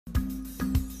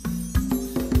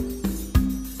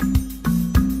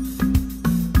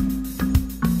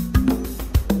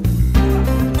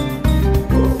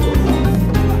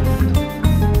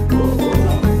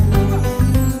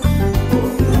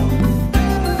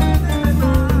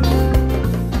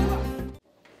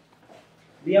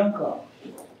Bianca,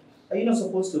 are you not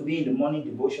supposed to be in the morning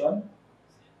devotion?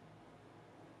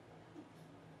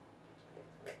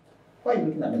 Why are you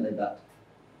looking at me like that?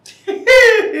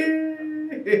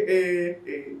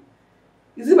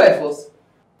 Is it by force?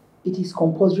 It is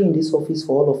compulsory in this office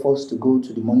for all of us to go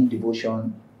to the morning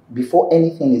devotion before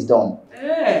anything is done.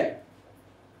 Eh.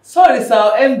 Sorry,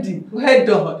 sir, MD, head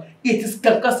down. It is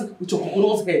sarcastic with your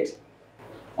coconut head.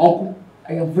 Uncle,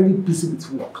 I am very busy with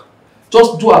work.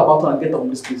 Just do about it and get on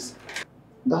this place.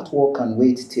 That work can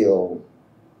wait till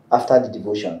after the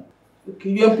devotion.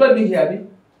 Okay, you employed me here, Abi?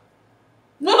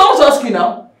 No, I want to ask you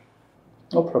now.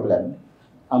 No problem.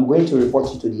 I'm going to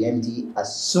report you to the MD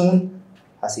as soon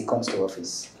as he comes to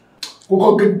office.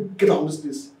 Go get on this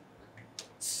place.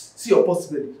 See your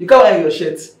possibility. You can't wear your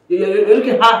shirt. You're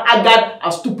looking haggard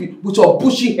and stupid with your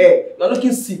bushy hair. You're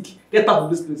looking sick. Get out of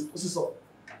this place. What's this up?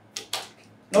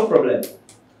 No problem.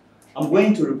 I'm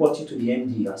going to report you to the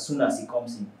MD as soon as he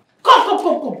comes in. Come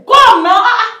now.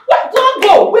 Wait, don't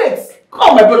go. Wait.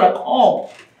 Come, my brother. Come.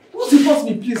 Don't report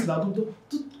me, please now. Don't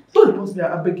report me.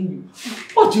 I'm begging you.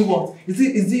 What do you want? Is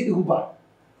it Uber?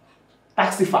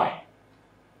 Taxify?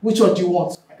 Which one do you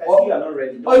want? I can see you are not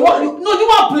ready. Oh, you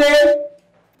want to play?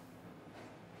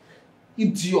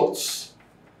 Idiot.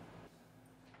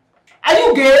 Are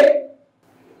you gay?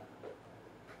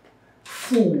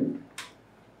 Fool.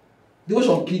 The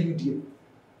ocean will kill you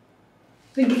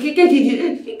there.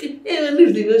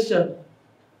 Leave the ocean.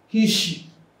 He, she.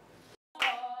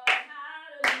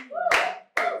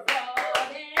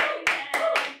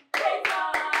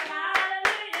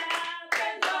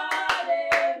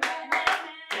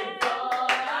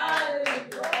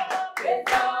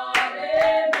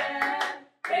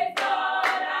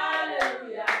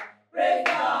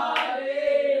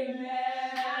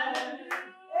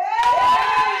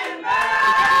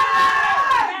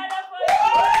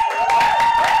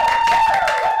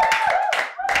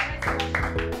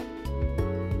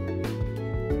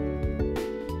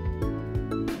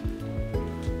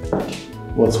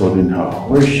 What's holding her?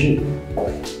 Where is she?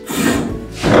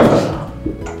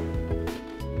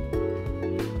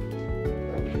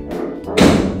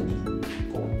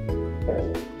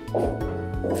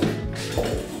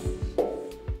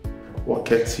 What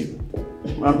kept you?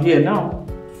 I'm here now.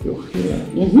 You're here.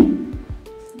 Mm-hmm.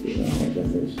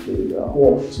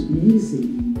 What? Easy.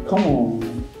 Come on.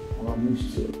 I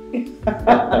missed you.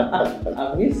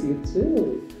 I miss you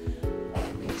too.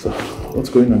 So, what's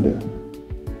going on there?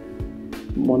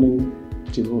 Morning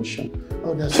devotion.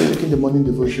 Oh, they're still taking the morning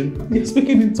devotion. You're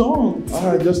speaking in tongues.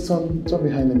 Alright, just turn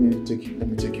behind. Let me take you.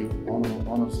 I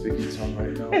want to speak in tongue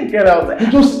right now. Get out there.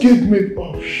 You just gave me.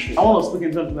 Oh shit. I want to speak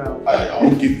in tongues now.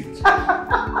 I'll give it.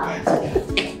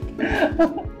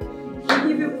 We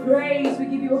give you praise, we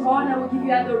give you honor, we give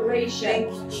you adoration.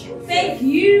 Thank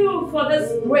you for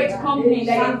this great company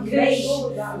that you've made.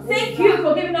 Thank you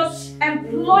for giving us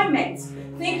employment.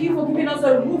 Thank you for giving us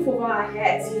a roof over our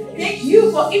heads. Thank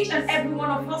you for each and every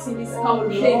one of us in this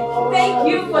company. Thank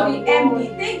you for the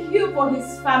MD. Thank you for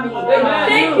his family.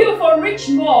 Thank you for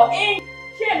Richmore in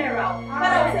general.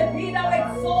 Father, we say, be thou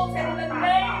exalted in the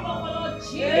name of the Lord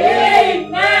Jesus.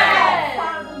 Amen.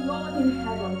 Father, Lord in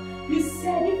heaven, you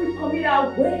said if we commit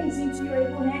our ways into your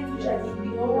able hands, we shall give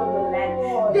you hold of the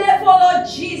land. Therefore, Lord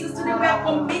Jesus, today we are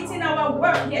committing our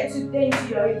work here today into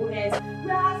your able hands.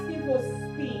 We are asking for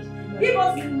speed. Give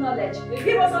us knowledge.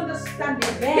 Give us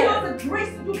understanding. Give us the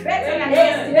grace to do better than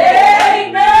yesterday.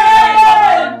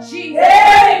 Amen. Lord Jesus.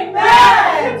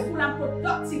 Amen. Fruitful and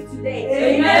productive today.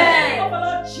 Amen. In the name of the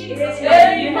Lord Jesus.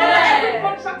 Amen. Father, every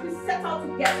contract we set out to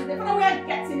get today, Father, we are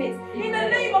getting it. In the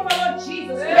name of the Lord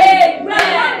Jesus. Amen. We are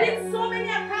handling so many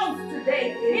accounts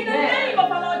today. In the name of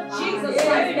the Lord Jesus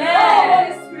Christ. Oh,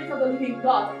 Holy Spirit of the living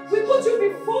God, we put you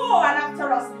before and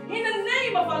after us. In the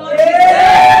name of our Lord Jesus.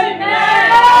 Amen.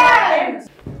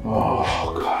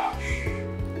 Oh gosh.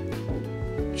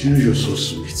 Gino, you're so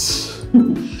sweet.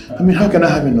 I mean, how can I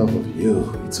have enough of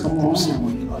you? It's impossible.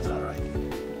 You know that, right?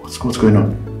 What's going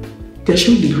on? They're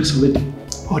showing the grace already.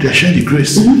 Oh, they're sharing the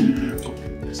grace. Oh my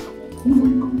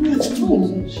God, it's too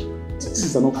much. This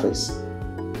is an offense.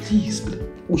 Please,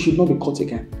 we should not be caught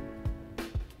again.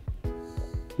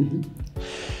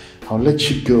 I'll let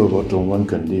you go, but on one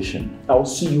condition. I'll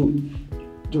see you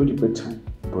during the break time.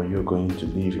 But you're going to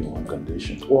leave in one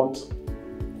condition. What?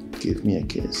 Give me a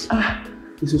kiss.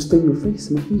 This will stay in your face,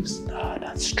 my lips. Ah,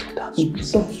 that's true. That's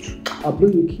true. I'll blow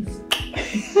you a kiss.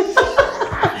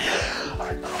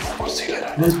 Alright, I'll see you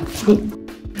later. Let's go.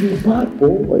 You bad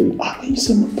boy. You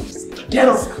see my get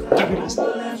us.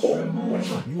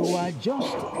 You are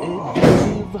just a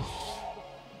babe.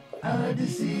 I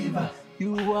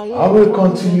will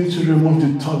continue to remove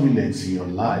the turbulence in your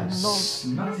lives.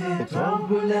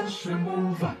 Turbulence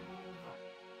remover.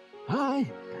 Hi,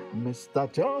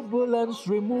 Mr. Turbulence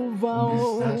Remover.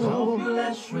 Mr.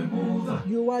 Turbulence Remover.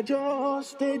 You are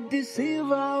just a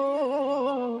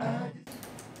deceiver.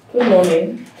 Good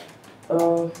morning.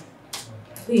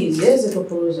 Please, here's the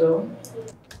proposal.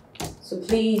 So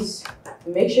please,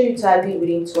 make sure you type it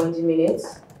within 20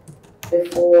 minutes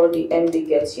before the MD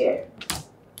gets here.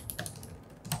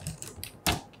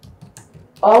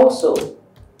 Also,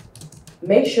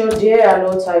 make sure there are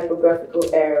no typographical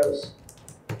errors.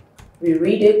 We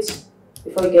read it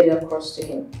before you get it across to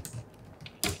him.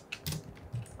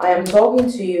 I am talking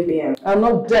to you, BM. I'm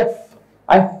not deaf.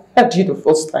 I heard you the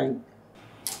first time.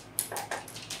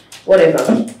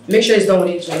 Whatever. Make sure it's done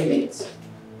within 20 minutes.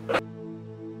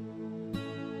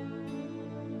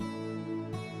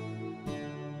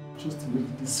 Just to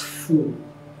make this fool.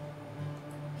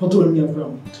 Following me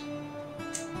around.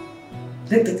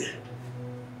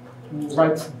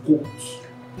 Right for goats.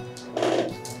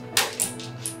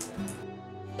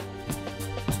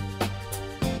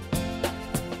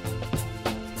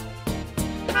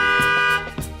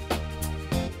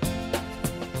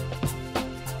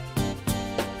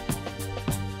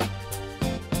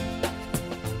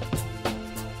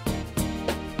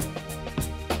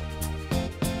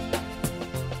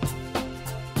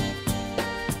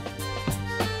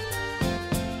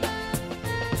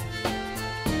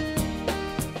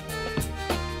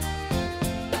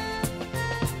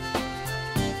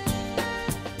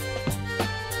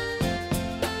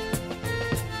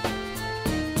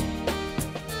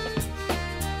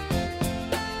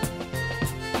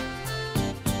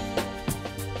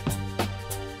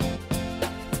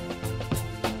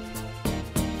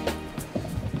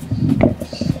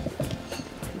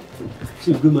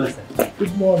 Good master.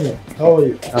 Good morning. How are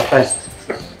you? I'm fine.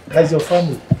 How's your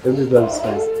family? Everybody's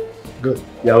fine. Good.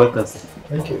 You're welcome, sir.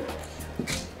 Thank you.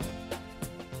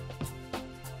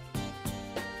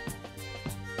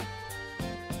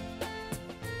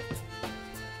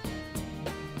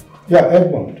 Yeah,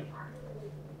 Edmond.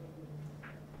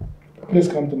 Please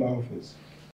come to my office.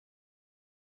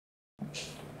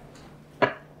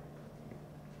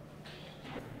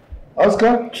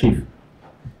 Oscar? Chief.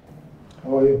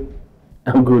 How are you?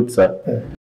 I'm good,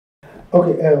 sir.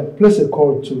 Okay, place a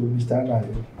call to Mr.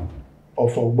 Anayo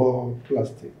of Ogbo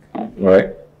Plastic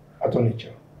Right. at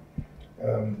Onitsha.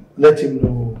 Let him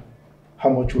know how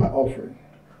much you are offering.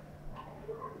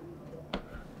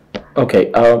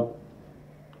 Okay,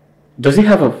 does he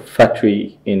have a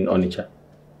factory in Onitsha?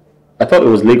 I thought it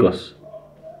was Lagos.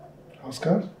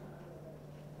 Oscar?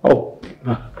 Oh,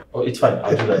 it's fine.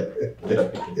 I'll do that.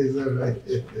 Is that right?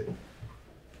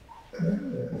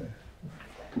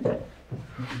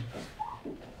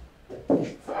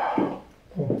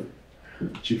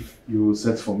 Chief, you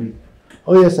sent for me.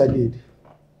 Oh yes, I did.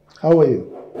 How are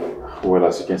you? Well,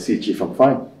 as you can see, Chief, I'm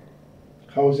fine.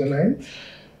 How was your night?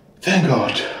 Thank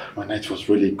God. My night was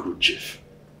really good, Chief.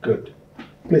 Good.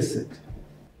 Please sit.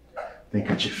 Thank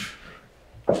you, Chief.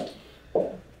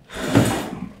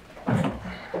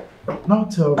 Now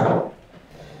tell me,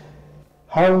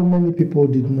 how many people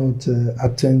did not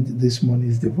attend this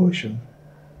morning's devotion?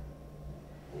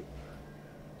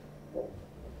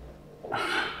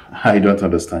 I don't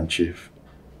understand, Chief.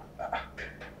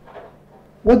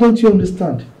 What don't you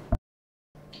understand?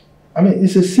 I mean,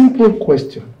 it's a simple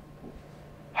question.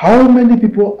 How many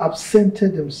people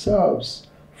absented themselves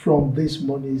from this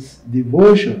morning's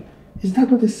devotion? Is that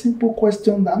not a simple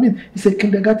question? I mean, it's a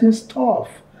kindergarten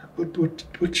stuff.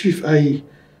 But Chief, I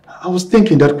was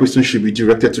thinking that question should be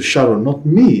directed to Sharon, not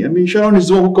me. I mean, Sharon is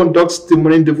the one who conducts the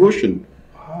morning devotion.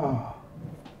 Ah.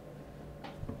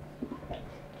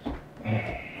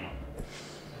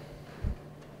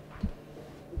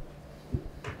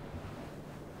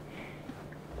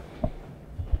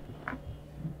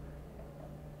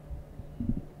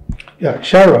 Yeah,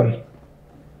 Sharon,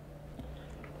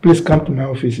 please come to my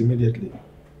office immediately.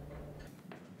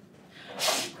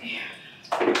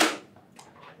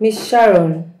 Miss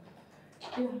Sharon,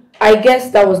 I guess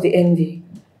that was the ending.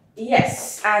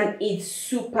 Yes, and it's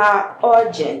super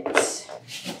urgent.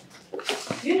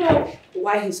 Do you know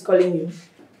why he's calling you?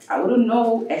 I wouldn't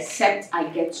know except I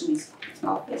get to his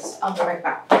office. I'll be right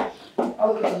back.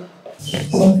 Okay.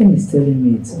 Something is telling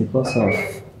me it's because of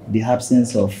the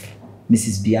absence of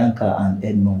Mrs. Bianca and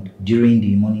Edmond during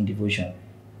the morning devotion.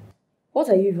 What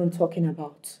are you even talking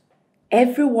about?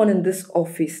 Everyone in this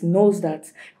office knows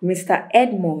that Mr.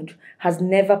 Edmond has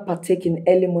never partaken in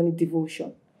early morning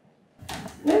devotion.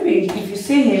 Maybe if you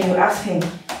see him, you ask him.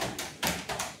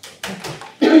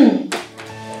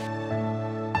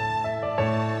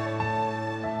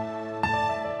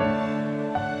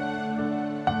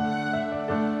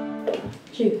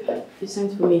 You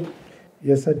sent for me.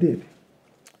 Yes, I did.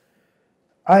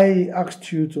 I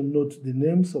asked you to note the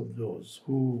names of those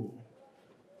who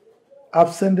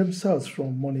absent themselves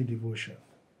from morning devotion.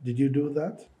 Did you do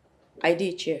that? I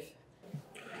did, Chief.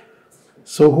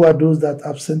 So who are those that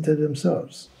absented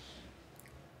themselves?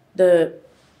 The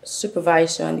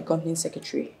supervisor and the company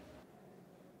secretary.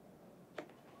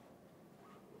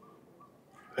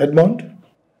 Edmond?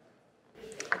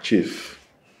 Chief.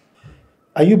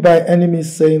 Are you by any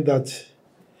means saying that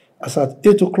as at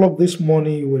 8 o'clock this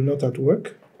morning you were not at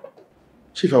work?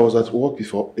 Chief, I was at work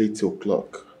before 8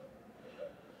 o'clock.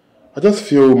 I just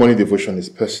feel morning devotion is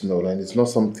personal and it's not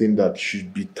something that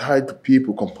should be tied to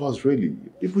people compulsorily.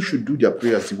 People should do their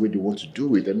prayers the way they want to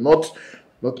do it and not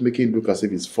making it look as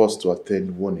if it's forced to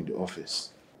attend one in the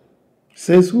office.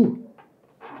 Says who?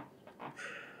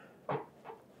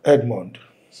 Edmond.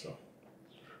 So.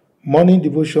 Morning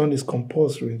devotion is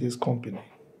compulsory in this company.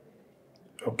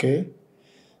 Okay?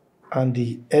 And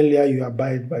the earlier you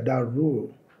abide by that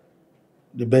rule,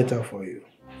 the better for you.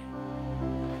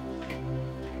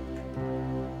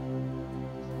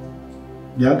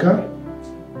 Bianca,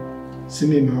 see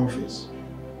me in my office.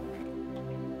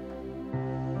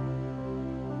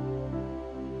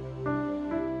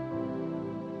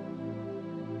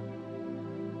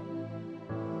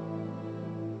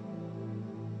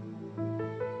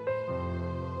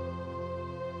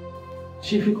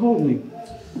 Chief, you called me.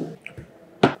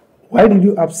 Why did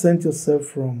you absent yourself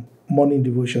from morning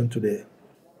devotion today?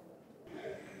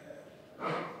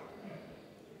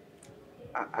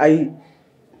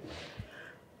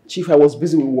 Chief, I was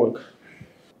busy with work.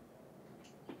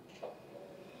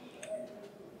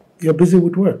 You're busy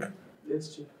with work?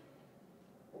 Yes, Chief.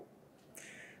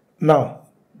 Now,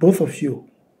 both of you,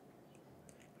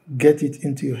 get it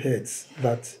into your heads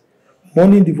that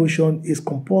morning devotion is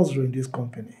compulsory in this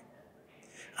company.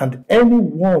 And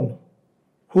anyone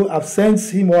who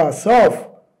absents him or herself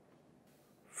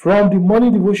from the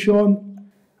morning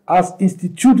devotion as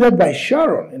instituted by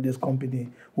Sharon in this company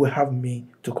will have me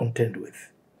to contend with.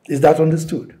 Is that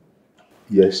understood?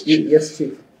 Yes, Chief. Yes,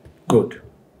 Chief. Good.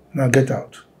 Now get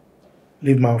out.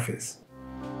 Leave my office.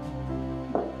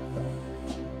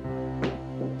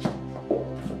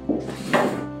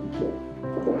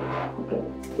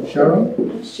 Sharon?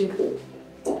 Yes, Chief.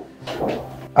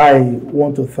 I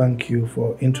want to thank you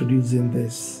for introducing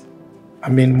this,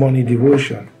 morning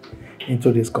devotion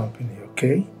into this company,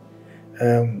 okay?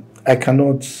 I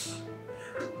cannot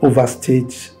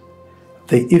overstate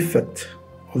the effect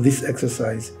of this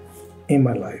exercise in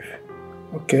my life,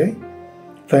 okay?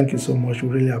 Thank you so much, we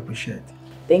really appreciate it.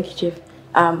 Thank you, Chief.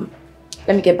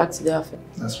 Let me get back to the office.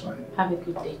 That's fine. Have a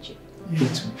good day, Chief. You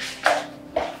too.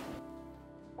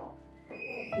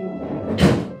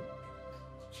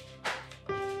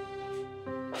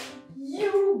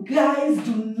 You guys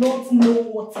do not know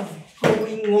what is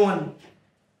going on.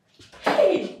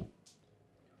 Hey!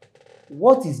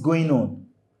 What is going on?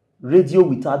 Radio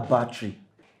without battery.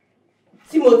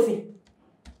 Timothy,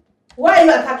 why are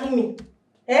you attacking me?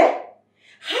 Eh?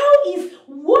 How is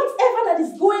whatever that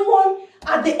is going on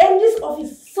at the MD's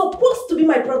office supposed to be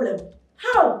my problem?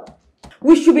 How?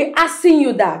 We should be asking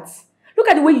you that. Look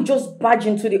at the way you just barge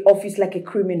into the office like a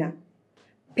criminal.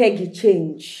 Peggy,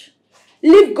 change.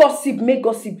 Leave gossip, make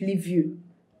gossip leave you.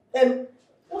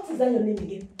 What is that your name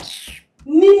again?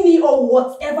 Nini or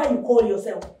whatever you call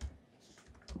yourself.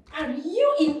 Are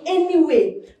you in any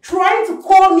way trying to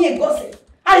call me a gossip?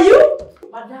 Are you?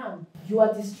 Madam, you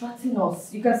are distracting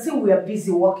us. You can see we are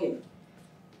busy working.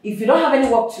 If you don't have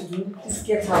any work to do, just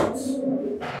get out.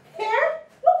 Here?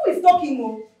 Look who is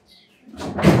talking.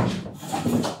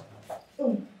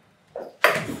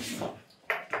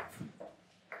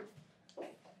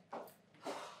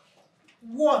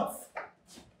 What?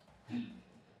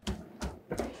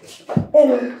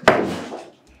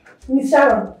 Miss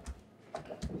Sharon,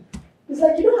 it's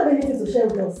like you don't have anything to share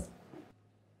with us.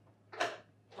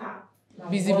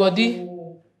 Busybody.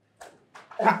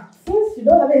 Since you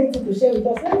don't have anything to share with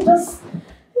us, let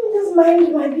me just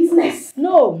mind my business.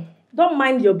 No, don't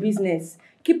mind your business.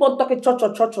 Keep on talking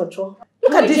cho.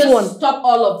 Look at this one. Stop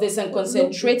all of this and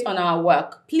concentrate on our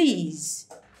work, please.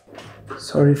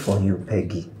 Sorry for you,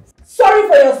 Peggy. Sorry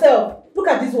for yourself. Look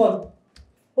at this one.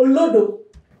 Olodo.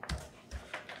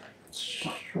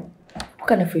 What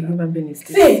kind of a human being is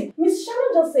this? See, Miss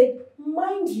Sharon just said,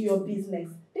 mind your business.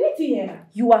 Didn't you hear her?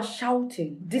 You are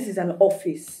shouting. This is an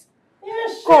office. Yeah,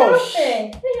 Gosh.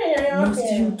 You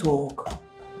still talk.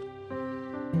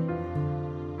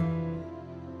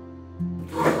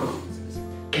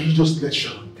 Can you just let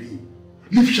Sharon be?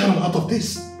 Leave Sharon out of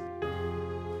this.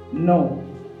 No.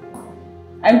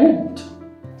 I won't.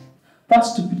 that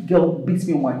stupid girl beats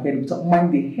me on my head without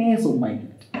minding the hairs on my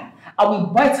head. I will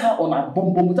bite her on her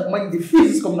bum without minding the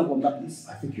feces coming up from that place.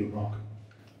 I think you're wrong.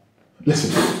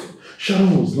 Listen,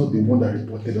 Sharon was not the one that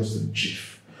reported us to the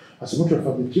chief. As a matter of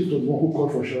fact, the chief was the one who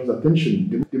called for Sharon's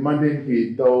attention, demanding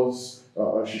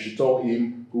she should tell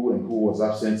him who and who was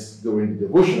absent during the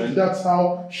devotion. And that's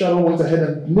how Sharon went ahead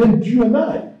and named you and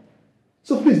I.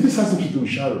 So please, this has nothing to do with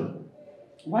Sharon.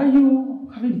 Why are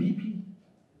you having BP?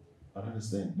 I don't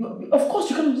understand. Of course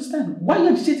you can understand. Why are you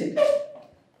agitated?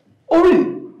 Oh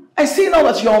really? I see now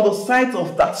that you're on the side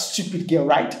of that stupid girl,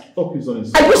 right? Oh, please don't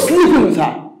insist. Are you sleeping with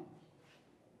her?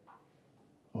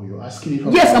 Oh, you're asking if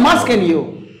I'm... Yes, I'm asking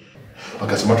you.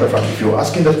 Okay, as a matter of fact, if you're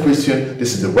asking that question,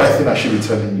 this is the right thing I should be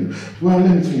telling you. Well,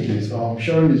 let me tell you this.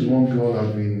 Sharon is one girl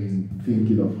I've been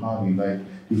thinking of having. Like,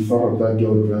 the thought of that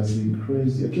girl drives me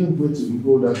crazy. I can't wait to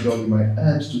hold that girl in my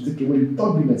arms to take away the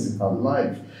turbulence in her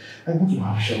life. I want to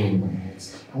have Sharon in my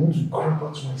hands. I want to grab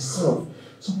her to myself.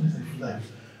 Sometimes I feel like,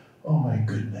 oh my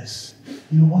goodness.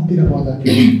 You know, one thing about that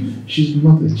girl, she's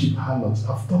not a cheap harlot.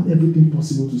 I've done everything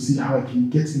possible to see how I can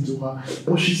get into her,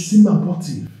 but she seemed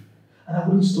abortive. And I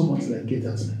wouldn't stop until I get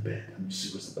her to my bed. I'm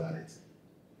serious about it.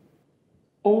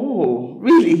 Oh,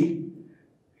 really?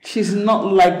 She's not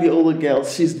like the other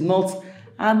girls. She's not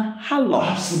an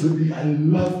harlot. Absolutely, I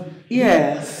love.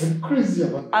 Yes. I'm crazy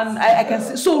about it. And I can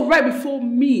see. So right before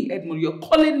me, Edmond, you're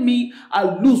calling me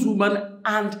a loose woman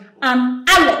and an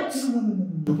harlot.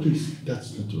 No, please,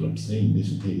 that's not what I'm saying.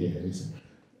 Listen.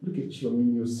 Look at you. I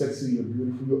mean, you're sexy, you're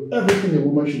beautiful, you're everything a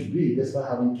woman should be, despite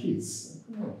having kids.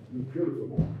 Come on, you're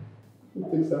beautiful. Who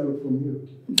takes that away from you?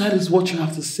 That is what you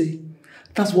have to say.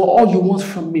 That's what all you want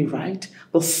from me, right?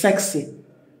 The sexy.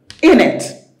 In it.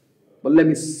 But let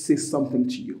me say something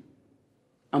to you.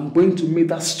 I'm going to meet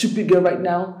that stupid girl right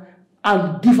now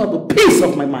and give her the peace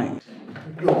of my mind.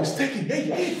 You're mistaken.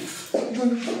 Hey.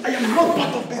 I am not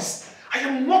part of this. I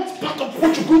am not part of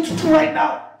what you're going to do right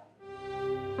now.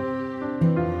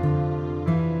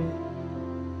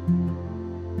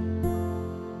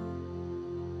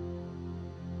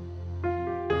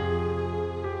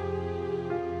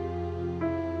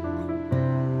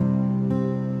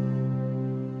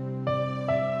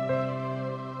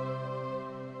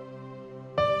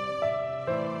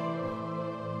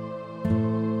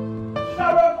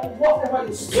 Whatever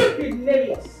you stupid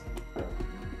nameless.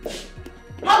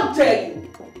 How dare you?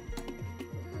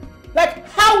 Like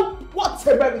how? What's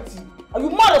severity? Are you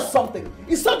mad or something?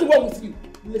 Is something wrong with you?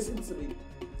 Listen to me.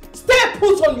 Stay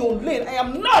put on your lane. I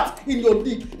am not in your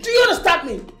league. Do you understand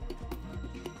me?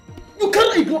 You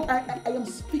cannot ignore. I am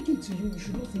speaking to you. You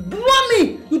should not ignore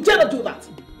me. You dare not do that.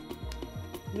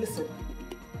 Listen.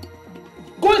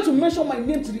 Going to mention my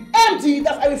name to the MD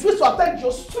that I refuse to attend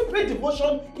your stupid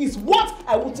devotion is what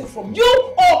I will take from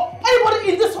you or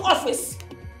anybody in this office.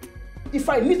 If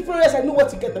I need prayers, I know where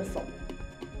to get them from.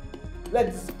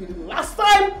 Let this be the last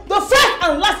time, the first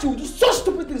and last you will do such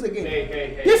stupid things again.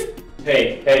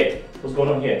 Hey, what's going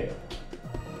on here?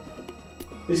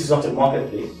 This is not a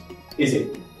marketplace, is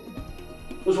it?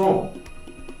 What's wrong?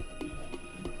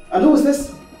 And who is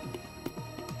this?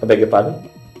 I beg your pardon?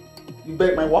 You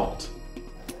beg my what?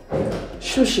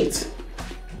 Shush it.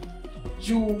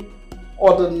 You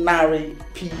ordinary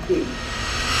PA.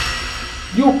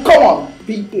 You common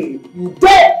PA. You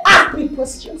dare ask me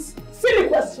questions? Silly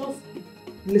questions?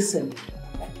 Listen.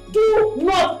 Do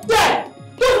not dare!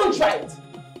 Don't even try it.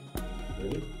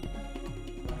 Really?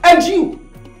 And you,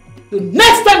 the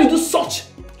next time you do such,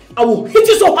 I will hit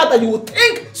you so hard that you will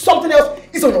think something else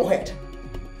is on your head.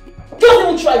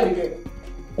 Don't even try it again.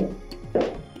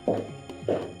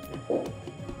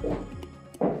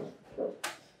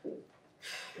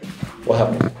 What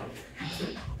happened?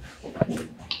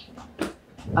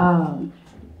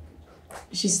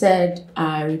 She said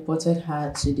I reported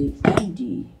her to the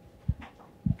MD.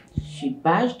 She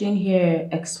barged in here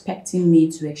expecting me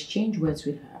to exchange words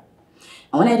with her.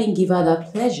 And when I didn't give her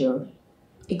that pleasure,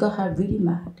 it got her really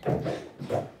mad.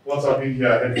 What's happening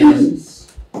here?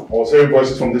 I was hearing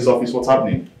voices from this office. What's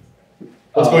happening?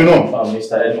 What's going on?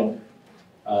 Mr. Edmond,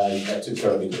 I took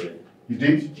care of it already. You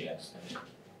did? Yes.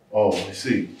 Oh, I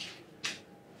see.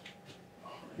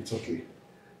 It's okay.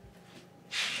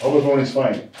 Hope everyone is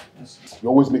fine. You're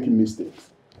always making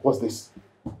mistakes. What's this?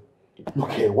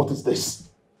 Look here, what is this?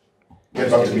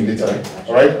 Get back to me later,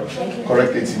 alright?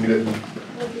 Correct it immediately.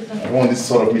 I don't want this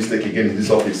sort of mistake again in this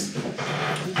office.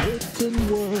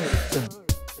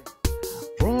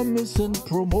 Promising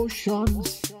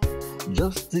promotions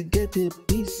just to get a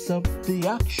piece of the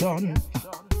action.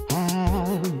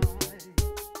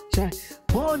 Try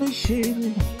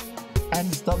punishing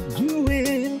and stop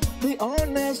doing the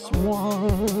honest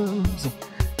ones.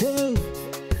 Hey,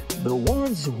 the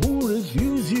ones who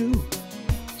refuse you,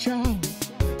 child,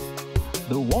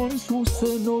 the ones who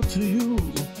say no to you,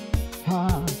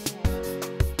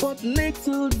 but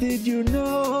little did you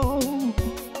know.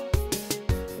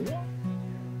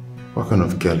 What kind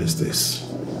of girl is this?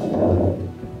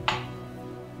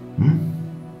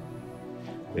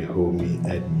 They call me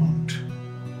Edmond.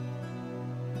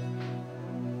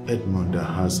 Edmond that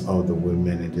has all the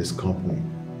women in this company.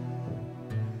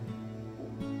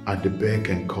 At the beck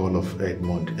and call of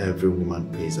Edmond, every woman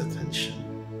pays attention.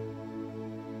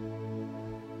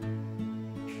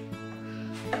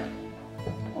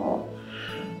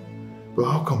 But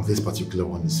how come this particular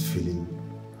one is feeling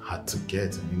hard to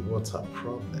get? I mean, what's her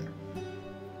problem?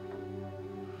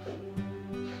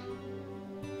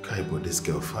 Okay, but this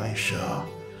girl fine, sure.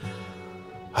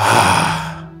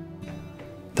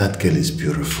 That girl is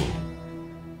beautiful.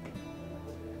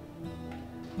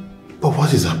 But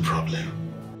what is her problem?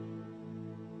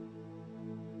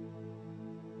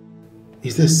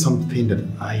 Is there something that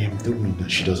I am doing that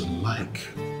she doesn't like?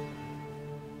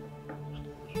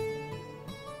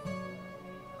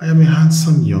 I am a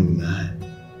handsome young man,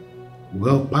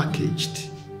 well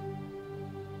packaged.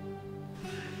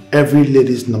 Every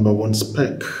lady's #1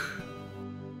 spec.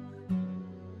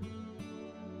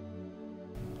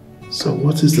 So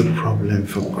what is the problem,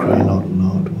 for crying out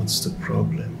loud? What's the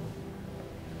problem?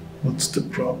 What's the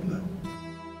problem?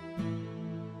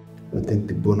 I think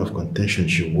the bone of contention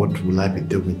should, what will I be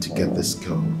doing to get this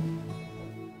girl?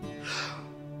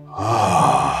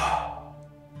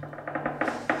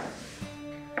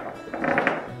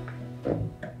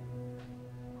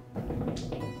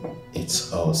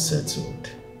 It's all settled.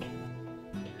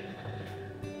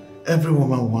 Every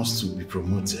woman wants to be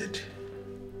promoted.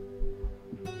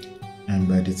 And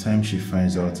by the time she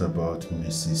finds out about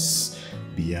Mrs.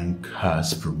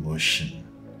 Bianca's promotion,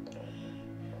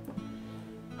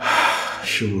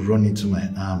 she will run into my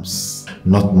arms,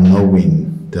 not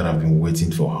knowing that I've been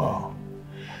waiting for her.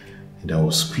 And I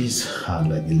will squeeze her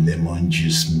like a lemon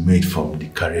juice made from the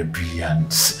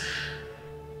Caribbeans.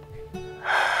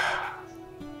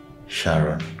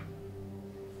 Sharon,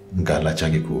 Ngala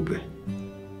Chagikobe.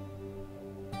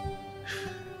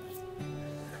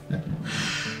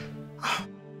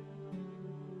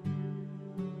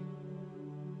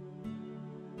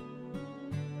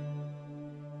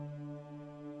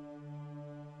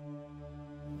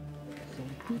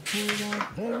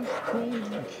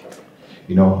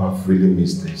 You know, I've really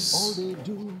missed this.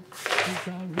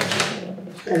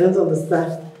 I don't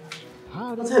understand.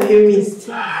 What have you missed?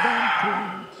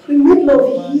 We made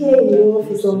love here in your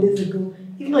office some days ago,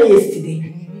 if not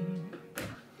yesterday.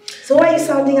 So why are you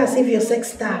sounding as if you're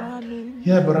sex star?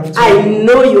 Yeah, but I've told I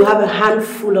know you have a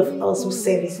handful of girls who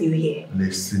service you here.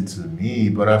 Listen to me,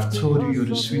 but I've told you you're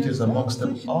the sweetest amongst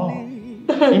them all.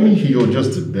 I mean, you're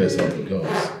just the best of the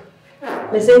girls.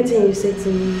 The same thing you said to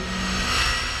me.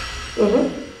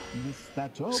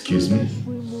 Excuse me?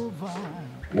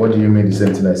 What do you mean the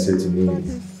same thing I said to me?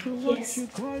 Yes.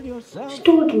 She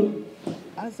told me.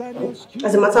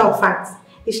 As a matter of fact,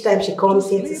 each time she comes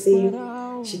here to see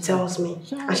you, she tells me.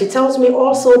 And she tells me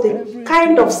also the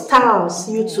kind of styles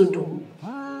you two do.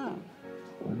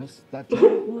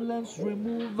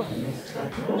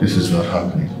 This is not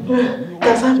happening.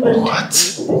 That's happened. What?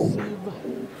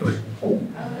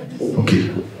 Okay,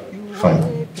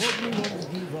 fine.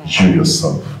 You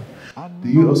yourself. Do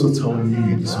you also tell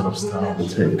me the sort of style we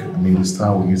take? I mean, the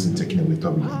style we use in taking away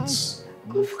turbulence?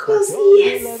 Of course,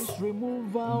 yes.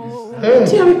 Hey.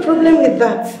 Do you have a problem with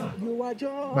that?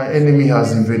 My enemy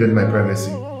has invaded my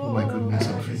privacy. Oh my goodness,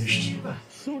 I'm finished.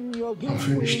 I'm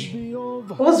finished.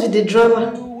 What's with the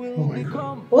drama? Oh my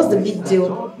God. What's the big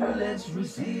deal? But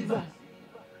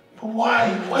why?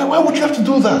 Why would you have to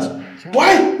do that?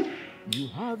 Why?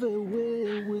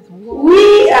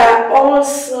 We are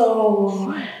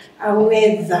also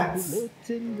aware that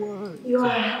you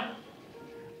are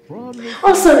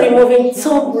also removing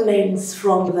turbulence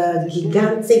from the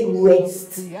gigantic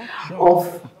waist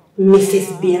of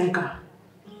Mrs. Bianca.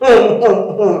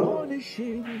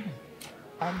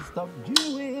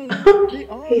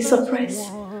 He's surprised.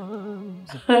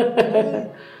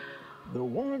 The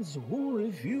ones who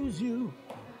refuse you,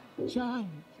 child.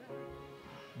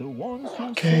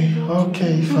 Okay,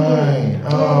 fine.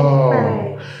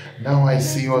 Oh, now I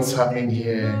see what's happening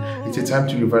here. It's a time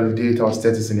to revalidate our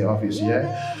status in the office,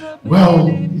 yeah? Well,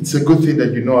 it's a good thing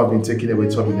that you know I've been taking away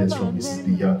turbulence from Mrs.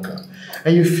 Bianca.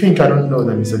 And you think I don't know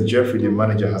that Mr. Jeffrey, the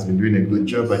manager, has been doing a good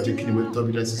job by taking away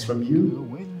turbulences from you?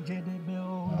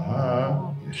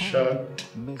 You're shocked.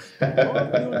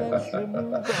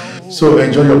 So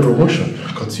enjoy your promotion,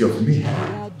 courtesy of me.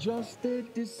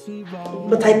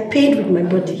 But I paid with my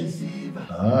body.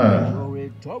 Ah,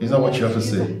 is that what you have to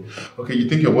say? Okay, you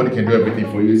think your body can do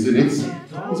everything for you, isn't it?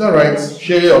 It's alright.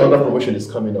 Share another promotion is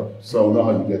coming up, so I'll know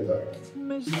how you get that.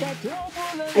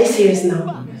 Are you serious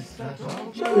now?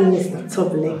 Mr.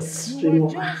 Turbulence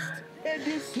remover.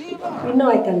 You know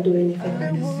I can do anything.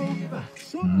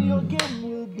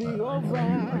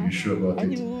 Are you sure about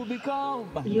it?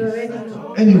 You already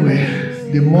know. Anyway,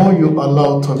 the more you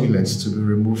allow turbulence to be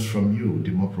removed from you,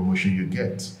 the more promotion you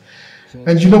get.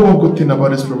 And you know one good thing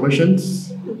about these promotions?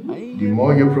 The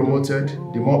more you're promoted,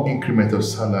 the more increment of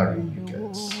salary you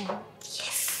get.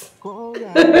 Yes.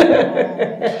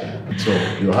 So,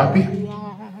 you're happy?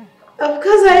 Of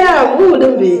course I am. Who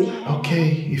wouldn't be?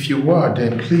 Okay, if you are,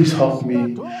 then please help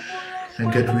me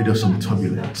and get rid of some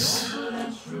turbulence.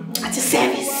 At your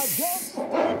service.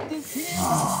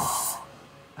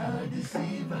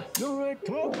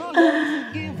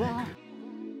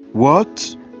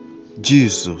 What?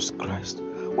 Jesus Christ.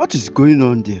 What is going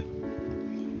on there?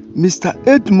 Mr.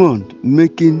 Edmond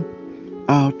making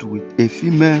out with a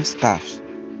female staff.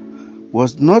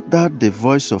 Was not that the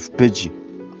voice of Peggy,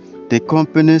 the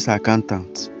company's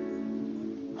accountant?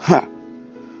 Ha!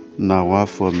 Now what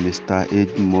for Mr.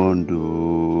 Edmond?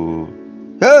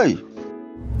 Hey!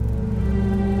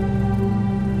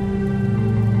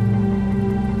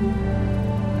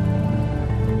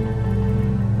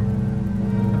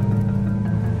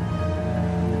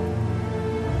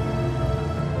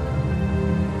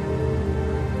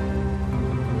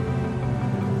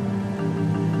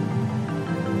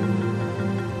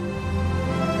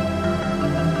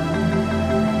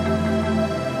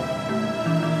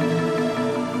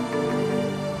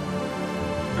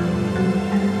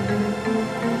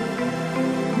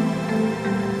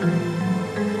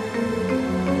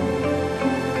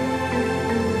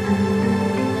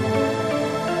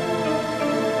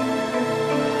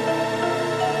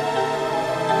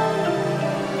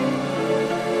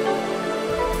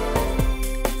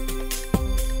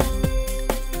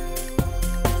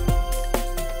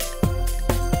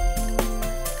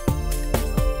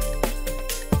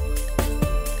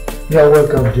 You're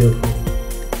welcome, Jeffrey.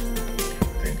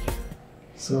 Thank you.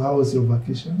 So how was your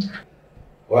vacation?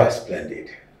 Wow, splendid.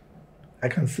 I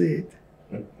can see it.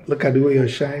 Look at the way you're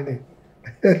shining.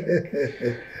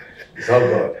 It's all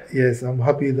good. Yes, I'm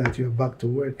happy that you're back to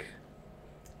work.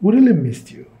 We really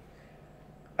missed you.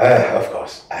 Of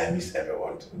course, I miss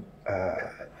everyone too.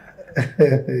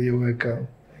 You're welcome.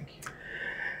 Thank you.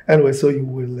 Anyway, so you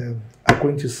will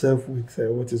acquaint yourself with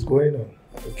what is going on,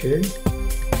 okay?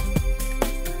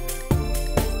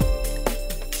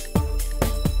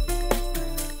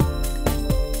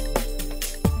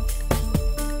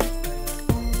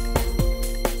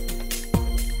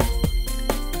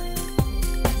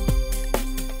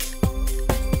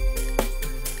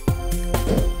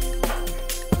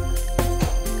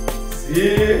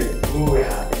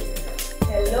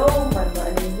 Hello, my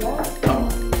manager.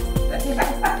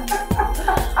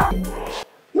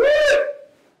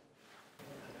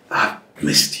 I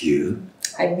missed you.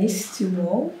 I missed you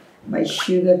more, my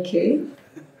sugar cake.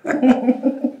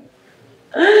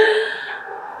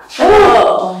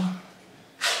 Oh.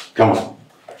 Come on.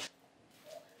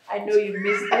 I know you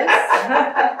missed this.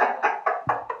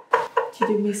 Did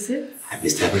you miss it? I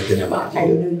missed everything about you. I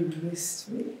know you missed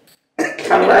me.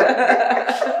 Come on.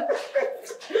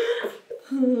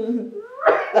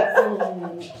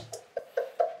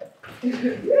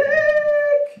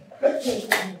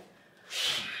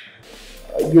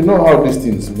 You know how these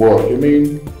things work. I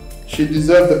mean, she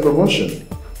deserved the promotion.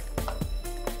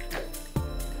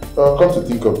 Come to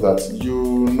think of that,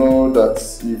 you know that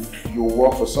if you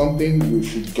work for something, you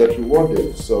should get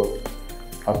rewarded. So,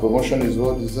 her promotion is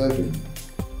well deserving.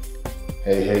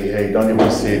 Hey, don't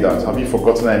even say that. Have you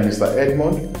forgotten I'm Mr.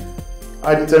 Edmond?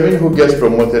 I determine who gets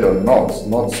promoted or not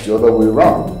the other way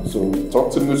around. So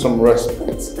talk to me with some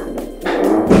respect.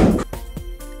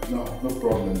 No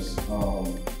problems.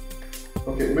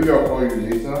 Okay, maybe I'll call you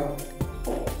later.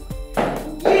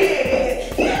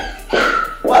 Yeah!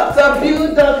 What have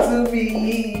you done to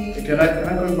me? Can I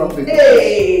go back later?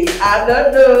 Hey, I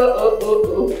don't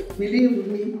know. Believe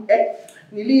me.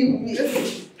 Believe me.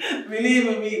 Believe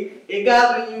me. It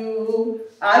got you.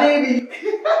 I need it.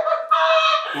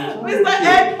 Mr.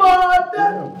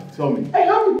 Edmond! Tell me. I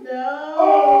have it now.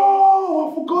 Oh,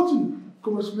 I've forgotten.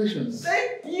 Congratulations.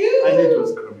 Thank you. I knew it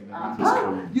was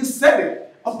coming. You said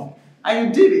it. And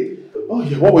you did it. Oh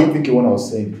yeah, what were you thinking when I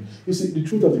was saying? You see, the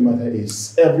truth of the matter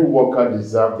is, every worker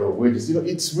deserves their wages. You know,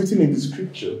 it's written in the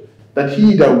scripture that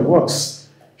he that works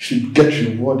should get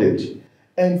rewarded.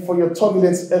 And for your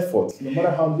turbulence effort, no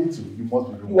matter how little, you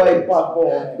must be rewarded. You are a bad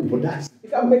boy. But that's... You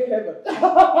can make heaven.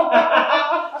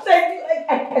 Thank you.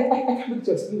 I can't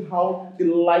to explain how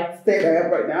delighted I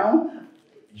am right now.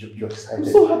 You're excited.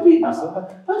 I'm so happy. I'm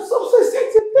so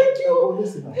excited. Thank you.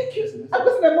 Thank you. I'm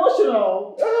getting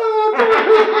emotional.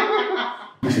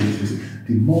 Listen.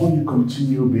 The more you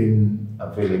continue being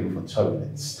available for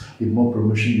turbulence, the more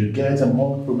promotion you get, and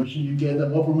more promotion you get,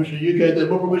 and more promotion you get, and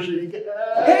more promotion you get.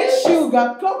 Hey,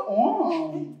 sugar, come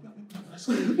on.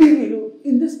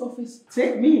 In this office,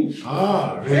 take me.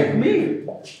 Ah, really? Take me.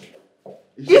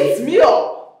 Eat me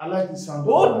up. I like the sound.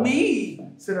 Hold me.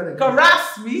 Say that again.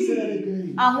 Caress me. Say that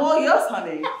again. I'm all yours,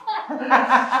 honey.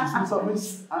 This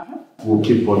office? We'll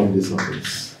keep running this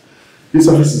office. This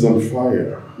office is on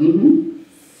fire.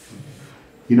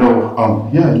 You know,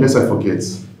 unless I forget,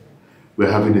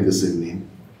 we're having it this evening.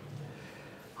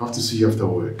 I have to see you after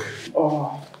work.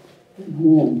 Oh,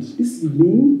 Mom, this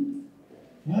evening?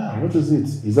 Yeah, what is it?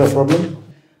 Is that a problem?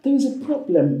 There is a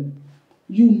problem.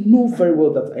 You know very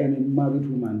well that I am a married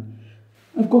woman.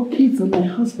 I've got kids and my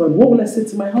husband. What will I say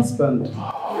to my husband?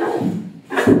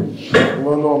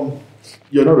 Well,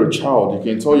 you're not a child. You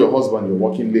can tell your husband you're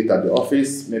working late at the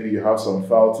office. Maybe you have some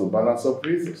foul to balance up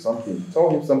with or something. Tell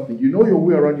him something. You know your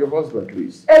way around your husband,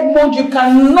 please. Edmond, you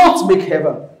cannot make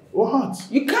heaven. What?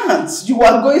 You can't. You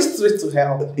are going straight to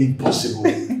hell. Impossible.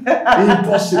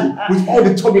 Impossible. With all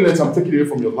the turbulence I'm taking away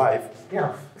from your life.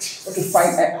 Yeah. Okay,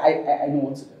 fine. I know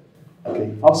what to do.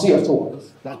 Okay. I'll see you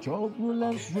afterwards. That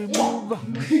turbulence remove.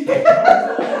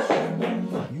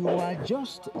 You are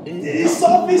just a... This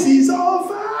office is on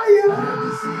fire.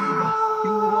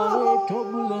 You are a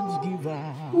turbulence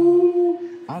giver.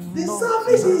 This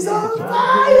office is on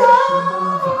fire.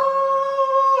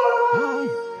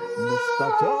 Mr.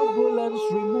 Turbulence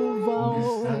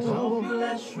Remover.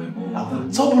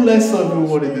 Turbulence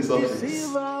everyone in this office.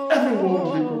 Everyone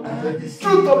will be promoted.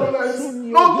 True turbulence.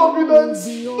 No turbulence.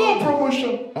 No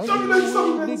promotion.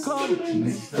 Turbulence.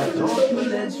 Mr.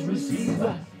 Turbulence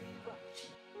Receiver.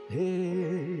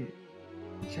 Hey,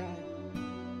 child.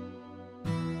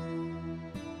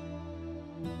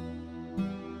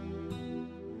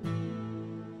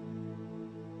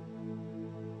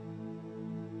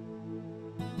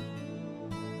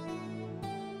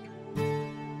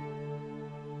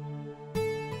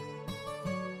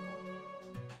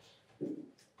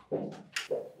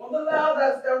 What the Lord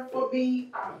has done for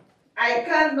me, I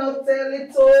cannot tell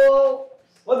it all.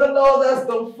 What the Lord has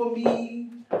done for me,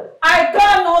 I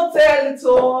cannot tell it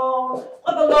all.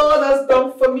 What the Lord has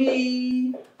done for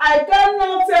me, I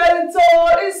cannot tell it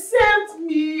all. He saved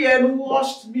me and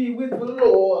washed me with the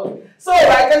Lord. So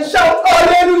I can shout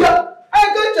hallelujah. I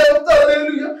can shout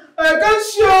hallelujah. I can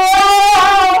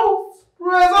shout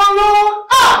praise the Lord.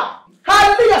 Ah!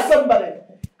 Hallelujah, somebody.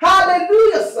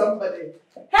 Hallelujah, somebody.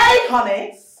 Hey,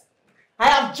 honeys, I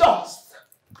have just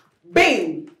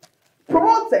been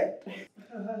promoted.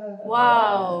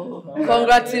 Wow,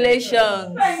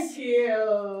 congratulations. Thank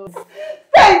you.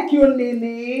 Thank you,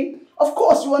 Nini. Of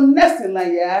course, you are next in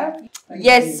line, yeah?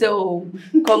 Yes, so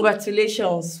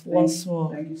congratulations once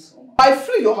more. Thank you so much. I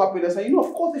feel your happiness, and you know,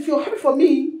 of course, if you're happy for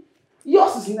me,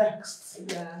 yours is next.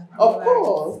 Yeah. Of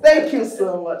course. Thank you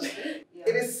so much. Yeah.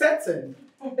 It is certain.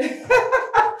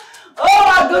 Oh,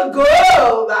 my good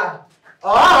girl.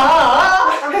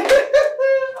 I'm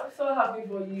so happy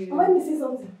for you. Am I missing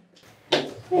something?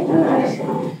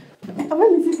 Am I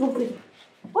missing something?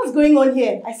 What's going on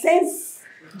here? I sense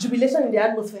jubilation in the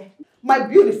atmosphere. My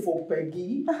beautiful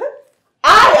Peggy,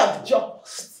 I have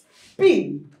just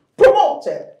been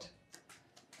promoted.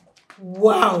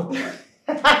 Wow.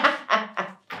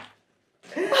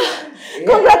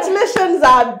 Congratulations,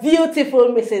 our beautiful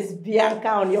Mrs. Bianca,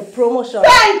 on your promotion.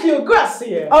 Thank you,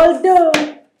 Gracia. Although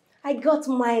I got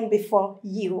mine before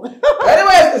you.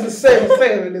 Anyway, it's the same.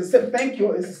 Thank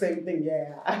you. It's the same thing,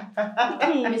 yeah.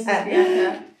 Mrs.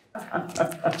 Bianca.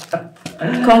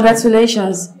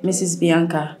 Congratulations, Mrs.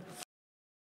 Bianca.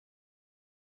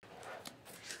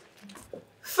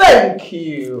 Thank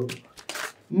you,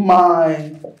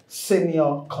 my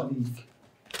senior colleague.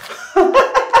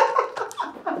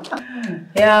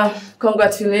 Yeah,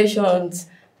 congratulations,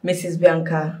 Mrs.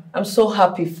 Bianca. I'm so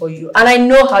happy for you. And I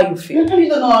know how you feel. You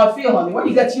don't know how I feel, honey. When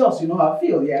you get yours, you know how I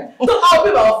feel, yeah? So I'll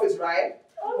be my office, right?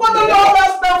 What the Lord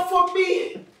has done for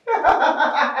me.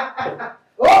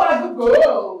 Oh, my good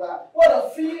girl. What a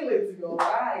feeling to your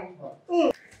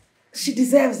life. She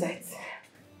deserves it.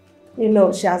 You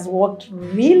know, she has worked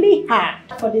really hard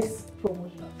for this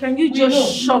promotion. Can you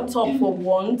just shut up for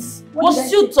once?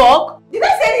 Must you talk? Did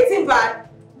I say anything bad?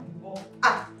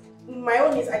 my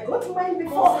own is I got mine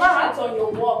before her. on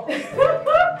your work.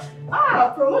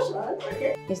 Promotion.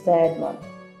 Okay. Mr. Edmond,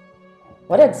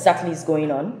 what exactly is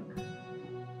going on?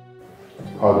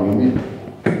 How do you mean?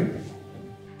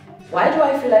 Why do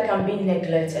I feel like I'm being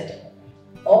neglected?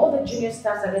 All the junior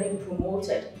staffs are getting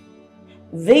promoted.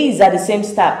 These are the same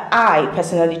staff I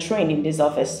personally trained in this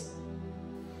office.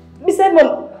 Mr.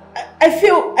 Edmond, I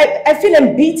feel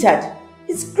embittered.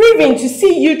 It's grieving to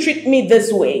see you treat me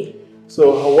this way.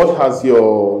 So what has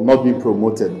your not being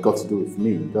promoted got to do with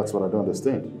me? That's what I don't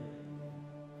understand.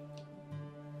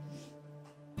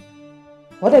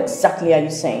 What exactly are you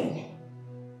saying?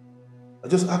 I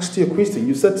just asked you a question.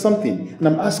 You said something, and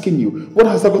I'm asking you, what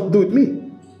has that got to do with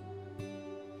me?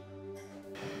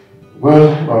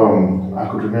 Well, I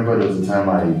could remember there was a time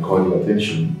I called your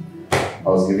attention. I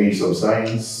was giving you some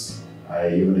signs. I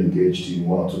even engaged in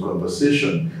one or two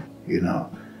conversations. You know,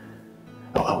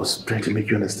 I was trying to make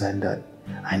you understand that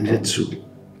I needed to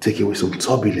take away some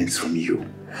turbulence from you.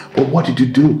 But what did you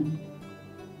do?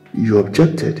 You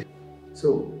objected.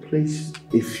 So please,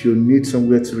 if you need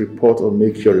somewhere to report or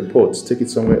make your reports, take it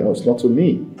somewhere else, not to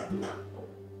me.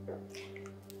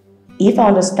 If I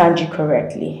understand you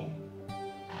correctly,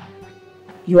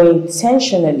 you are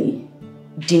intentionally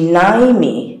denying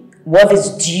me what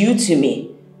is due to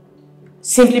me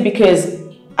simply because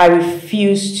I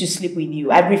refuse to sleep with you.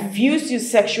 I refuse your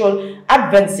sexual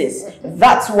advances.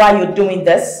 That's why you're doing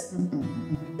this?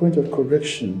 Point of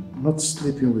correction, not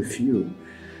sleeping with you.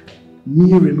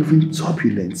 Me removing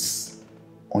turbulence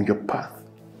on your path.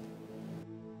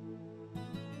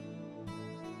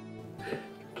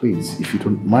 Please, if you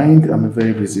don't mind, I'm a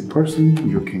very busy person.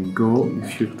 You can go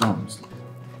if you don't.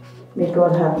 May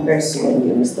God have mercy on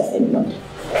you, Mr. Edmond.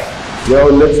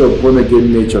 Well, let your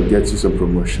born-again nature get you some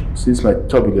promotion. Since my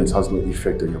turbulence has no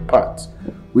effect on your path,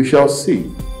 we shall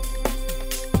see.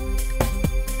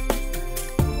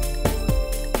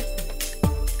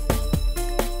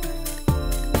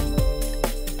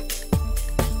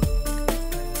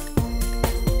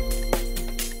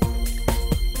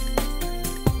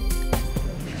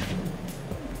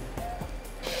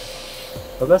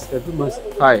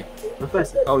 Hi. I'm fine,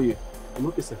 sir. How are you? I'm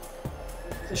okay, sir.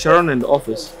 Is Sharon in the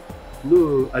office?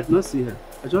 No, I did not see her.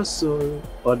 I just saw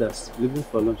others leaving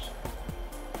for lunch.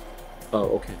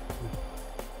 Oh, okay.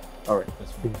 Alright,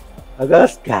 that's fine.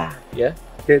 Augusta. Yeah?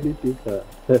 Anything for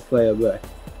your boy?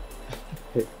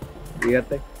 You got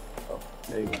that? Oh,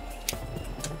 there you go.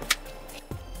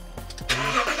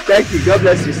 Thank you. God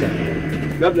bless you,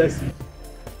 sir. God bless you.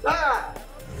 Ah!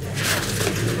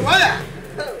 Where?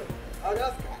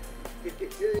 Augusta.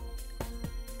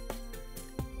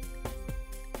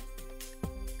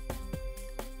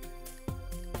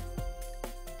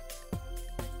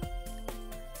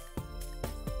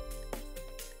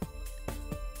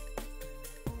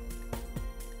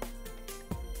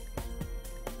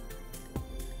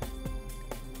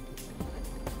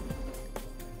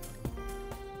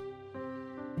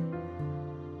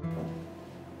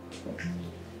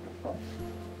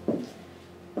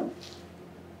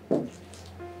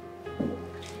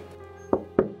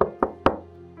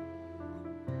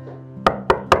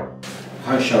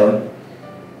 Hi, Sharon.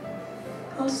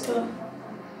 Oscar.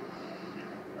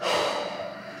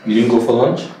 You didn't go for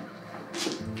lunch?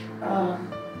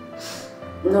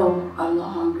 No, I'm not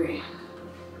hungry.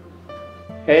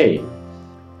 Hey.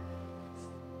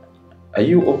 Are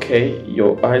you okay?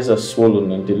 Your eyes are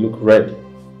swollen and they look red.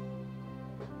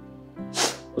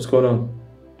 What's going on?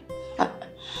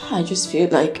 I just feel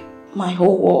like my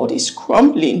whole world is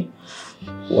crumbling.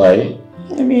 Why?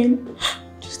 I mean,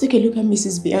 just take a look at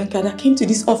Mrs. Bianca that came to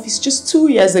this office just 2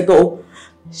 years ago.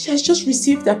 She has just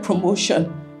received that promotion.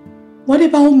 What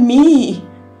about me?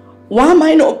 Why am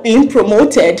I not being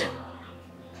promoted?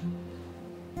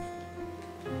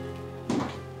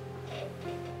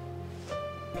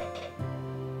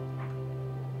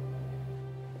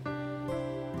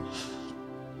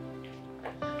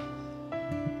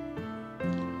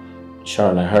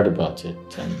 Sharon, I heard about it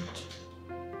and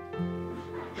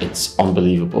it's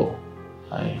unbelievable.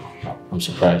 I'm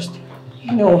surprised.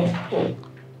 No.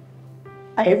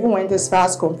 I even went as far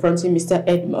as confronting Mr.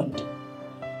 Edmond.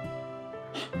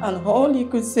 And all he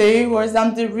could say was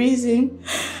I'm the reason,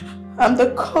 I'm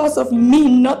the cause of me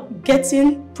not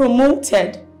getting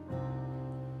promoted.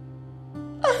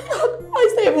 How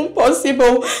is that even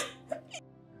possible?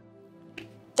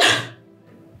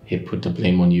 He put the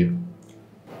blame on you.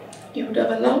 You would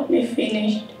have allowed me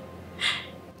finish.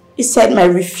 He said my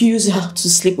refusal to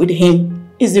sleep with him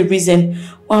is the reason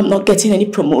why I'm not getting any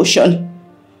promotion.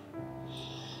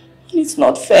 And it's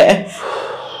not fair.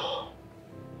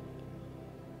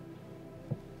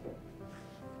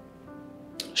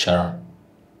 Sharon,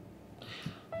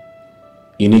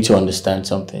 you need to understand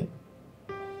something.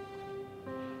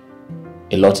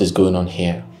 A lot is going on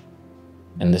here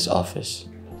in this office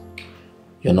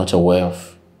you're not aware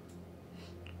of.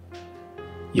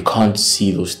 You can't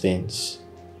see those things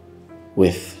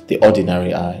with the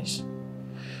ordinary eyes.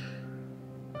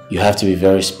 You have to be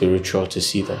very spiritual to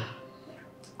see them.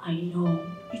 I know.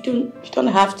 You don't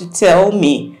have to tell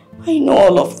me. I know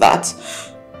all of that.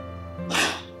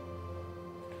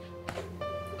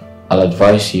 I'll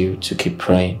advise you to keep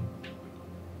praying.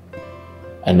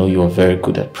 I know you are very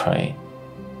good at praying.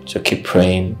 So keep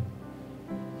praying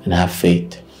and have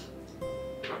faith.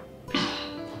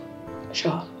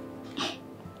 Sure.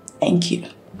 Thank you.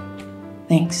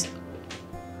 Thanks.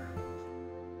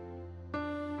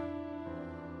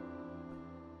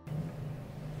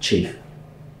 Chief,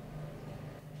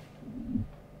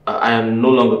 I am no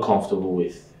longer comfortable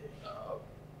with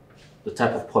the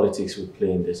type of politics we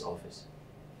play in this office.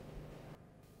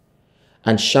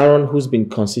 And Sharon, who's been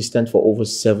consistent for over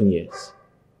 7 years,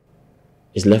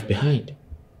 is left behind.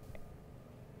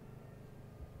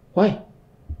 Why?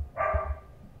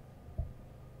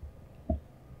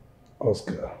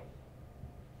 Oscar,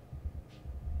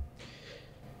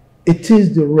 it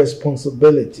is the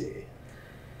responsibility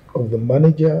of the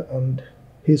manager and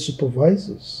his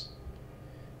supervisors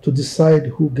to decide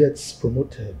who gets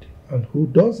promoted and who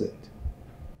doesn't.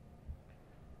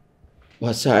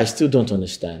 But sir, I still don't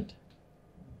understand.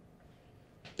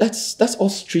 That's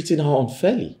us treating her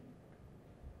unfairly.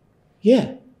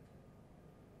 Yeah.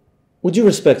 With due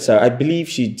respect, sir, I believe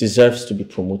she deserves to be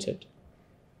promoted.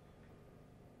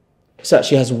 Sir,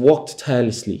 she has worked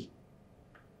tirelessly.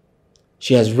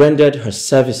 She has rendered her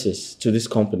services to this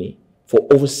company for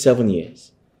over 7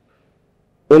 years.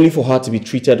 Only for her to be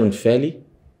treated unfairly?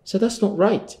 So that's not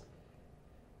right.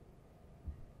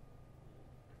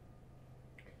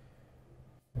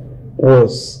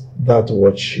 Was that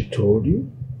what she told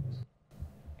you?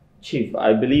 Chief,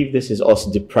 I believe this is us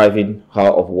depriving her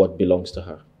of what belongs to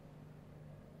her.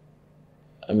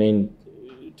 I mean,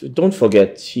 don't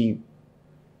forget, she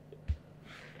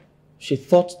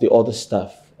taught the other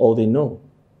staff all they know.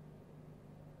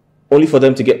 Only for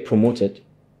them to get promoted.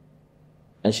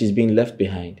 And she's being left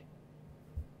behind.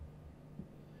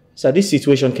 So this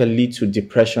situation can lead to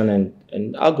depression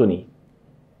and agony.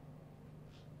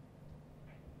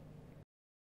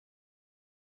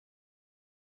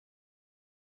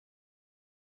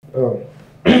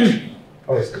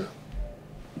 Oscar.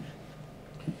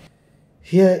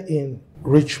 Here in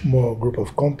Richmore Group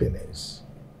of Companies,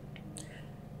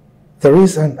 there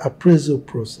is an appraisal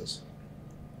process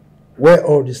where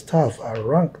all the staff are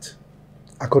ranked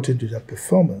according to their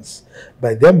performance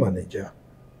by their manager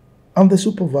and the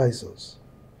supervisors.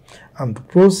 And the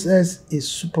process is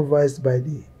supervised by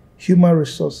the Human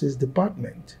Resources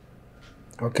Department.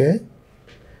 Okay?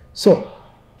 So,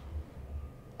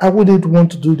 I wouldn't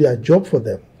want to do their job for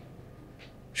them,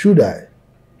 should I?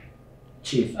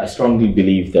 Chief, I strongly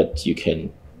believe that you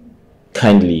can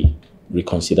kindly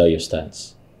reconsider your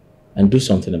stance and do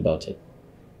something about it.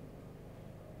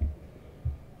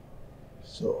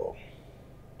 So,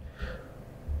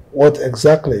 what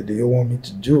exactly do you want me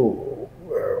to do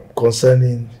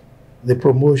concerning the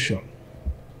promotion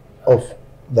of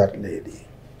that lady?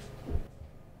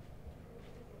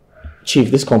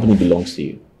 Chief, this company belongs to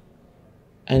you.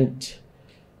 And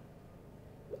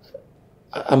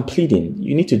I'm pleading,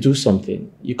 you need to do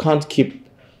something. You can't keep,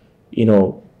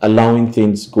 allowing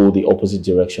things go the opposite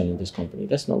direction in this company.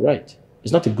 That's not right.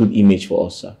 It's not a good image for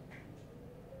us, sir.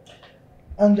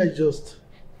 And I just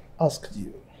asked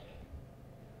you,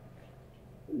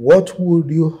 what would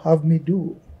you have me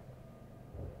do?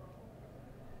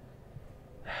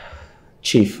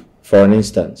 Chief, for an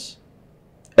instance,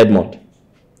 Edmond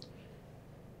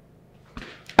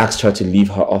asked her to leave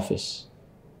her office.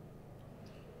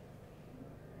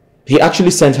 He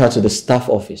actually sent her to the staff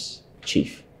office,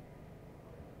 Chief.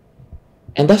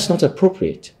 And that's not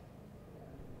appropriate.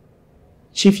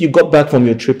 Chief, you got back from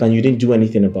your trip and you didn't do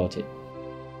anything about it.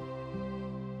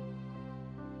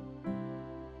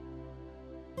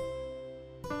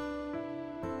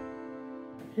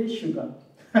 Hey, sugar.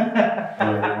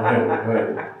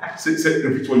 Say,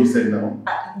 repeat what you said now.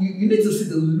 You need to see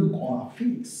the look on her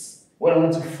face when I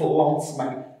want to flaunt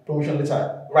my promotion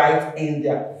letter right in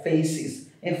their faces.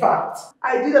 In fact,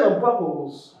 I did that on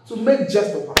purpose to make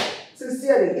jest of her.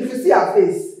 Sincerely, if you see her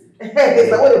face,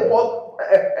 it's like when they pour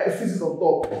physics on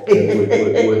top. Wait.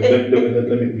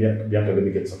 Let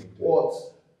me get something. What?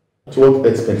 To what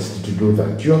extent did you do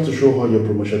that? Do you have to show her your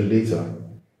promotion later?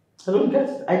 I don't get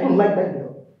it. I don't like that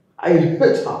girl. I hate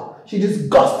her. She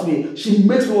disgusts me. She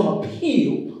makes me want to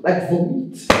peel like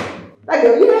vomit. Like,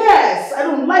 yes, I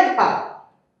don't like her.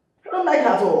 I don't like her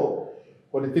at all.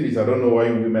 But the thing is, I don't know why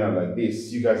you women are like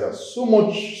this. You guys are so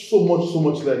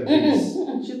much like this.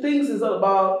 She thinks it's all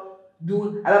about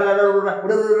doing.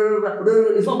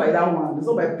 It's not by that one. It's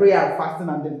not by prayer and fasting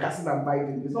and then casting and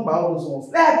biting. It's not by all those ones.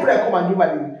 Let her pray, come and give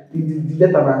her the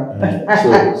letter,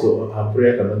 man. So her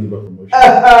prayer cannot give her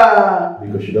promotion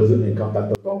because she doesn't encounter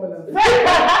the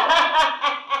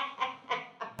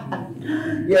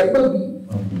Yeah, baby.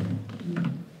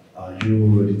 Are you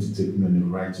ready to take me on a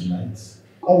ride tonight?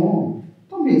 Oh,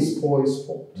 don't be a spoil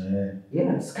sport.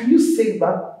 Yes. Can you say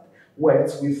that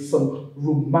words with some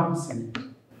romance in it?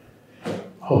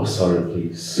 Oh, sorry,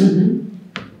 please.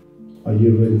 Are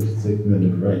you ready to take me on a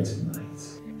ride tonight?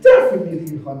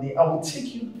 Definitely, honey. I will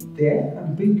take you there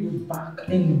and bring you back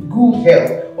in good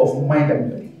health of mind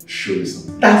and body. Show me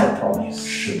something. That's a promise.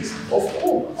 Show me something. Of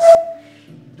course.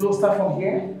 Do you start from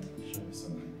here? Show me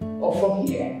something. Or from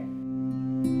here?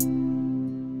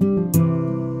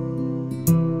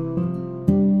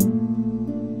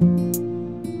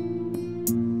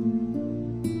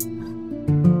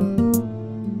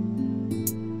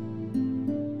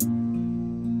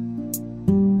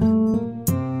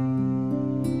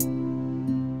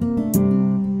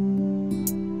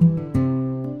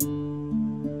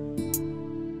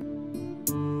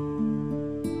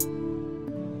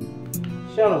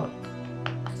 Sharon.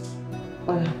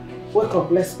 Wake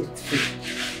up, let's eat food.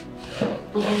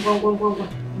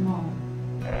 No,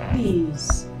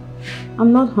 please.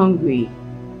 I'm not hungry.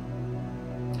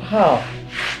 How?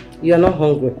 You're not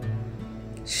hungry?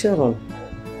 Sharon,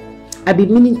 I've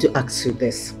been meaning to ask you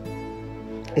this.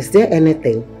 Is there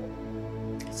anything?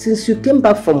 Since you came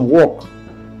back from work,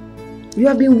 you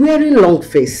have been wearing long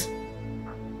face.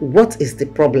 What is the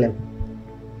problem?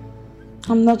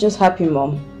 I'm not just happy,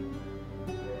 Mom.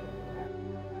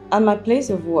 At my place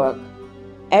of work,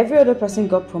 every other person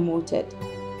got promoted.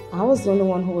 I was the only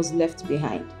one who was left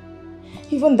behind.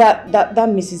 Even that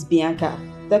Mrs. Bianca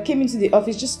that came into the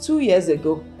office just 2 years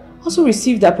ago also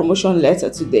received her promotion letter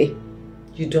today.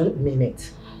 You don't mean it?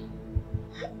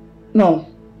 No.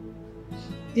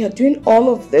 They are doing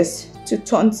all of this to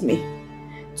taunt me,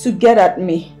 to get at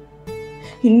me.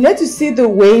 You need to see the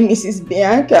way Mrs.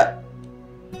 Bianca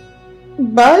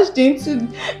barged into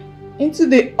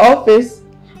the office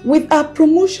with her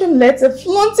promotion letter,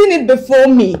 flaunting it before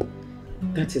me.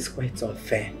 That is quite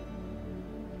unfair.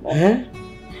 Huh?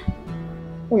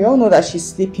 We all know that she's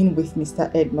sleeping with Mr.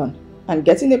 Edmond, and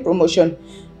getting a promotion,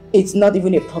 it's not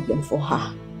even a problem for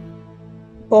her.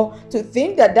 But to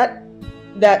think that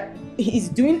he's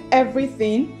doing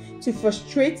everything to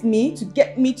frustrate me, to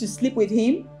get me to sleep with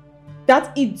him,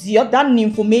 that idiot, that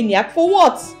nymphomaniac, for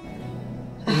what?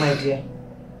 My dear,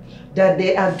 that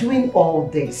they are doing all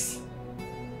this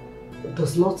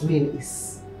does not mean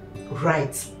it's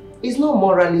right. It's not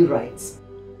morally right.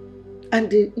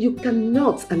 And you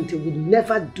cannot and they will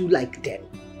never do like them.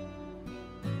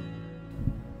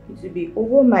 To be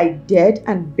over my dead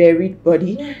and buried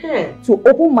body, to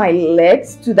open my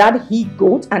legs to that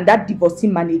he-goat and that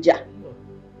divorcing manager.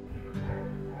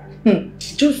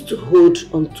 Just hold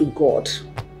on to God.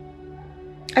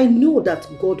 I know that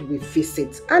God will fix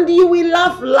it and you will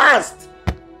laugh last.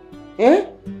 Eh?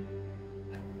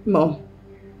 Mom,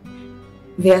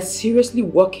 they are seriously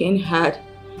working hard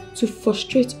to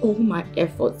frustrate all my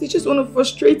efforts. They just want to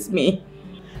frustrate me.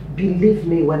 Believe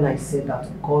me when I say that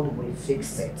God will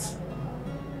fix it.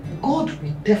 God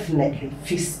will definitely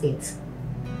fix it.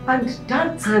 And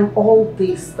that time all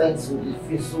these things will be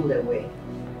fizzled away.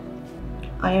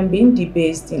 I am being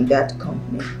debased in that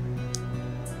company.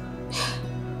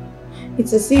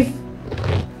 It's as if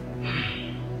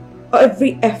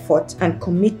every effort and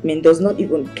commitment does not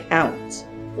even count.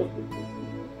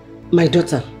 My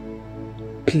daughter,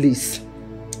 please,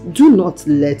 do not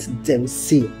let them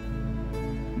see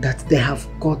that they have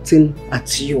gotten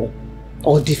at you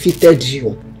or defeated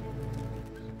you.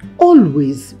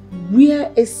 Always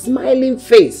wear a smiling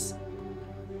face.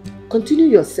 Continue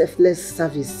your selfless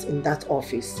service in that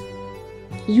office.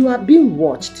 You are being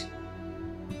watched.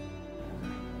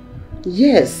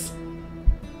 Yes.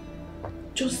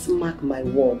 Just mark my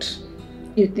word.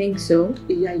 You think so?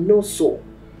 Yeah, I know so.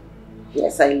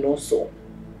 Yes, I know so.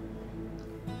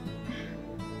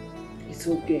 It's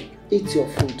okay. Eat your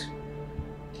food.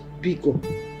 Biko.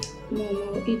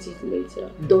 No, eat it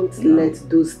later. Don't let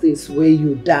those things weigh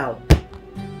you down.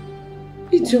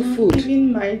 Eat your food. I'm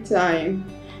giving my time.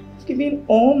 I'm giving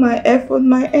all my effort,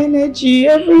 my energy,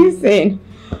 everything.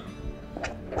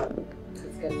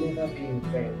 It can never be in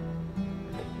vain.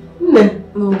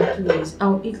 Mom, please,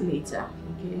 I'll eat later,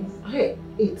 Okay. Hey,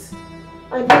 eat.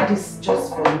 I made this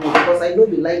just for you because I know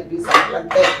you like this and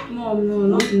plantain. Mom, no,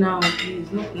 not now,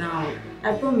 please, not now.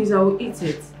 I promise I will eat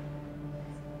it.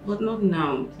 But not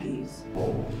now, please.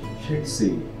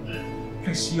 Trixie,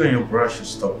 please, you and your brother should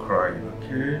stop crying,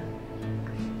 okay?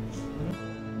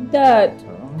 Dad,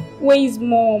 where is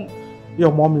Mom?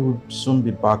 Your mommy will soon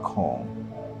be back home,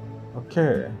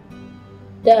 okay?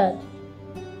 Dad,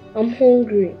 I'm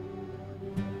hungry.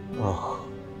 Oh.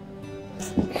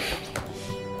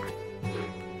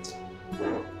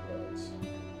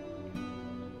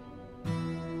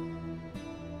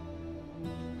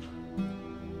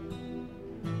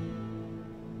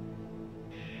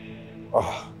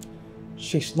 Oh,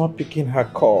 she's not picking her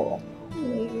call.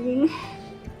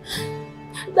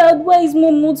 Dad, why is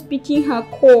Mom not picking her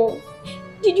call?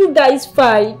 Did you guys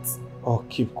fight? Oh,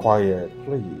 keep quiet,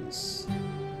 please.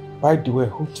 By the way,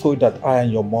 who told that I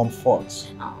and your mom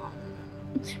fought?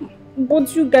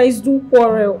 But you guys do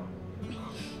quarrel.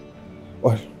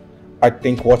 Well, I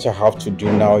think what I have to do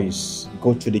now is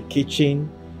go to the kitchen,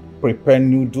 prepare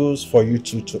noodles for you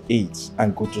two to eat,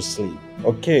 and go to sleep.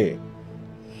 Okay?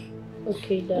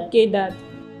 Okay, Dad. Okay, Dad.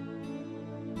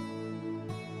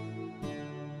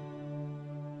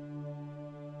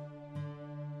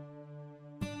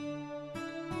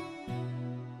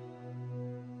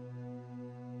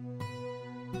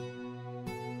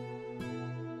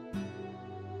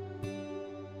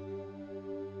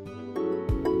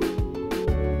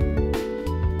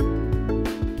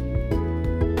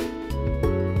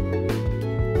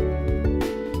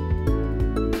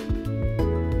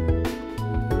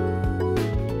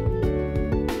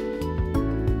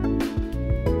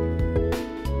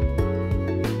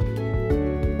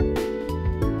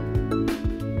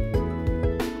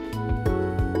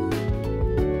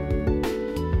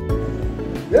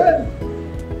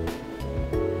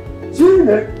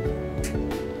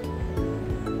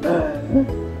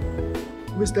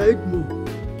 Mr.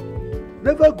 Edmond,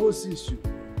 never go since you.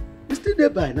 He's still there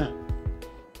by now.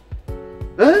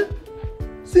 Huh?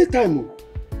 See time.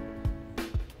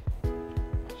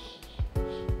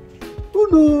 Who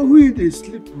know who they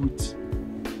sleep with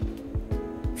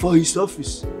for his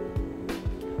office?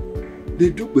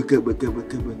 They do beke.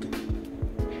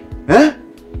 Huh?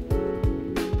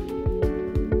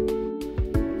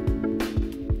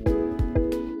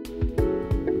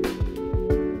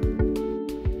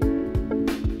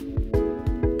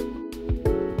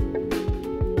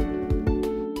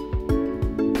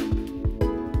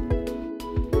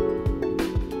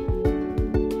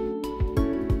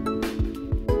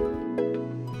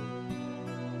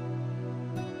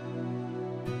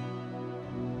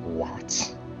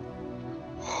 What?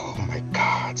 Oh my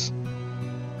God.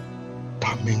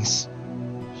 That means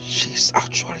she's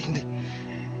actually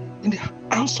in the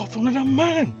hands of another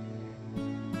man.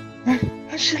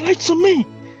 And she lied to me.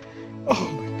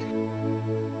 Oh my God.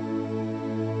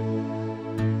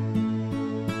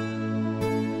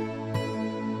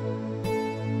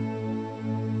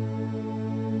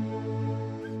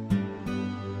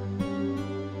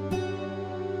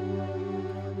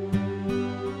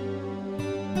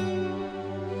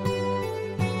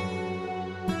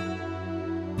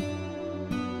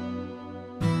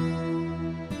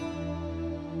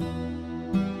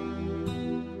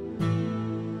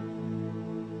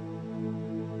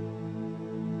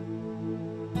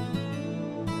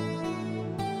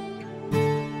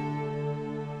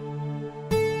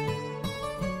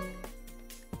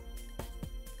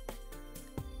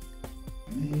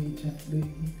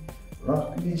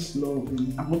 Rock me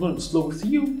slowly. I'm not going to slow with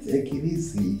you. Take it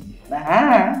easy.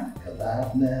 Nah. Cause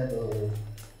I've never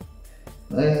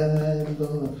let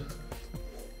go.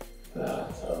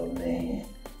 Oh man.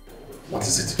 What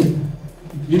is it? Did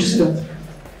you see that?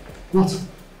 What?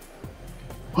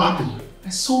 What happened? I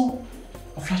saw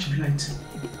a flash of light.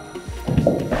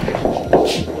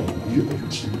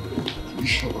 You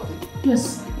sure about it?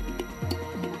 Yes.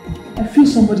 I feel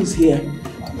somebody's here.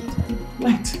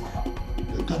 Light.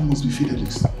 That must be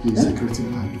Fidelix, the security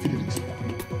man. Fidelix.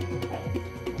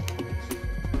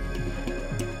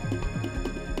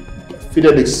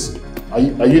 Fidelix,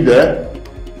 are you there?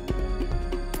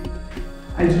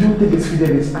 I don't think it's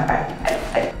Fidelix.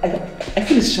 I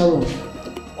feel it's Sharon.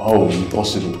 Oh,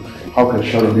 impossible. How can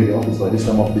Sharon be in the office by this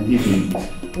time of the evening?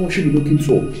 What should be looking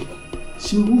for?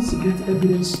 She wants to get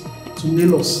evidence to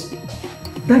nail us.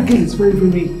 That girl is very,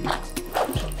 very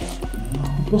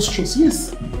preposterous,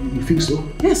 yes. You think so?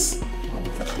 Yes. In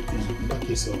that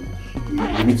case,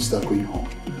 we need to start going home.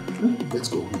 Let's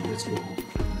go home. Let's go home.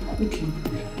 Okay.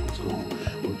 Yeah, let's go home.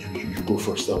 But you go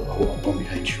first. I'll come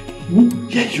behind you. Hmm?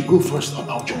 Yeah, you go first.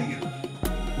 I'll join you.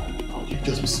 Okay,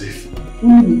 just be safe.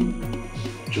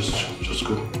 Just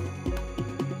go.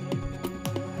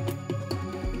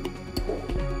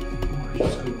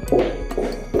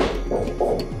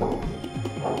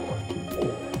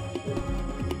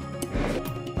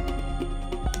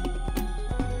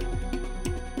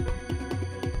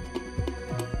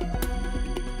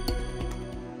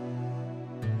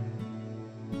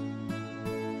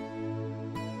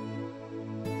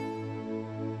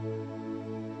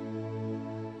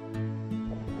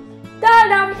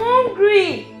 Dad, I'm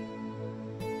hungry.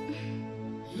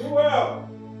 You well?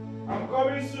 I'm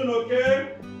coming soon,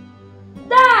 okay?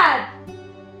 Dad!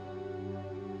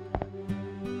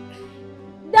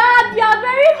 Dad, we are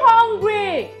very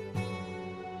hungry.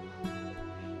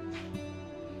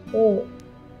 Oh,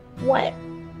 why?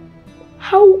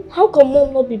 How can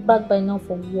Mom not be back by now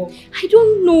from work? I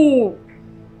don't know.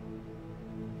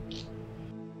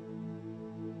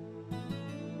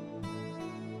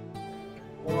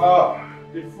 Wow,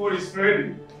 the food is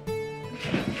ready.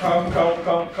 Come.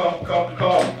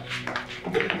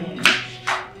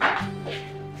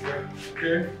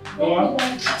 Okay, go on.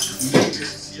 This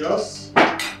is yours.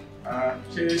 And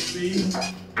tasty.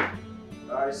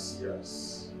 Nice,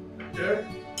 yes. Okay?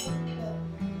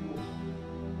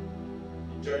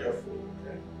 Enjoy your food,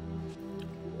 okay?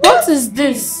 What is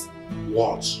this?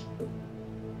 What?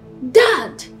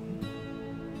 Dad!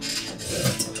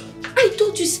 I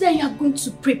told you that you are going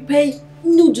to prepare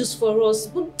noodles for us,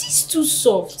 but this is too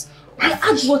soft. I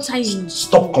add water in.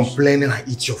 Stop complaining and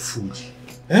eat your food.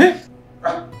 Eh?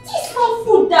 This is not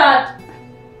food, Dad.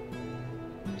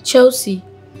 Chelsea,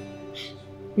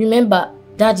 remember,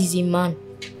 Dad is a man.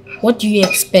 What do you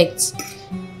expect?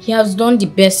 He has done the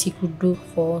best he could do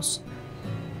for us.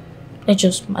 Let's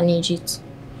just manage it.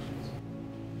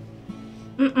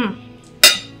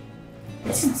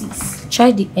 What is this?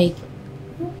 Try the egg.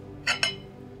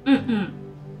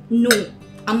 No,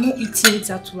 I'm not eating it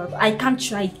at all. I can't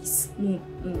try this. No.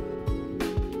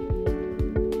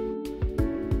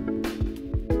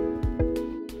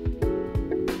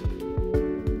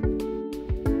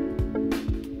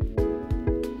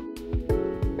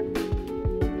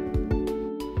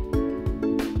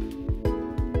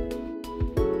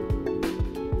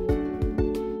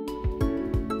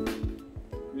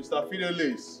 Mr.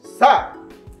 Fidelis. Sir.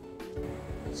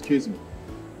 Excuse me.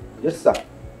 Yes, sir.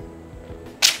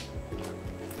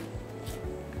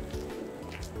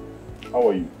 How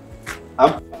are you?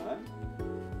 I'm fine.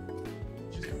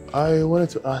 I wanted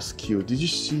to ask you, did you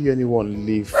see anyone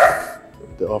leave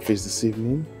the office this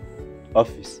evening?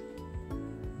 Office?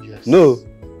 Yes. No.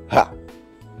 Ha!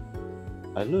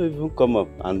 I don't even come up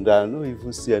and I don't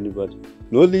even see anybody.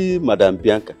 Only Madam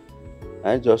Bianca.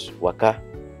 I just waka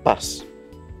pass.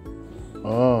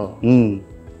 Oh.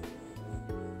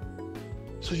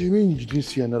 So you mean you didn't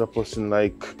see another person,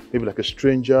 like maybe like a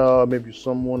stranger, maybe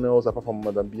someone else apart from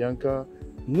Madam Bianca?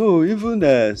 No, even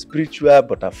the spiritual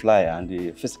butterfly and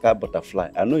the physical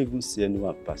butterfly. I don't even see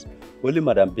anyone pass. Only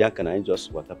Madam Bianca and I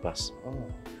just walk pass. Oh.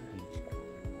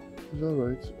 Is that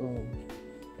right?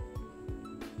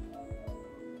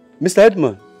 Mr.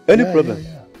 Edmond, any problem?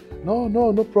 Yeah.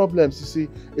 No problems. You see,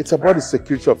 it's about the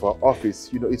security of our office.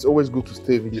 You know, it's always good to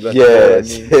stay vigilant.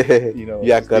 Yes. You know,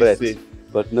 you are correct. safe.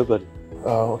 But nobody.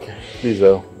 Oh, okay. Please,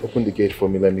 open the gate for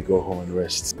me. Let me go home and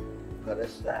rest.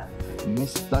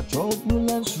 Mr.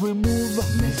 Turbulence Remover,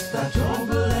 Mr.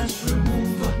 Turbulence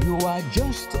Remover, you are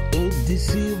just a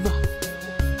deceiver,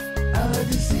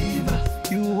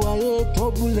 you are a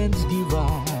turbulence giver,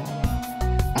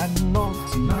 and not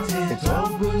a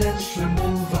turbulence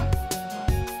remover.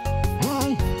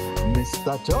 Hi,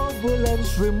 Mr.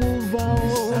 Turbulence Remover,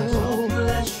 Mr.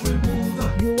 Turbulence Remover,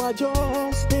 you are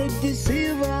just a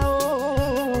deceiver,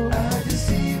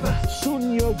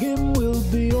 soon your game will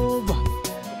be over.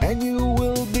 And you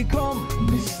will become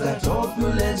Mr.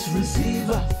 Turbulence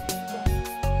Receiver.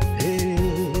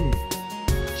 Hey,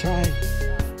 child,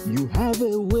 you have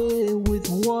a way with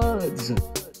words,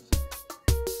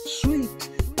 sweet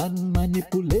and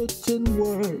manipulating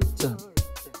words,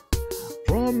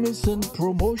 promising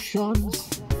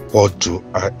promotions. What do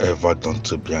I ever done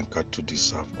to Bianca to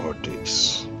deserve all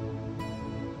this?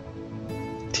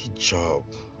 The job.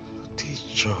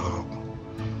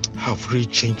 Have really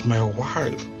changed my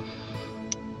wife.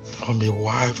 From a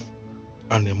wife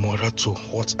and a mother to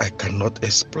what I cannot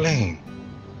explain.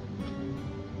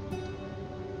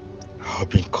 I've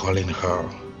been calling her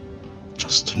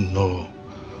just to know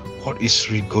what is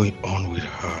really going on with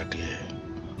her there.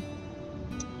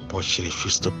 But she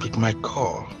refused to pick my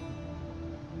call.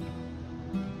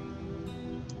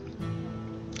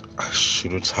 I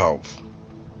shouldn't have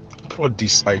brought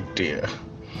this idea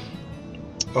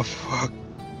of her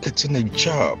getting a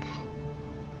job.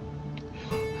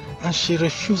 And she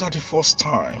refused at the first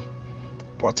time.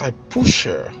 But I pushed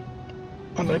her.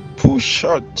 And I pushed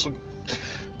her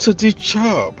to the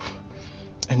job.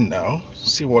 And now,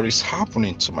 see what is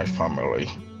happening to my family.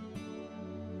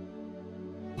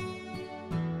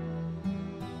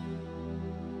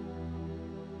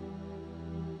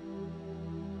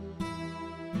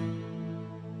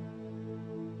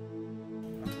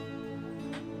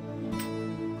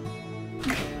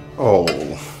 Oh,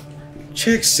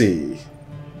 Chixie,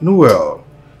 Noel,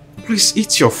 please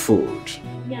eat your food.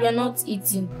 We are not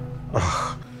eating.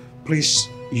 Please,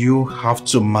 you have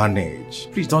to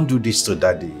manage. Please don't do this to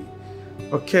Daddy.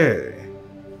 Okay.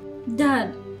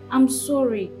 Dad, I'm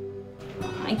sorry.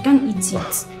 I can't eat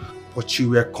it. But you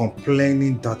were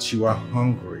complaining that you are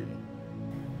hungry.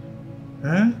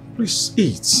 Eh? Please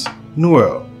eat.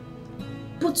 Noel.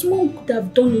 But Mom could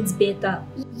have done it better.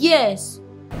 Yes.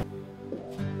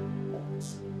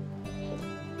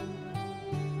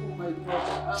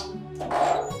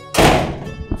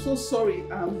 I'm so sorry.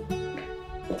 I'm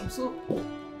so...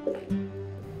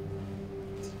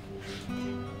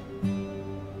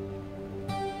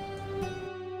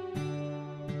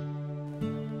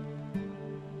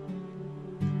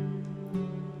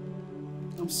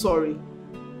 I'm sorry.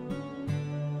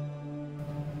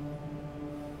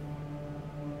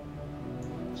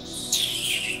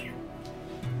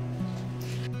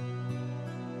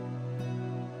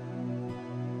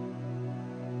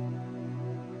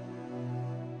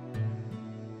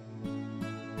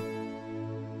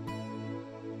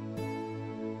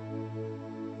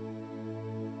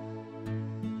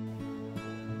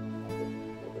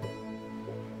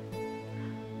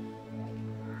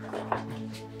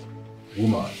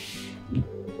 Woman,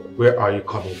 where are you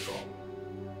coming from?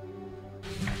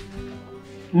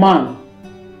 Man,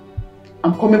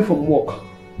 I'm coming from work.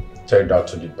 Tell that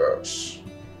to the birds.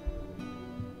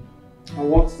 And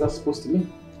what is that supposed to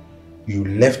mean? You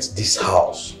left this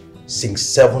house since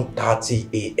 7:30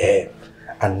 a.m.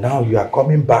 and now you are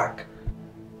coming back.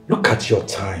 Look at your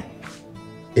time.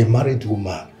 A married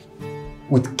woman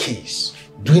with kids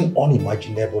doing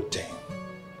unimaginable things.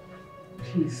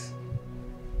 Please,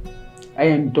 I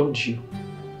indulge you.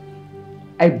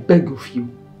 I beg of you.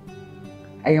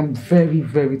 I am very,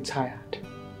 very tired.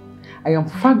 I am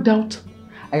fagged out.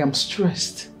 I am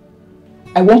stressed.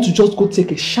 I want to just go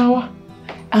take a shower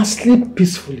and sleep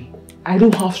peacefully. I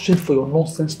don't have strength for your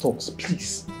nonsense talks,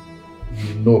 please.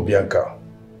 You know, Bianca.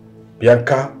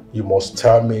 Bianca, you must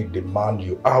tell me the man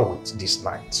you are with this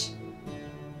night.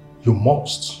 You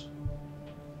must.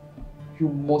 You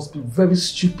must be very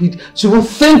stupid to even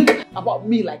think about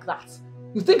me like that.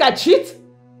 You think I cheat?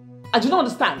 I do not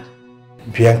understand.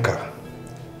 Bianca,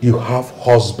 you have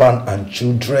husband and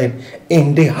children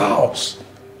in the house.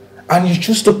 And you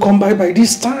choose to come by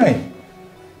this time.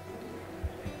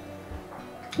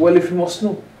 Well, if you must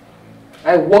know,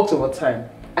 I worked overtime.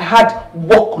 I had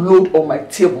workload on my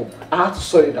table. I had to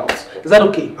sort it out. Is that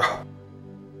okay?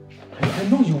 I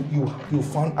know you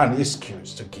found an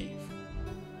excuse to give.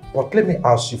 But let me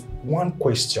ask you one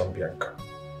question, Bianca.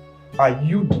 Are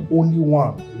you the only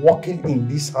one working in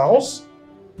this house?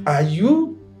 Are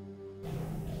you?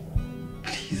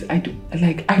 Please, I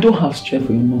don't have strength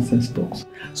for your nonsense talks.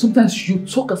 Sometimes you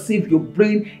talk as if your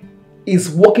brain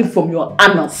is working from your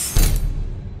anus.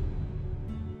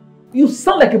 You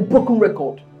sound like a broken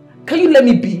record. Can you let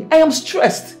me be? I am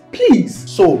stressed. Please.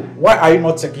 So, why are you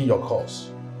not taking your course?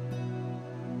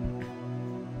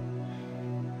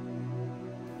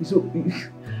 You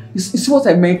see what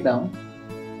I meant now?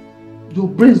 Your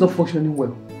brain is not functioning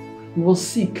well. You were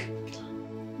sick.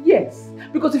 Yes.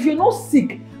 Because if you're not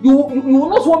sick, you will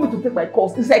not want me to take my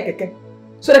course inside Keke.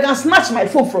 So they can snatch my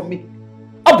phone from me.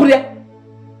 Aburia,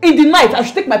 in the night, I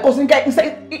should take my course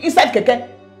inside Keke.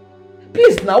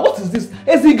 Please now, what is this?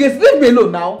 Eziges, leave me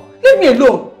alone now. Leave me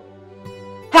alone.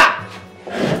 Ha!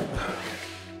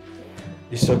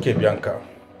 It's okay, Bianca.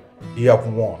 You have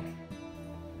won.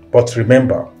 But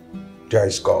remember, there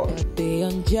is God. The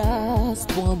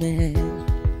unjust woman.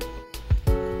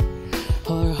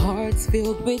 Her heart's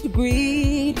filled with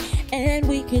greed and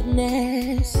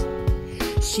wickedness.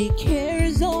 She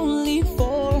cares only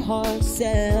for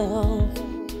herself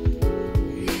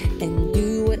and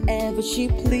do whatever she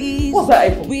pleases. What's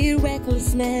that iPhone? With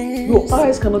recklessness. Your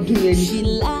eyes cannot do anything. She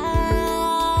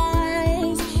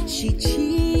lies, she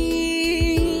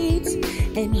cheats,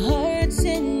 and hurts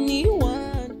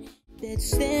anyone that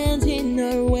stands in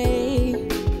her way.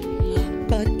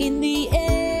 But in the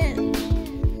end,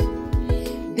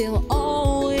 there'll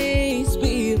always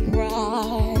be a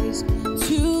price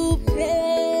to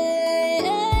pay.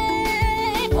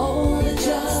 Oh, the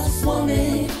just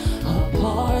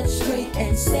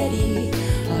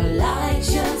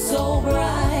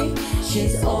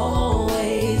She's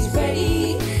always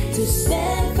ready to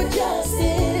stand for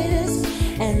justice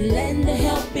and lend a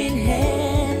helping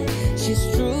hand. She's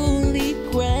truly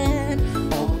grand.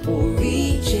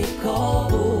 Oporiche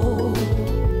Kobo.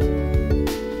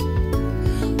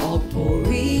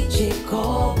 Oporiche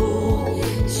Kobo.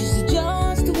 She's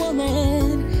just a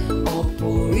woman.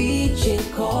 Oporiche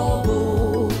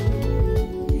Kobo.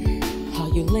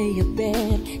 How you lay your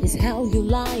bed is how you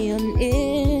lie on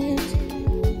it.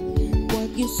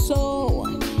 What you sow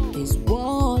is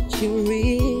what you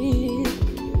reap.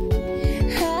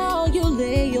 How you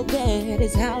lay your bed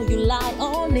is how you lie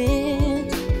on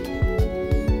it.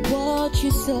 What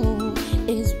you sow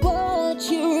is what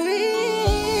you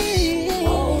reap.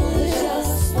 Oh, the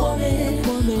just woman,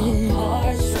 her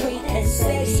heart straight and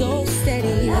steady, so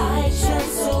steady, her light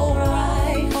shines so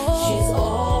bright. She's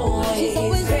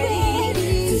always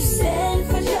ready to stand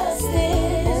for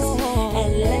justice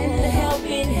and lend a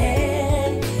helping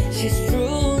hand. She's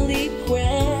truly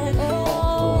grand.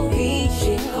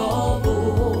 Oporiche Kobo.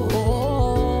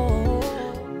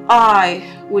 I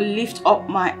will lift up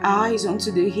my eyes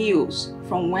unto the hills,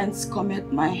 from whence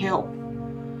cometh my help.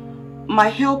 My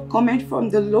help cometh from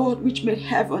the Lord which made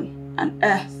heaven and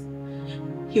earth.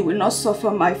 He will not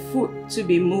suffer my foot to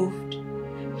be moved.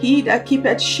 He that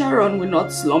keepeth Sharon will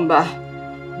not slumber.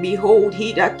 Behold,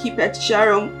 he that keepeth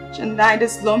Sharon shall neither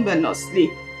slumber nor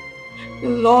sleep. The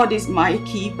Lord is my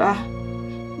keeper.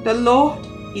 The Lord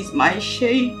is my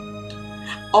shade.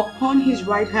 Upon his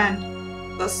right hand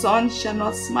the sun shall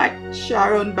not smite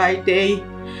Sharon by day,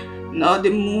 nor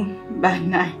the moon by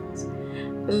night.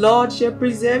 The Lord shall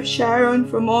preserve Sharon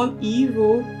from all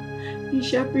evil. He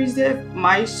shall preserve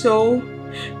my soul.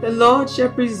 The Lord shall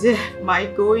preserve my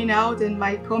going out and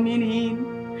my coming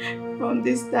in, from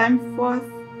this time forth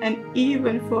and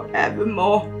even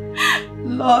forevermore.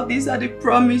 Lord, these are the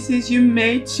promises you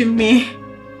made to me.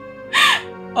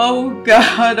 Oh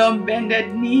God, on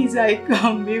bended knees I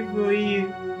come before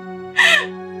you.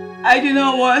 I do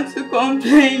not want to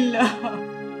complain, Lord.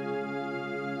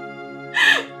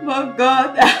 But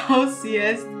God, thou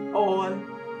seest all.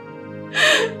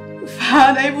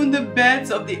 Father, even the birds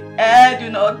of the air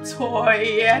do not toil,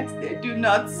 yet they do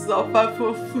not suffer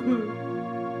for food.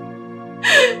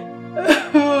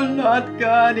 Oh Lord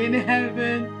God in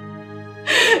heaven,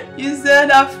 you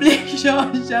said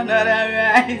affliction shall not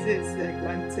arise a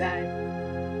second time.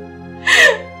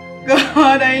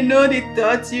 God, I know the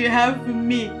thoughts you have for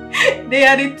me. They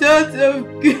are the thoughts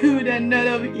of good and not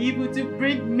of evil, to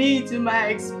bring me to my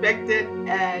expected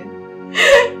end.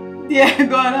 Dear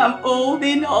God, I'm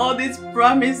holding all these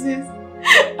promises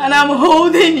and I'm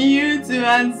holding you to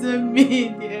answer me,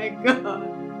 dear God.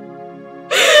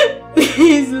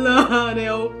 Please, Lord,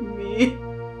 help me.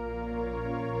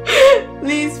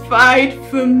 Please fight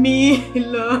for me,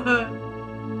 Lord.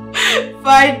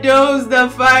 Fight those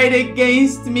that fight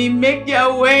against me. Make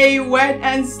their way wet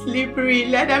and slippery.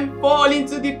 Let them fall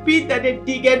into the pit that they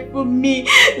digged for me.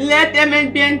 Let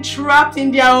them be entrapped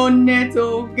in their own net,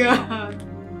 oh God.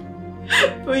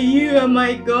 For you are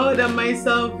my God and my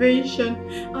salvation.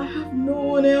 I have no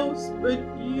one else but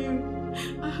you.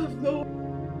 I have no one.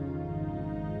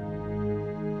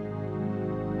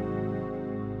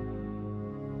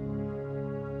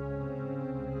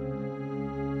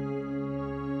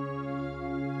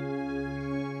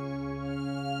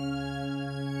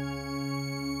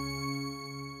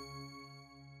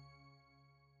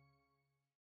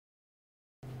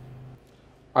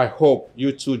 I hope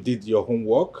you two did your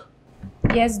homework.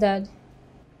 Yes, Dad.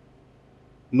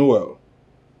 Noel,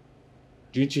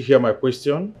 didn't you hear my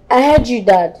question? I heard you,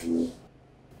 Dad.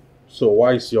 So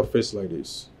why is your face like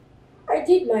this? I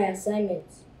did my assignment.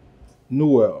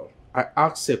 Noel, I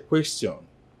asked a question.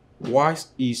 Why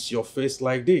is your face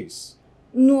like this?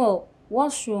 Noel,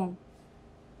 what's wrong?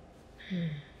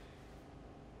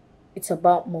 It's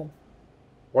about Mom.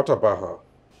 What about her?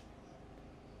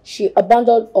 She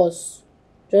abandoned us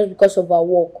just because of our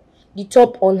work. The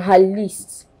top on her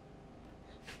list.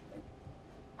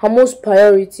 Her most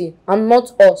priority, and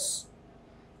not us.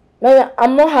 No,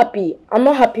 I'm not happy. I'm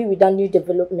not happy with that new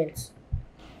development.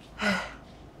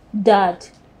 Dad,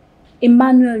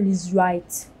 Emmanuel is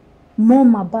right.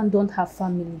 Mom abandoned her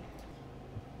family.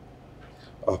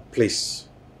 Please,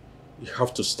 you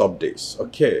have to stop this,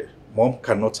 okay? Mom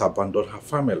cannot abandon her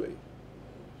family.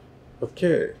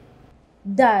 Okay.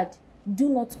 Dad, do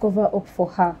not cover up for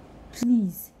her.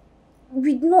 Please.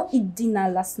 We did not eat dinner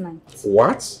last night.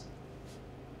 What?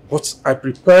 But I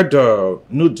prepared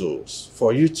noodles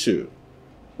for you two.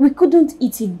 We couldn't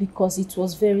eat it because it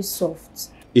was very soft.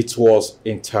 It was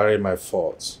entirely my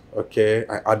fault, okay?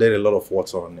 I added a lot of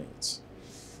water on it.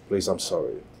 Please, I'm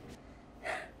sorry.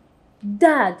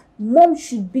 Dad, Mom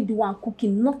should be the one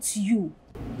cooking, not you.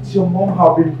 Your mom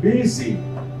have been busy.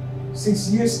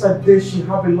 Since yesterday, she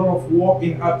have a lot of work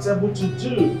in her table to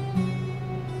do.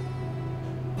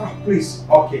 Please,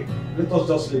 okay, let us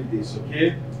just leave this,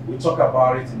 okay? We'll talk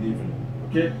about it in the evening,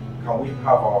 okay? Can we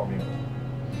have our meal?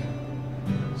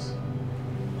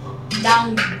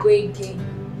 Down you go again.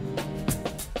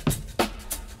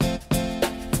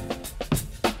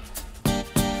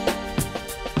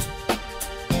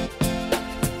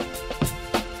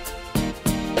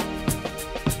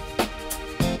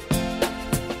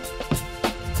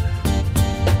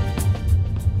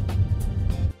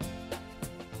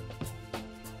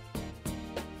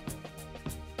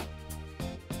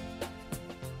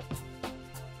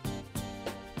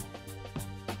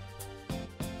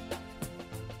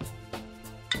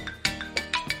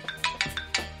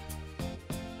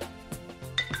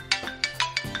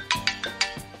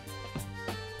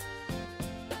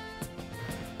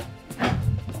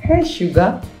 Hey,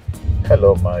 Sugar.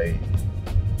 Hello, my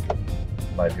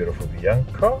beautiful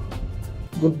Bianca.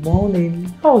 Good morning.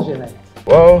 How was your night?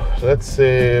 Well, let's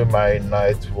say my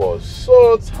night was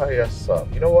so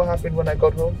tiresome. You know what happened when I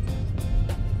got home?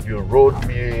 You rode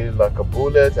me like a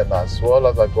bullet, and as well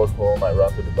as I got home, I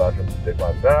ran to the bathroom to take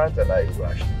my bath, and I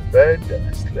rushed to the bed, and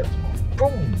I slept off.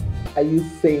 Boom! Are you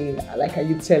saying, like, are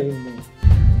you telling me?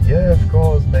 Yeah, of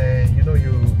course, man. You know,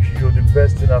 you're the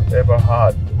best thing I've ever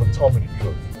had. But tell me the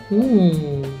truth.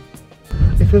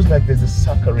 It feels like there's a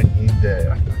saccharine in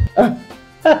there.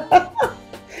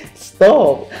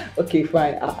 Stop. Okay,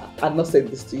 fine. I've not said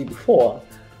this to you before,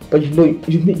 but you know,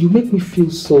 you make me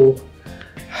feel so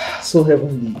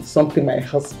heavenly. Something my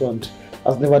husband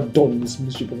has never done in his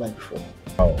miserable life before.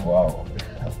 Oh wow!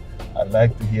 I'd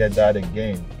like to hear that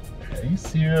again. Are you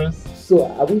serious? So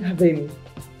are we having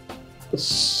a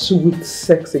sweet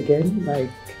sex again? Like,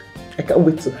 I can't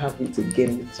wait to have it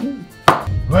again with you.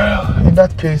 Well, in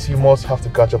that case, you must have to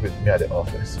catch up with me at the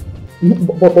office.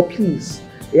 But please,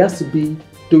 it has to be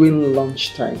during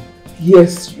lunchtime.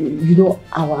 Yes, you know,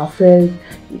 our affair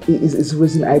is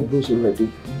raising eyebrows already,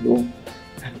 you know.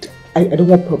 And I don't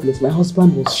want problems. My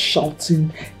husband was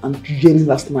shouting and yelling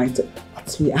last night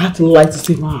at me. I had to lie to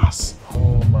save my ass.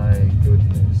 Oh my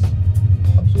goodness.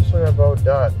 I'm so sorry about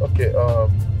that. Okay,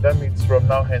 that means from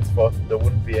now henceforth, there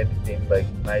wouldn't be anything like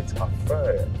night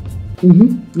affair.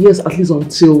 Yes, at least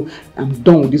until I'm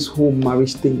done with this whole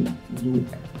marriage thing. You know,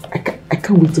 I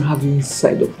can't wait to have you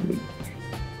inside of me.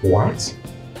 What?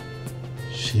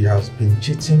 She has been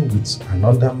cheating with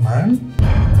another man?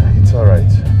 It's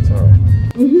alright. It's alright.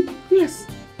 Yes,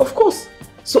 of course.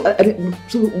 So,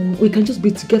 so we can just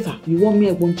be together. You want me,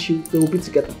 I want you. They will be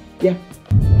together. Yeah.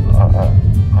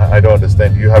 I don't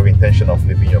understand. Do you have intention of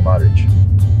leaving your marriage?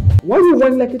 Why are you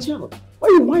whining like a child? What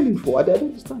are you whining for? I don't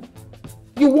understand.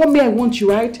 You want me, I want you,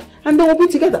 right? And then we'll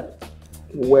be together.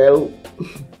 Well,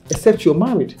 except you're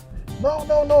married.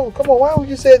 No. Come on, why would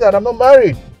you say that? I'm not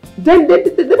married. Then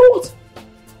what?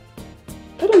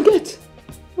 I don't get.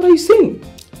 What are you saying?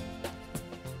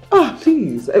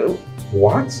 Please.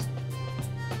 What?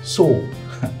 So,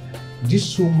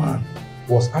 this woman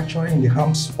was actually in the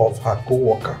arms of her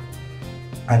co-worker,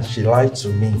 and she lied to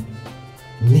me,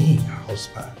 her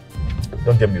husband.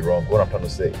 Don't get me wrong. What I'm trying to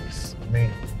say is,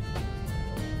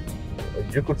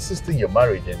 you could still stay in your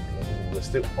marriage and we're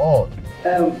still on.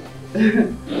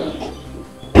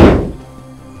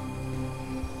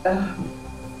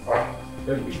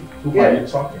 Baby, who are you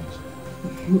talking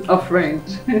to? A friend.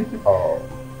 Oh.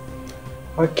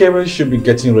 Okay, we should be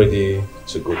getting ready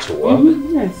to go to work.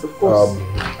 Yes, of course.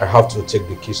 I have to take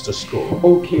the kids to school.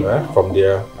 Okay. From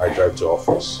there, I drive to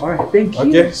office. Alright, thank you.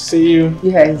 Okay, see you.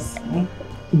 Yes.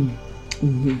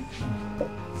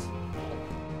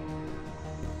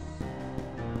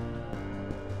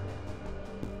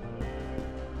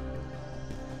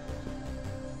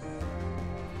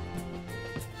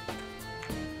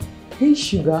 Hey,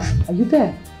 Sugar, are you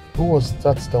there? Who was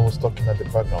that was talking at the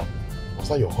background? Was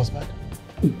that your husband?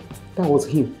 That was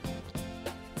him.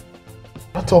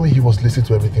 Don't tell me he was listening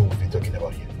to everything we've been talking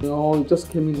about here. No, he just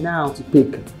came in now to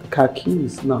pick the car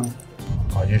keys now.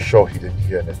 Are you sure he didn't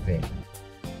hear anything?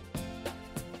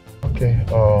 Okay,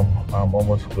 I'm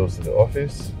almost close to the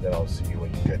office. Then I'll see you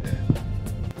when you get there.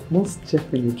 Most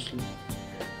definitely.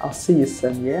 I'll see you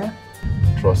soon, yeah?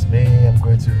 Trust me, I'm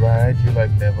going to ride you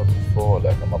like never before.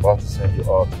 Like I'm about to send you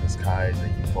up to the skies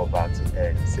and you fall back to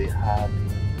earth and say happy.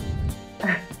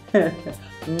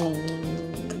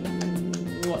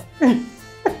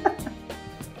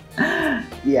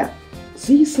 Yeah.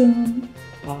 See you soon.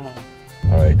 Bye.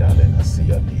 Alright, darling. I'll see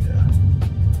you later.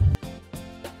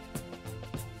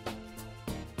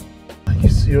 Are you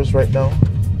serious right now?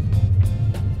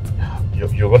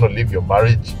 you're going to leave your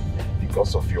marriage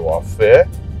because of your affair?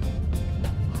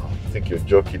 I think you're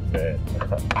joking, man.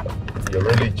 You're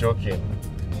really joking.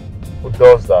 Who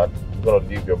does that? You're going to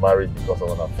leave your marriage because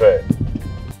of an affair?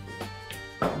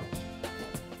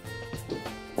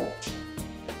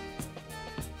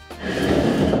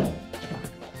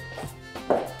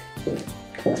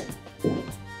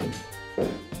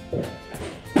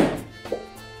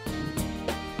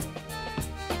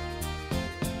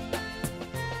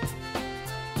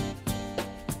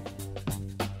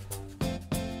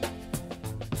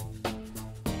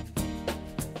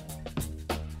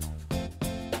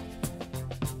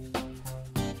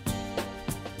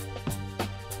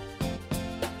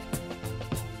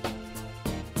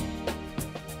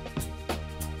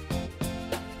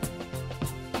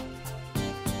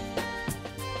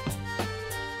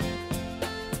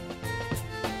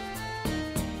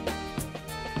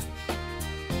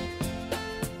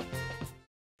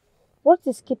 What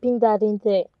is keeping Dad in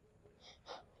there?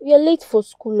 We are late for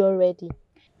school already.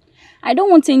 I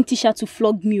don't want any teacher to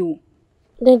flog me.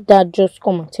 Let Dad just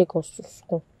come and take us to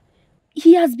school.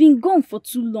 He has been gone for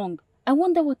too long. I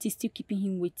wonder what is still keeping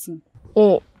him waiting.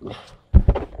 Yeah,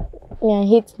 I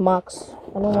hate marks.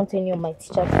 I don't want any of my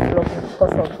teachers to flog me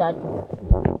because of Dad.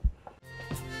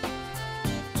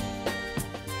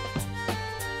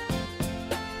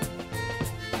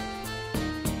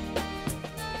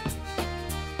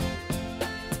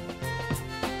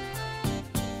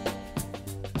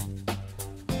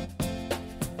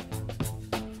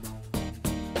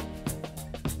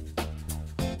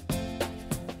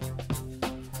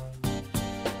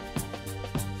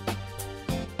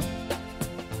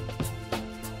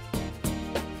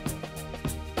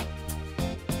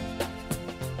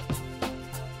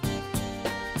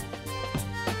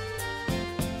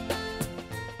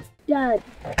 Dad,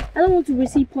 I don't want to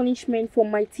receive punishment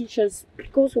from my teachers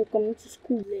because of coming to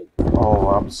school late. Oh,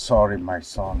 I'm sorry, my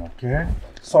son, okay?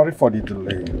 Sorry for the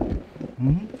delay.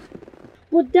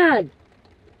 But Dad,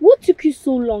 what took you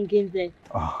so long in there?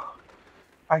 Oh,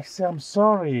 I say I'm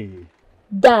sorry.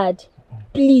 Dad,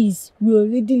 please, we're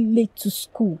already late to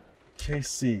school.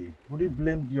 Casey, would you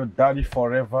blame your daddy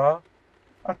forever?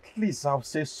 At least I'll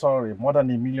say sorry more than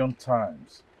 1,000,000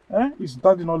 times. Is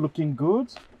daddy not looking good?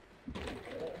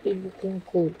 He's looking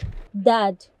good.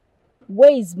 Dad,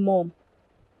 where is Mom?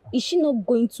 Is she not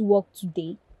going to work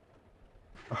today?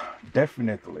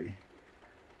 Definitely.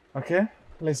 Okay,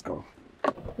 let's go.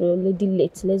 We're already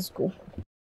late, let's go.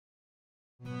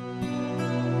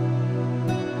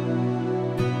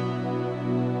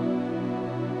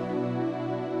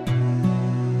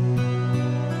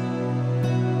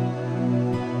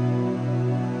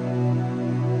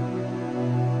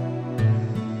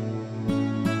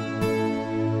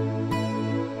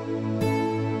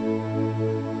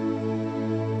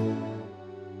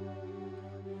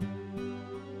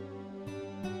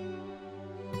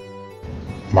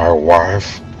 My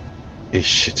wife is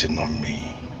cheating on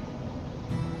me.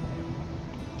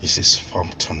 This is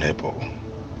untenable.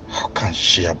 How can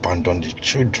she abandon the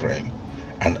children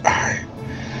and I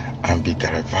and be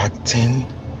gallivanting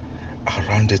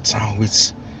around the town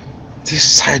with this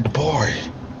side boy?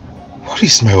 What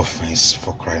is my offense,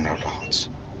 for crying out loud?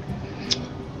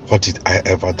 What did I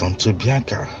ever do to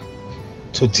Bianca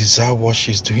to deserve what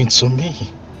she's doing to me?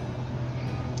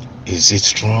 Is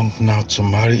it wrong now to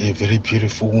marry a very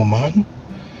beautiful woman?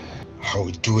 I will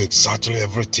do exactly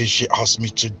everything she asks me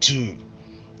to do.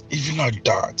 Even at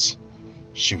that,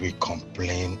 she will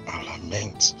complain and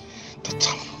lament that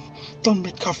I don't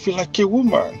make her feel like a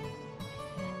woman.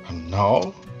 And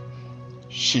now,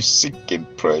 she's seeking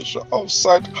pleasure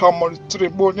outside her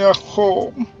matrimonial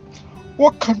home.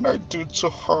 What can I do to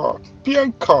her?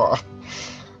 Bianca!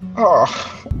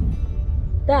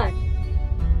 Dad,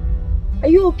 are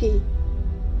you okay?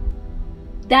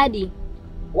 Daddy,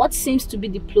 what seems to be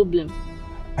the problem?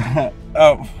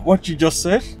 What you just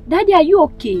said? Daddy, are you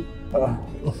okay?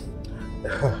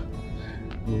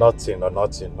 Nothing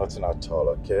at all,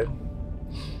 okay?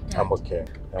 I'm okay.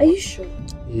 Are you sure?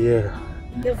 Yeah.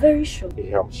 You're very sure?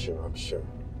 Yeah, I'm sure, okay?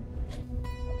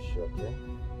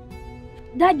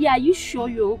 Daddy, are you sure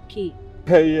you're okay?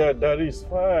 Yeah, that is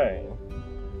fine.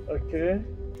 Okay?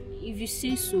 If you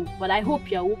say so, but I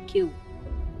hope you're okay.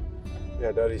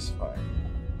 Yeah, that is fine.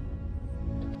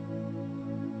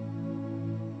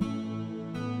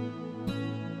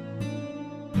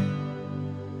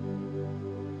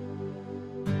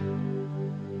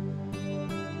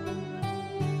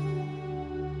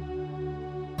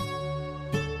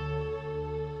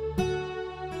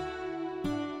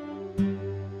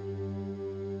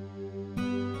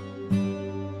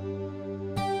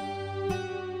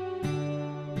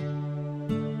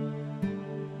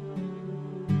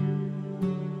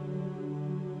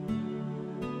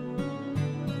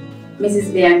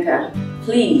 Mrs. Bianca,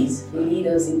 please lead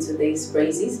us in today's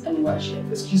praises and worship.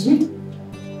 Excuse me?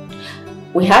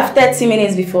 We have 30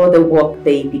 minutes before the work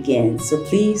day begins, so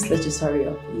please let's just hurry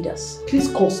up. Lead us. Please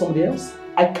call somebody else.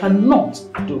 I cannot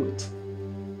do it.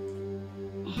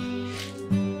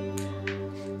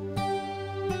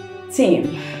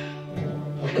 Team.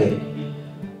 Okay.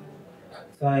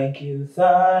 Thank you,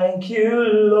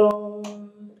 Lord.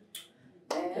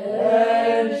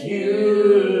 Thank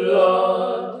you,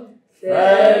 Lord.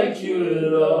 Thank you,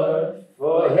 Lord,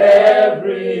 for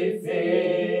everything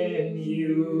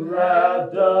you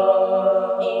have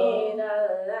done in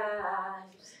our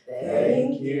lives.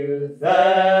 Thank you,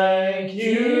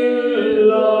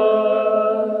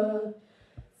 Lord.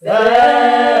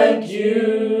 Thank you,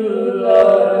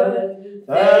 Lord.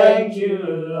 Thank you,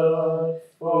 Lord,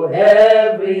 for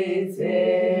everything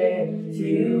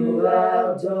you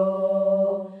have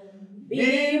done.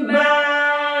 Be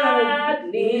magnified,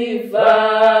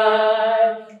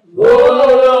 O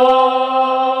Lord.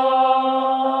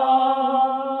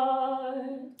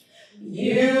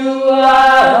 You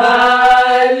are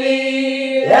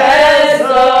highly exalted,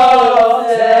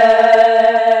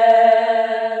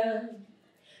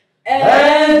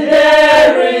 and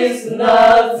there is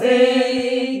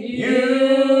nothing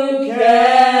you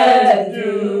can do.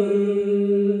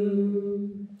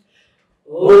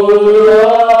 Oh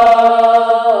Lord,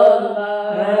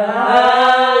 my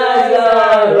eyes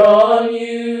are on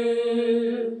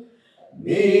you.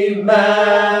 Be magnified,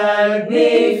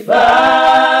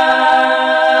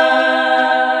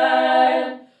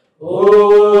 oh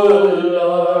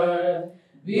Lord,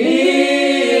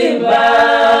 be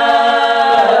magnified.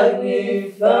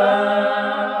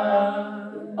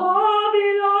 All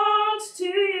belongs to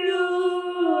you.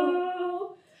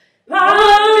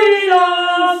 Power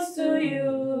belongs to you.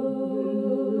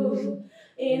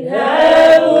 In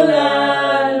heaven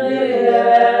and the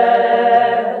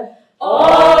earth,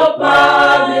 all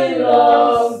power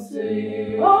belongs to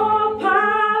you. All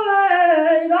power,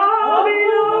 it all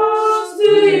belongs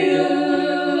to you.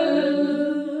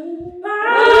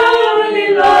 Power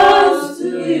belongs to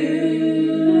you.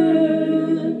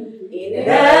 In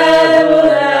heaven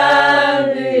and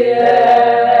the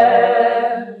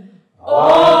earth,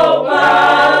 all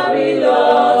power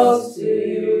belongs to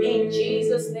you. In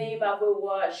Jesus' name I will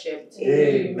worship.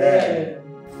 Amen.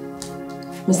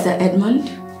 Mr. Edmund,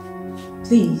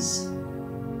 please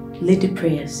lead the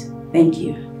prayers. Thank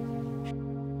you.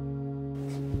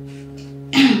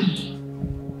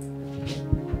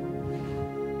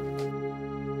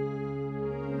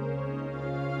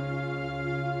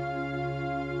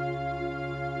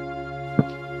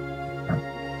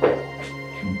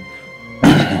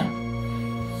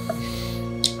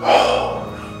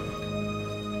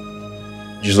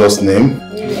 Jesus' name.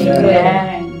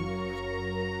 Amen.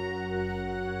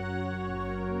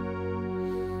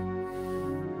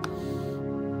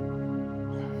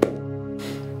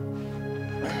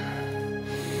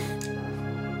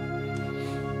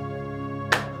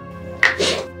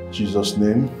 Jesus'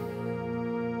 name.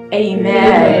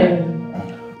 Amen.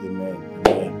 Amen.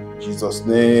 Amen. Jesus'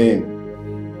 name.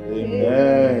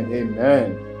 Amen.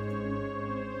 Amen.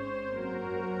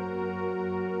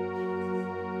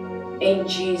 In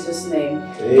Jesus' name.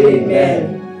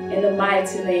 Amen. In the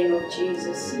mighty name of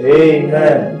Jesus.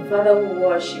 Amen. Father, we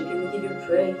worship you. We give you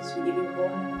praise. We give you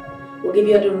honor. We give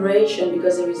you adoration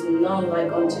because there is none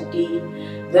like unto thee.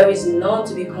 There is none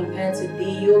to be compared to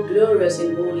thee. You are glorious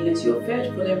in holiness. You are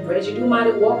faithful in praise. You do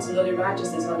mighty works in all the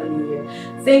righteousness. Hallelujah.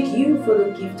 Thank you for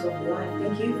the gift of life.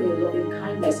 Thank you for your loving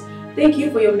kindness. Thank you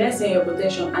for your mercy and your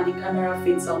protection. And the camera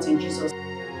fades out in Jesus.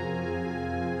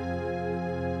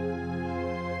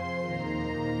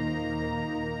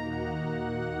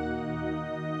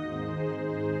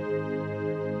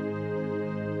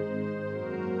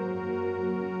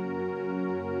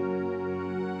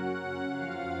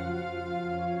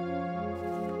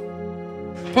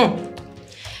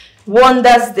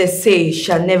 Wonders, they say,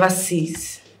 shall never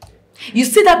cease. You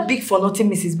see that big for nothing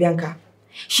Mrs. Bianca?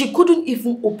 She couldn't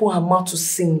even open her mouth to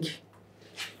sing.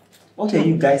 What are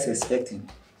you guys expecting?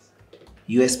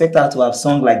 You expect her to have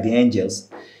sung like the angels?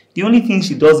 The only thing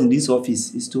she does in this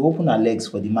office is to open her legs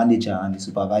for the manager and the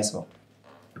supervisor.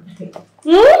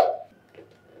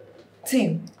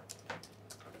 Tim,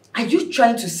 are you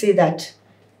trying to say that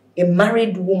a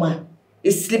married woman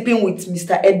is sleeping with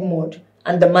Mr. Edmund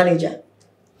and the manager?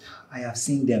 I have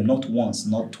seen them not once,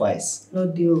 not twice. No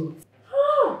deal.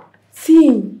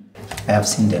 Tim. I have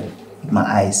seen them with my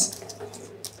eyes.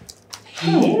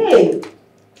 Hey,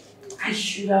 I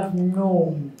should have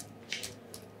known.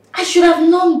 I should have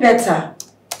known better.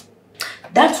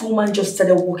 That woman just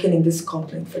started working in this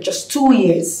company for just 2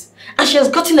 years. And she has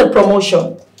gotten a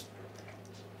promotion.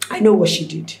 I know what she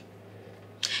did.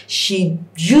 She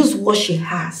used what she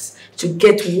has to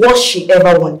get what she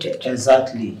ever wanted.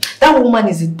 Exactly. That woman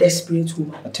is a desperate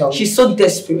woman. She's so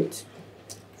desperate.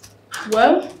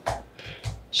 Well,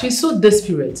 she's so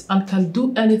desperate and can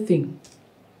do anything.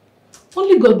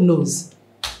 Only God knows.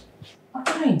 At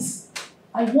times,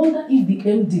 I wonder if the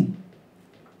MD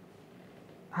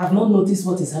have not noticed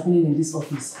what is happening in this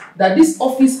office. That this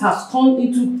office has turned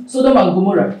into Sodom and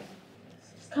Gomorrah.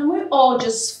 Can we all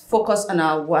just focus on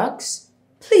our works?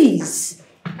 Please.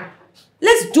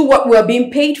 Let's do what we're being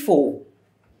paid for.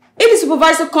 If the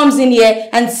supervisor comes in here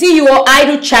and see you all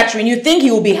idle chattering, you think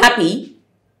he will be happy?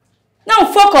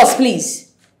 Now focus,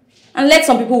 please. And let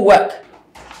some people work.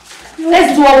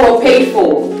 Let's do what we're paid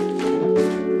for.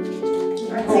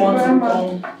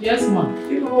 Yes, ma'am.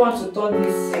 People want to turn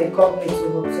this company to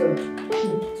hotel.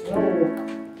 No.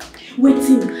 Wait,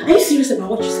 Tim, are you serious about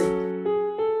what you said?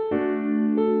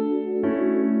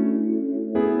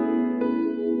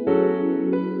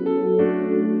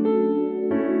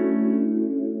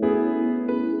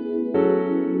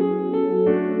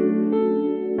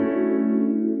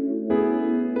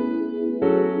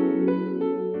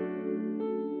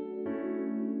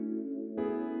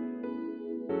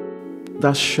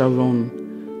 That Sharon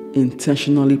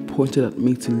intentionally pointed at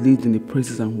me to lead in the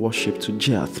praises and worship to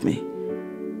jeer at me.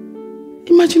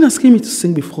 Imagine asking me to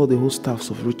sing before the whole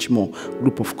staffs of Richmond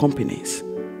group of companies.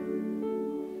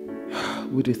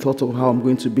 With the thought of how I'm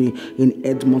going to be in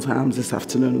Edmond's arms this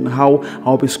afternoon and how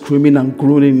I'll be screaming and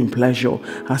groaning in pleasure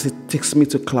as it takes me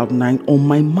to Cloud 9 on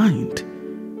my mind.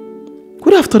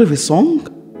 Could I have thought of a song?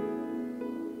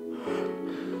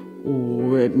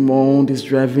 Oh, Edmond is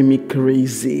driving me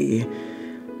crazy.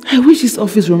 I wish this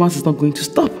office romance is not going to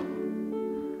stop.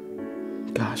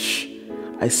 Gosh,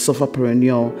 I suffer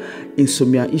perennial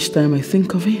insomnia each time I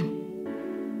think of him.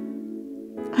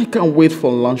 I can't wait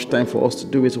for lunchtime for us to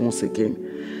do it once again.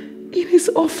 In his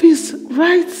office,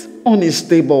 right on his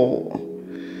table.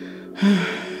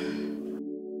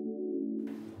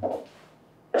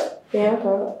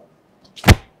 Bianca,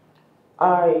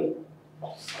 I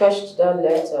sketched that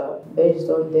letter based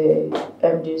on the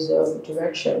MD's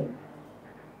direction.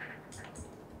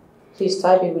 Please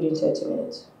type it within 30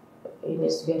 minutes. He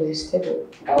needs to get to his table.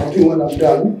 I'll do when I'm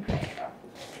done.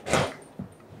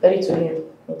 Get it to him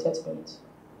in 30 minutes.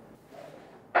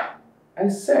 I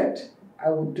said I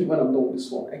will do when I'm done with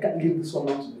this one. I can't leave this one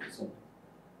out to do this one.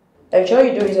 I'm sure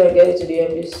you do it and get it to the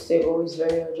MD's table. It's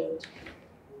very urgent.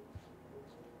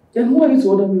 Then who are you to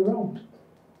order me around?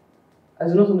 I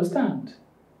do not understand.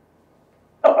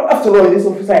 After all, in this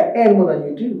office I earn more than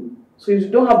you do. So you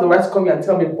don't have the right to come here and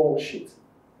tell me bullshit.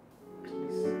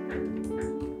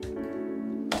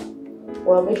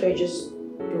 Well, make sure you just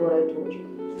do what I told you.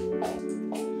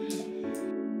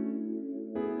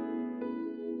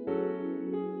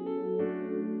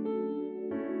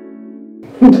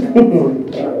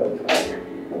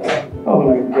 Oh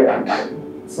my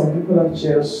God. Some people are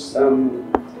just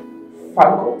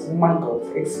maggots,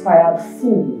 expired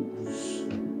fools.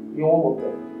 You're one of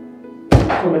them.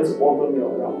 Come to order me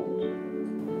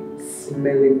around.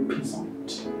 Smelling peasant.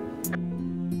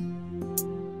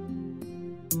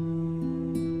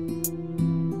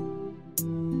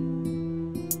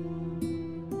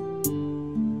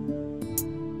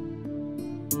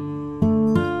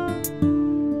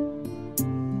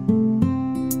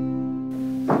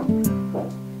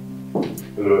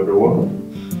 Hello everyone.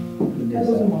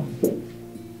 Hello.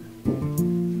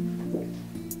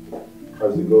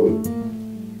 How's it going?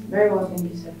 Very well, thank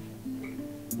you, sir.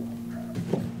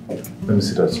 Let me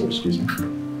see that, sir. Excuse me.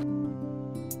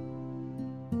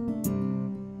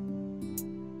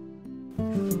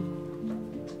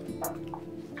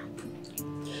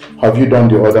 Have you done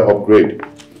the other upgrade?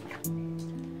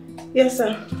 Yes,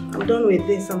 sir. I'm done with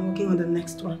this. I'm working on the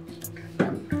next one.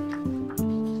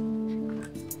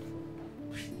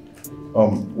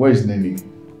 Where is Nini?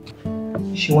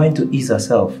 She went to ease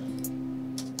herself.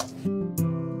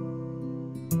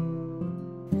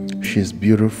 She's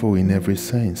beautiful in every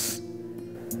sense.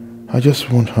 I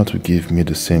just want her to give me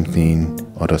the same thing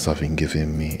others have been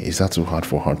giving me. Is that too hard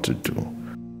for her to do?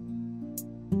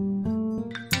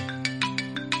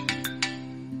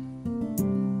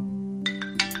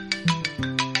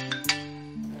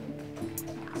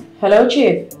 Hello,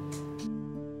 Chief.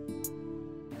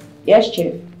 Yes,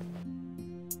 Chief.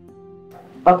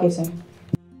 Okay, sir.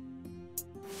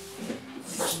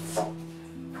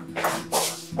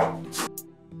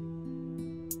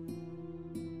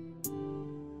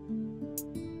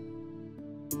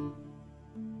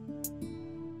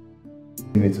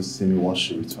 You need to see me once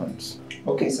she returns.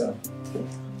 Okay, sir.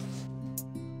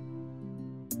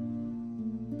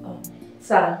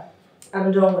 Sir,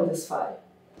 I'm done with this file.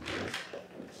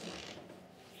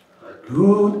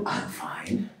 Good and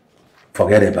fine.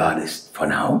 Forget about this for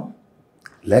now.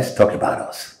 Let's talk about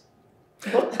us.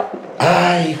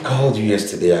 I called you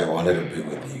yesterday. I wanted to be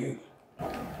with you.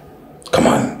 Come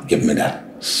on, give me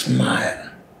that smile.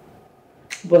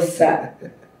 But sir,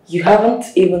 you haven't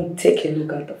even taken a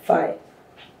look at the file.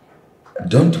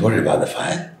 Don't worry about the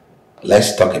file.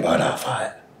 Let's talk about our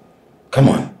file. Come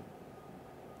on.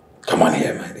 Come on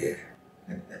here, my dear.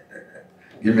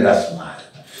 Give me that smile.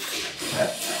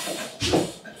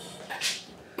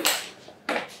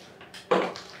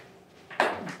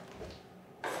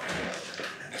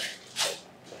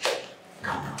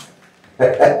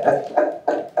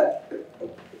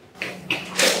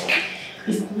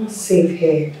 It's not safe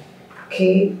here,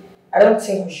 okay? I don't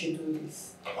think we should do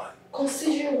this.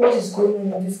 Considering what is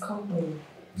going on in this company,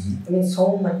 I mean,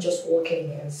 someone might just walk in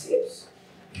here and see us.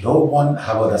 No one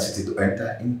have audacity to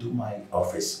enter into my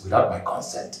office without my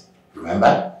consent.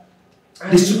 Remember?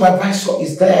 The supervisor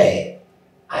is there.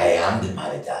 I am the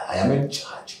manager. I am in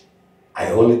charge.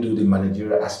 I only do the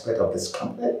managerial aspect of this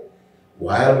company,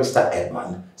 while Mr.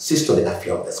 Edmund sees to the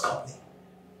affair of this company.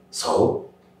 So,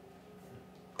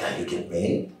 can you give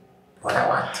me what I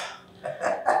want?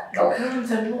 I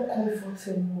can't, I'm not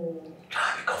comfortable.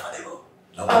 Try to be comfortable.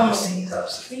 Nobody sees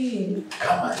us. Please.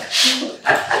 Come on.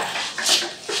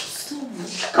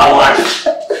 Come on.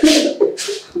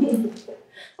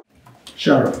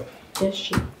 Sharon, Yes,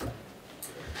 Chief.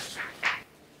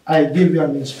 I gave you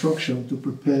an instruction to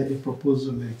prepare a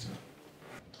proposal letter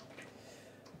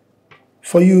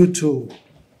for you to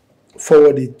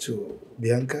forward it to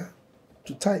Bianca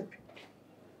to type.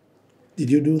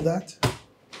 Did you do that?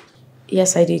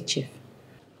 Yes, I did, Chief.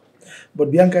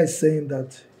 But Bianca is saying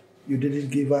that you didn't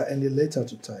give her any letter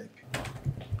to type.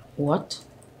 What?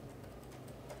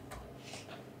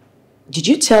 Did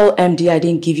you tell MD I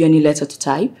didn't give you any letter to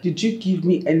type? Did you give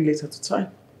me any letter to type?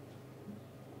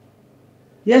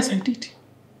 Yes, I did.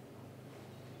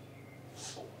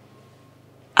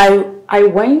 I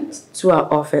went to her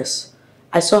office.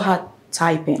 I saw her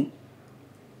typing.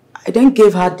 I then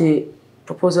gave her the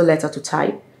proposal letter to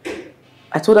type.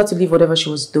 I told her to leave whatever she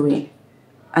was doing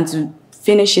and to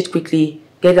finish it quickly,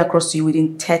 get it across to you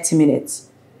within 30 minutes.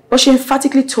 But she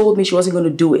emphatically told me she wasn't going to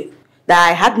do it, that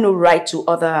I had no right to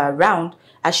order her around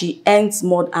as she earns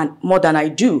more than I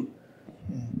do.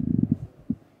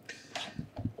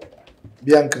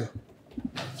 Bianca.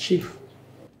 Chief.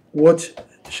 What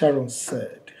Sharon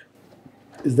said,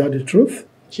 is that the truth?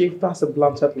 Chief, that's a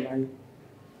blatant lie.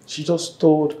 She just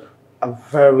told a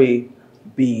very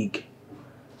big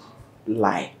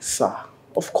lie, sir.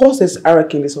 Of course there's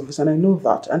hierarchy in this office and I know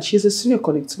that. And she's a senior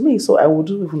colleague to me, so I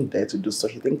wouldn't even dare to do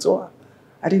such a thing to her.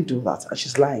 I didn't do that and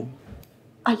she's lying.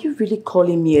 Are you really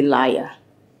calling me a liar?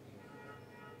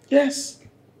 Yes.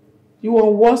 You are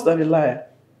worse than a liar.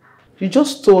 You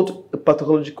just told a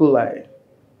pathological lie.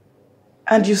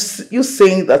 And you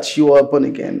saying that you are born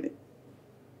again.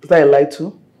 Is that a lie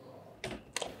too?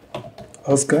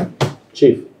 Oscar?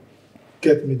 Chief.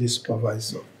 Get me the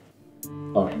supervisor.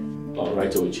 Alright. All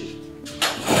right away, Chief.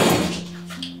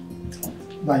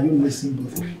 Now you listen,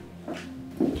 both of you.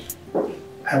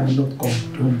 I will not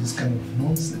condone this kind of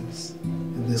nonsense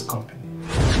in this company.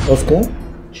 Oscar?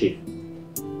 Chief.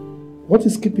 What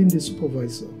is keeping the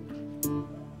supervisor?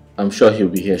 I'm sure he'll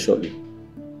be here shortly.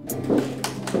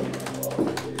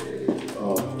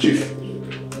 Chief.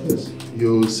 Yes.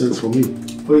 You sent for me.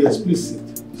 Oh yes, please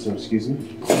sit. So, excuse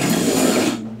me.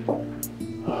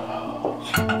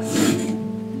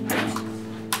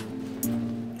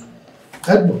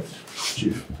 Edmund.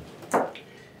 Chief.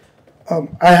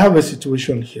 I have a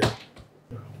situation here.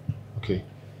 Okay.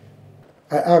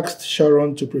 I asked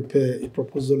Sharon to prepare a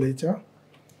proposal letter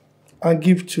and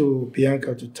give to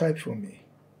Bianca to type for me.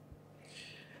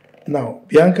 Now,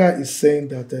 Bianca is saying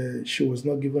that she was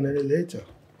not given any letter.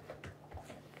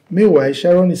 Meanwhile,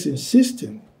 Sharon is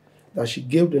insisting that she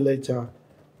gave the letter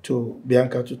to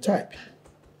Bianca to type.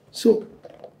 So,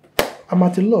 I'm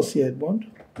at a loss here,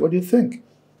 Edmund. What do you think?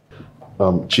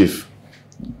 Chief,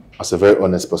 as a very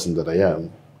honest person that I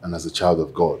am, and as a child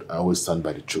of God, I always stand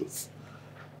by the truth.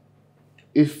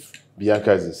 If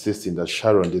Bianca is insisting that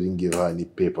Sharon didn't give her any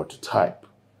paper to type,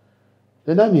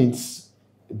 then that means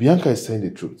Bianca is saying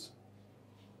the truth.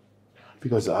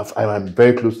 Because I'm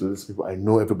very close to these people. I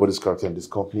know everybody's character in this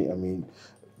company. I mean,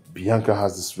 Bianca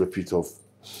has this repute of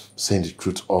saying the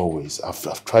truth always.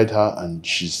 I've tried her and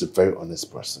she's a very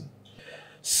honest person.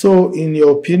 So, in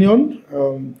your opinion,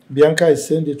 Bianca is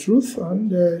saying the truth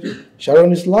and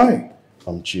Sharon is lying?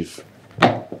 Chief,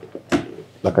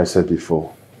 like I said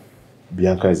before,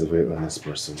 Bianca is a very honest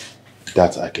person.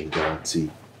 That I can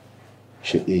guarantee.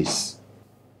 She is.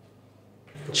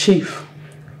 Chief,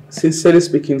 sincerely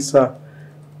speaking, sir,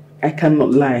 I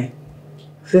cannot lie.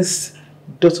 This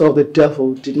daughter of the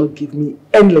devil did not give me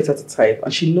any letter to type,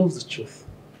 and she knows the truth.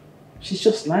 She's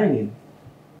just lying.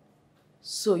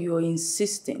 So you're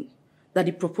insisting that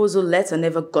the proposal letter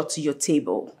never got to your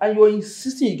table? And you're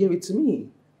insisting you gave it to me.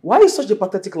 Why are you such a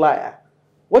pathetic liar?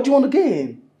 What do you want to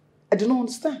gain? I do not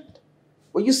understand.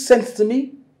 Were you sent to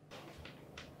me?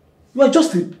 You are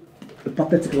just a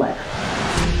pathetic liar.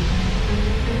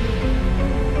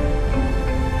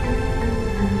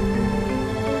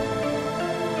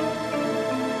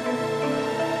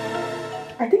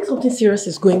 I think something serious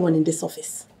is going on in this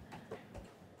office.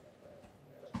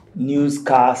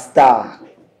 Newscaster.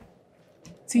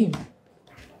 Tim,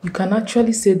 you can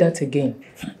actually say that again.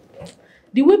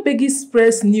 The way Peggy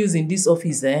spreads news in this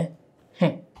office,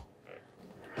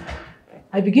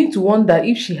 I begin to wonder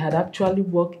if she had actually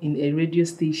worked in a radio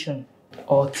station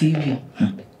or TV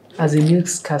as a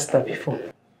newscaster before.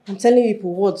 I'm telling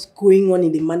people what's going on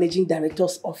in the managing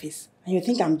director's office, and you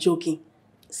think I'm joking.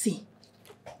 See,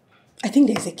 I think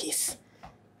there's a case.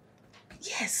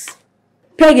 Yes.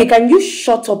 Peggy, can you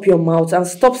shut up your mouth and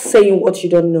stop saying what you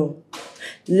don't know?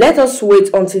 Let us wait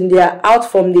until they are out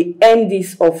from the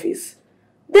MD's office.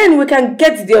 Then we can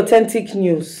get the authentic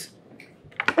news.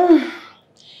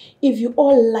 If you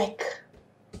all like,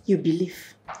 you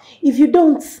believe. If you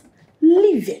don't,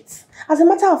 leave it. As a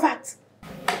matter of fact.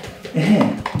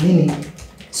 Nini,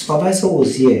 supervisor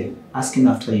was here asking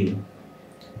after you.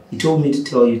 He told me to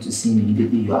tell you to see me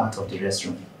immediately you are out of the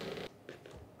restroom.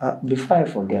 Before I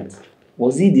forget,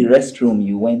 was it the restroom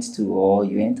you went to or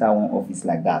you enter one office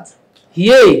like that?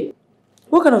 Yay!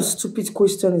 What kind of stupid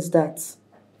question is that?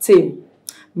 Tim,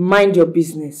 mind your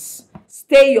business.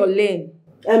 Stay your lane.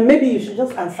 And maybe you should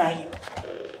just answer him.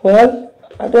 Well,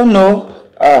 I don't know.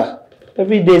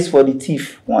 Every day is for the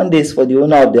thief. One day is for the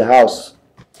owner of the house.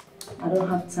 I don't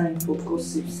have time for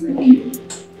gossips like you.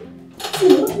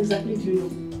 What exactly do you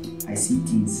know? I see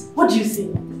things. What do you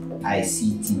see? I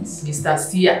see things. Mr.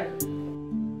 Sia.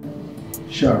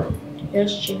 Sharon.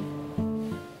 Yes, Chief.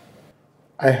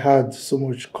 I had so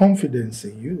much confidence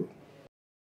in you.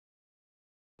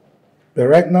 But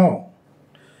right now,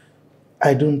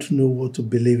 I don't know what to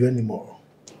believe anymore.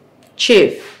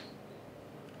 Chief,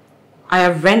 I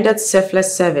have rendered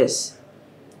selfless service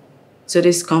to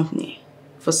this company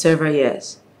for several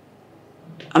years.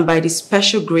 And by the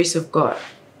special grace of God,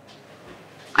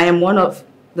 I am one of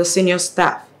the senior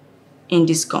staff in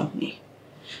this company.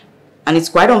 And it's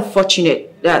quite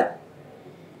unfortunate that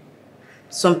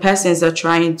some persons are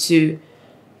trying to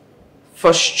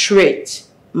frustrate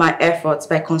my efforts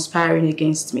by conspiring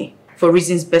against me for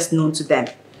reasons best known to them.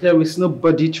 There is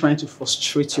nobody trying to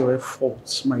frustrate your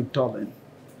efforts, my darling.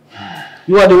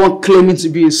 You are the one claiming to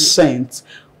be a saint,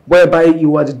 whereby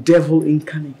you are the devil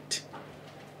incarnate.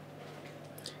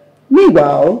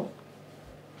 Meanwhile,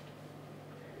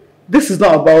 this is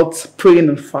not about praying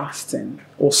and fasting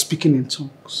or speaking in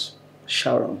tongues,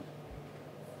 Sharon.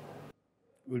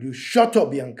 Will you shut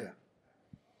up, Bianca?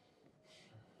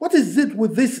 What is it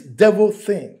with this devil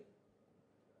thing?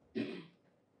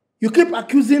 You keep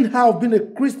accusing her of being a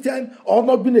Christian or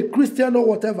not being a Christian or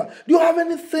whatever. Do you have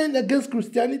anything against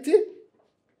Christianity?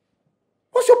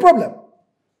 What's your problem?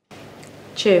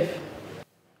 Chief,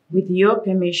 with your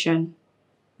permission,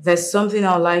 there's something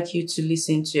I'd like you to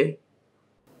listen to.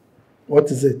 What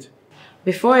is it?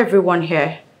 Before everyone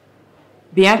here,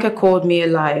 Bianca called me a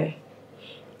liar.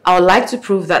 I would like to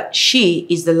prove that she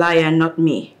is the liar and not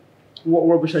me. What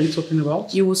rubbish are you talking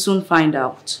about? You will soon find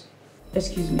out.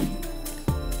 Excuse me.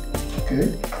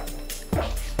 Okay.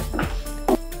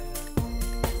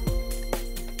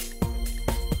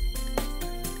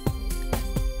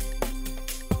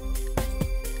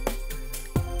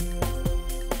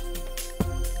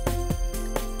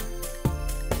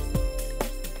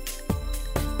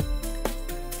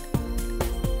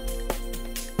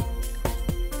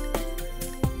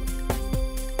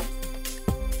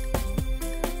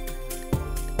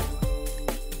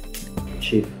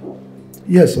 Chief.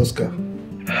 Yes, Oscar.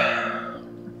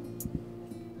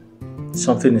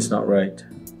 Something is not right.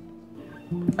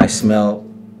 I smell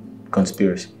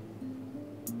conspiracy.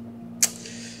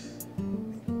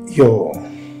 Your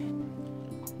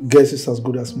guess is as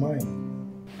good as mine.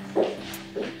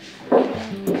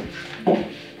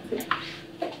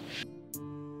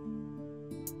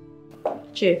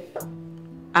 Chief,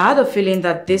 I had a feeling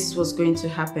that this was going to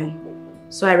happen.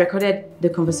 So I recorded the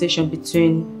conversation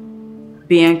between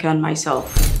Bianca and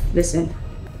myself. Listen.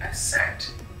 I said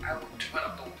I would do when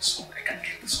I'm done with this one. I can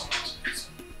get this one out of it.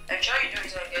 I'm sure you do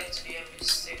it again to the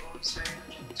evidence. They always very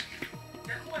urgent.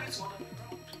 Then who are you to order me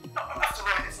around? After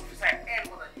all, it's something I earn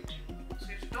more than you do. So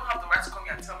you don't have the right to come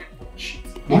here and tell me bullshit.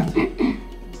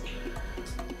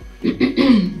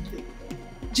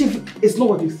 Chief, it's not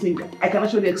what you think. I can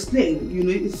actually explain. You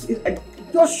know,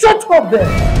 Just shut up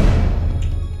there!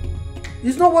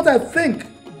 It's not what I think.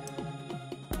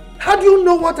 How do you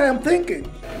know what I am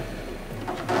thinking?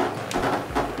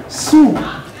 So,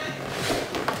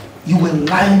 you were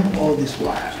lying all this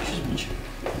while.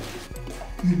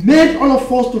 You made all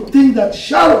of us to think that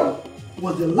Sharon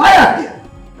was the liar here.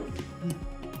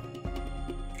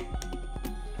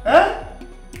 Huh?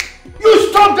 You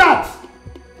stop that!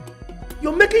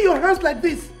 You're making your hands like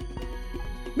this.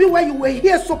 Meanwhile, you were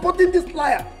here supporting this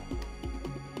liar.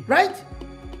 Right?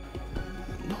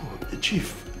 No,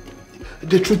 Chief.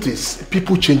 The truth is,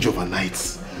 people change overnight.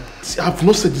 See, I've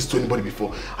not said this to anybody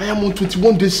before. I am on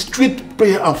 21 days straight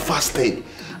prayer and fasting.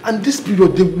 And this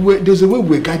period, there's a way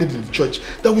we're guided in the church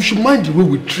that we should mind the way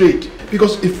we trade.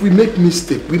 Because if we make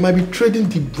mistake, we might be trading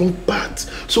the wrong path.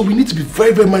 So we need to be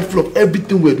very, very mindful of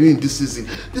everything we're doing this season.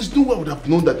 There's no way I would have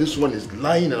known that this one is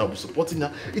lying and I'll be supporting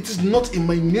her. It is not in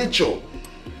my nature.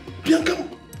 Bianca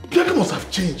must have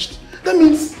changed. That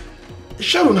means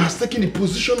Sharon has taken the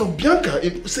position of Bianca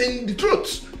in saying the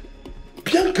truth.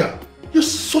 Bianca, you're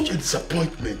such a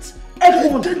disappointment.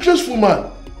 You're a dangerous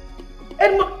woman.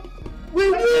 Edmund,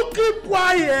 will you keep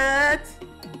quiet?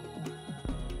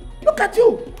 Look at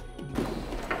you.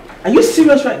 Are you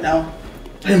serious right now?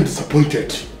 I am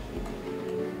disappointed.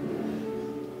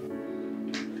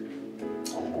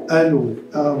 Anyway,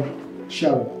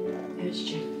 Sharon. Yes,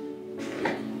 Chief.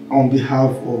 On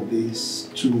behalf of these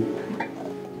two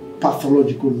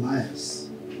pathological liars,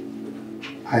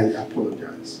 I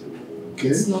apologize. Okay?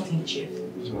 It's nothing, Chief.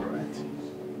 It's alright.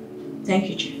 Thank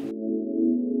you, Chief.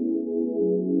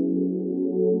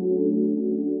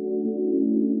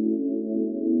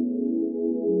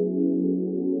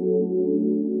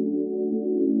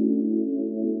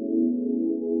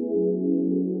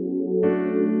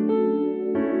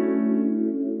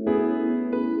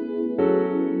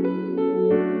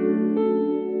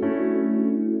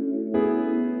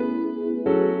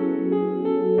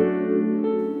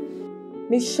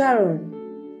 Miss Sharon,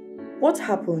 what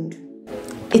happened?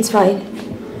 It's fine.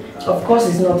 Of course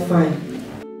it's not fine.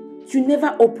 You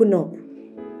never open up.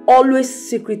 Always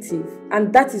secretive.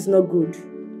 And that is not good.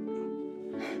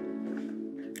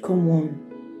 Come on.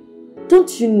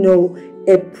 Don't you know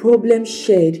a problem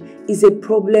shared is a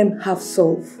problem half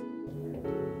solved?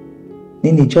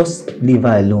 Nini, just leave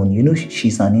her alone. You know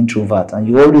she's an introvert and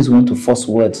you always want to force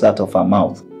words out of her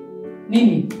mouth.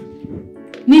 Nini,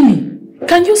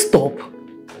 can you stop?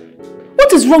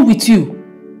 What is wrong with you?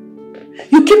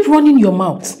 You keep running your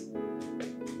mouth.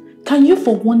 Can you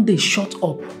for one day shut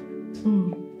up?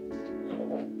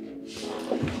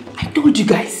 I told you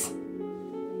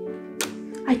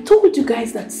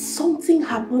guys that something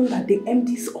happened at the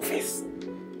MD's office.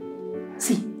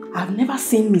 See, I've never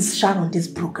seen Miss Sharon this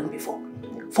broken before.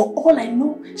 For all I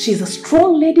know, she's a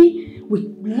strong lady with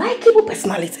likable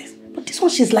personalities. But this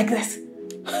one, she's like this.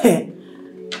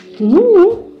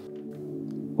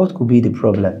 What could be the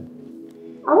problem?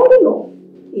 I want to know.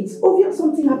 It's obvious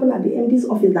something happened at the MD's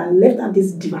office that left her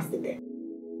this devastated.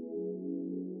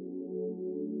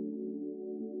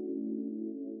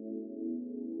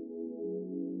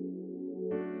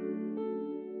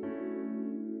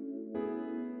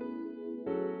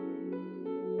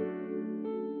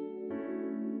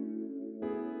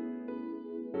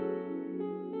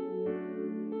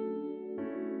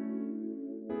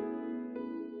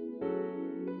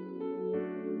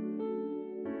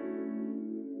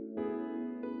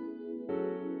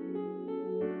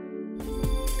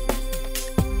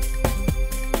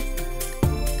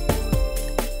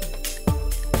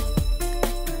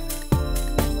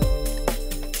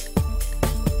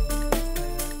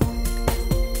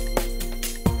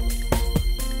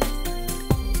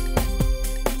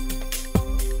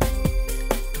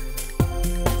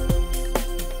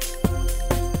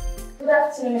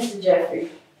 Mr. Jeffrey.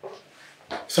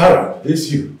 Sarah,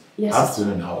 this you. Yes.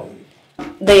 Afternoon, how are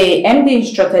you? The MD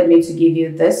instructed me to give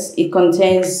you this. It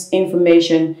contains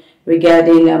information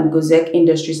regarding Godson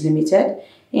Industries Limited.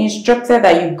 He instructed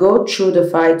that you go through the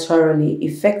file thoroughly,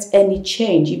 effect any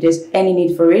change if there's any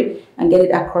need for it, and get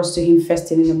it across to him first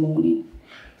thing in the morning.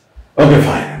 Okay,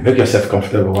 fine. Make yourself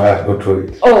comfortable while I go through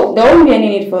it. Oh, there won't be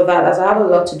any need for that, as I have a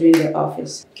lot to do in the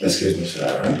office. Excuse me,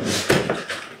 Sarah.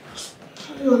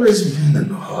 You always been in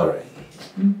a hurry.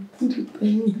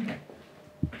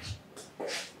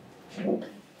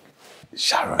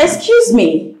 Sharon. Excuse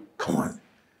me. Come on.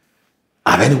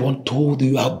 Have anyone told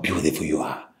you how beautiful you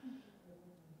are?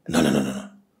 No.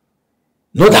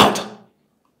 No doubt.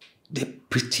 The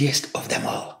prettiest of them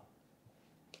all.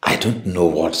 I don't know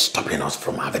what's stopping us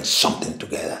from having something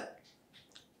together.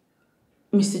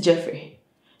 Mr. Jeffrey,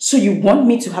 so you want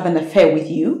me to have an affair with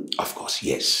you? Of course,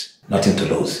 yes. Nothing to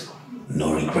lose.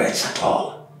 No regrets at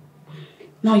all.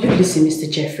 Now you listen, Mr.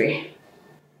 Jeffrey.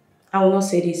 I will not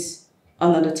say this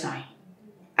another time.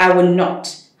 I will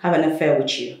not have an affair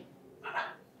with you.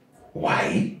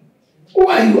 Why?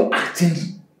 Why are you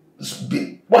acting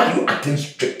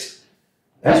strict?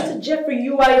 Mr. Jeffrey,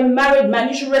 you are a married man.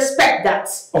 You should respect that.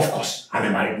 Of course, I'm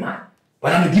a married man.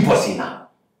 But I'm a divorcee now.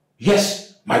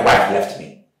 Yes, my wife left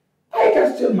me. I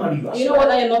can still marry you as You know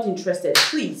what? I am not interested.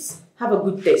 Please, have a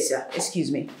good day, sir.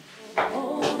 Excuse me.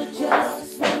 All the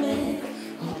just women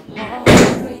are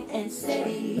great and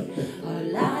steady. Her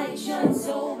light shines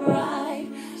so bright.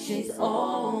 She's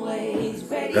always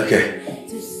ready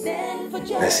to stand for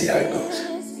justice. Let's see how it goes.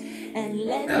 I'm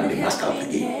the master of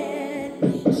the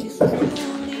game. She's truly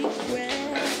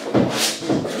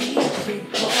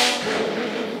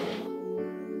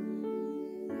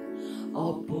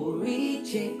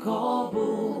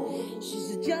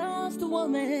she's just a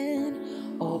woman.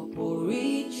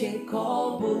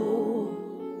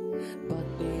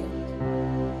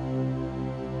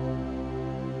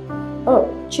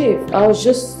 Oh, Chief, I was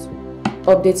just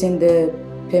updating the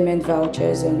payment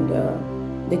vouchers and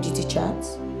the GT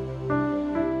chats.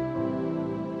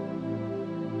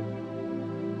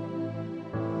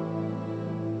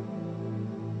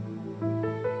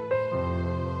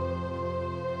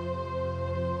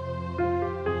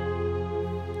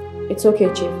 It's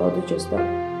okay, Chief. I'll do just that.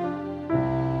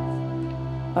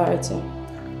 Alright, sir.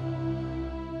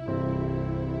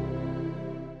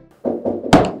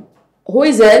 Who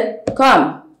is it?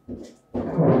 Come.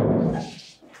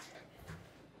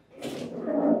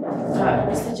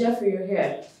 Mr. Jeffrey, you're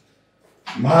here.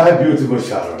 My beautiful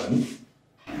Sharon.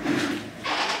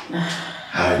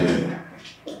 How are you doing?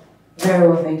 Very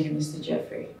well, thank you, Mr.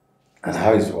 Jeffrey. And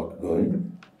how is work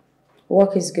going?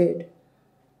 Work is good.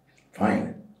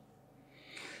 Fine.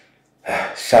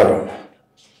 Sharon,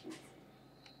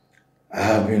 I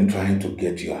have been trying to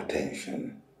get your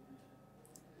attention,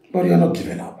 but you're not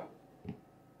giving up.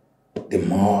 The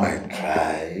more I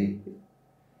try,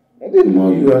 the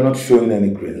more you are not showing any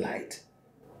green light.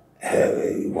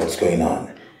 What's going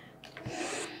on?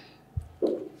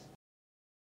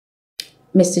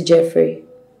 Mr. Jeffrey,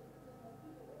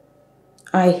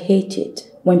 I hate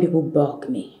it when people bug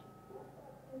me.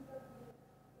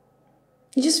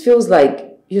 It just feels like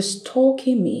you're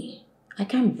stalking me. I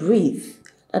can't breathe.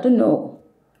 I don't know.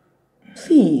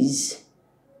 Please.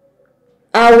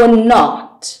 I will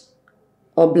not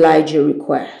oblige your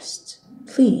request.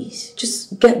 Please,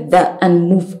 just get that and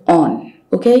move on,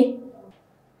 okay?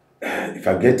 If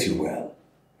I get you well,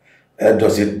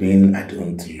 does it mean I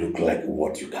don't look like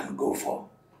what you can go for?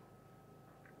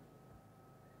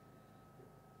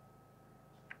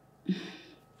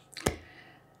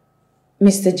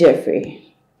 Mr.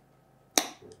 Jeffrey,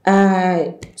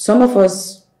 some of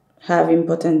us have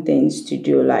important things to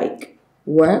do, like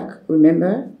work,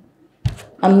 remember?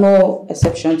 I'm no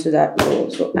exception to that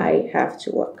rule, so I have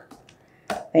to work.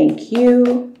 Thank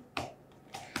you.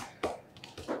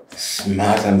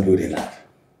 Smart and good enough.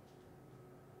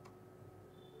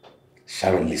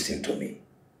 Sharon, listen to me.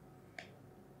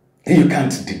 You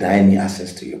can't deny me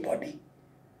access to your body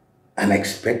and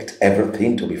expect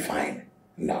everything to be fine.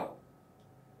 No.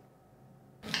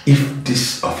 If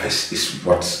this office is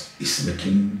what is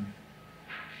making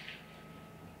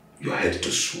your head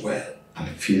to swell and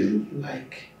feel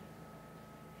like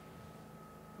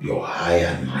you're high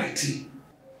and mighty,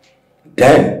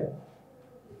 then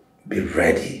be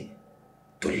ready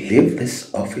to leave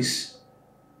this office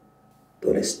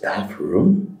to the staff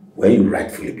room where you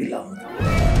rightfully belong.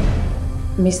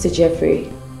 Mr.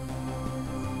 Jeffrey,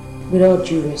 with all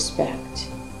due respect,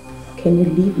 can you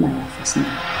leave my office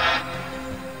now?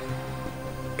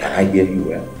 Can I hear you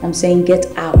well? I'm saying get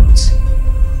out.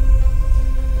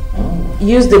 Oh.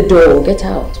 Use the door. Get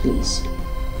out, please.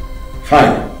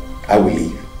 Fine, I will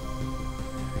leave.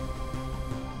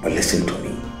 But listen to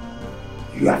me.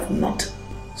 You have not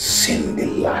seen the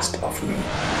last of me.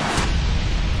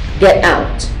 Get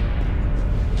out.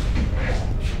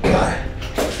 Bye.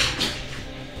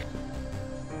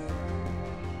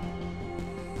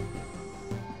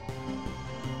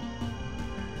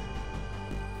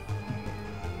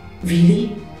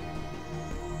 Really?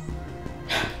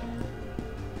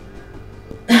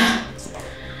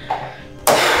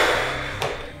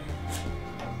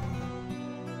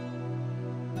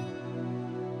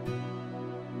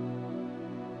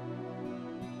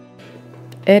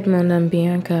 Edmund and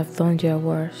Bianca have done their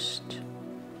worst,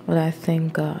 but I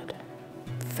thank God.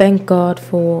 Thank God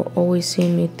for always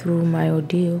seeing me through my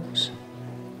ordeals.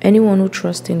 Anyone who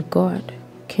trusts in God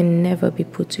can never be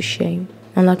put to shame.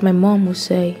 And like my mom would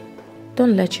say,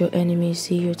 don't let your enemies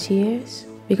see your tears,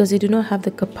 because they do not have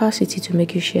the capacity to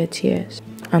make you shed tears.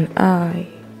 And I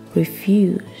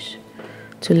refuse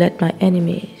to let my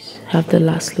enemies have the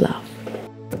last laugh.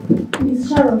 Miss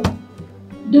Sharon,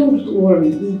 don't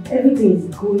worry. Everything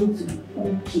is going to be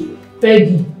okay.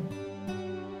 Peggy.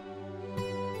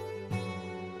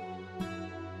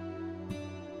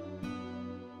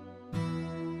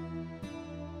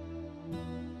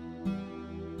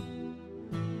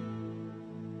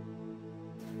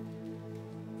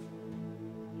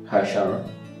 Hi, Sharon.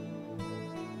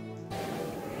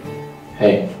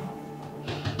 Hey.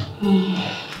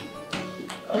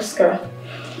 Oscar.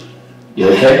 You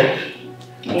okay?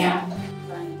 Yeah.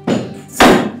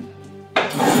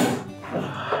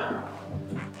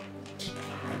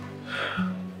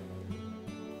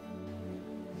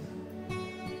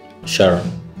 Sharon,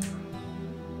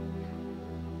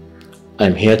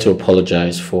 I'm here to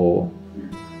apologize for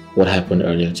what happened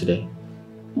earlier today.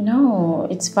 No,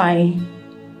 it's fine.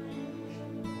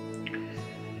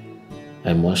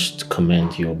 I must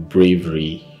commend your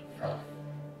bravery.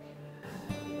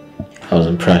 I was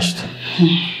impressed.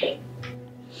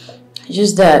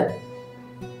 Just that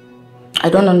I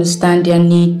don't understand their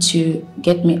need to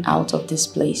get me out of this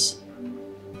place.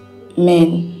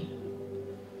 Men,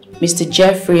 Mr.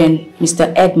 Jeffrey and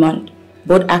Mr. Edmund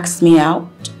both asked me out,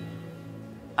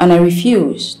 and I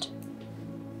refused.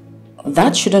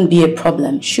 That shouldn't be a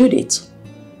problem, should it?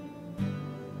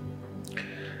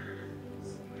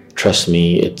 Trust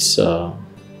me, it's a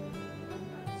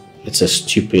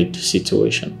stupid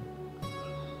situation.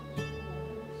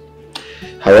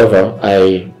 However,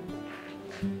 I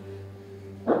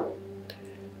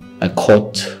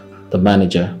caught the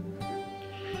manager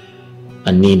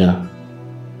and Nina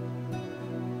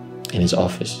in his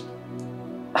office.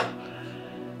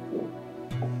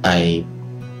 I'm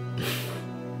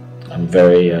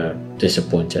very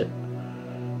disappointed.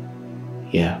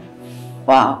 Yeah.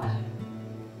 Wow.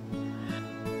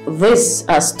 This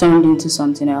has turned into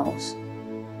something else.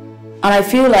 And I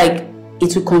feel like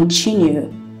it will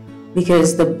continue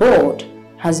because the board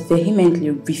has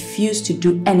vehemently refused to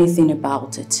do anything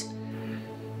about it.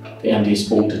 The MD is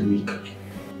old and weak.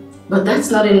 But that's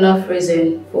not enough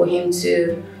reason for him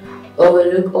to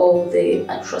overlook all the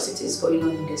atrocities going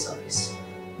on in this office.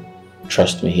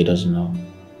 Trust me, he doesn't know.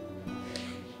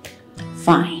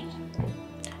 Fine.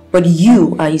 But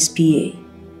you are his PA.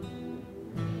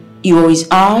 You are his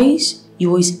eyes,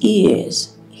 you are his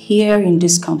ears here in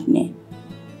this company.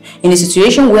 In a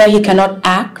situation where he cannot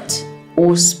act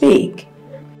or speak.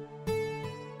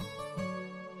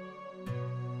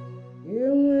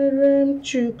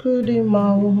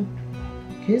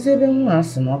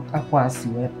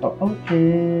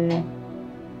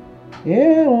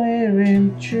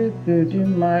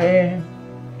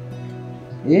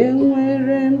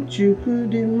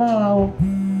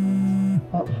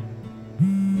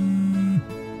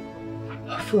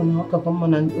 From how come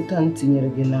and utan tinyere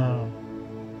gị now?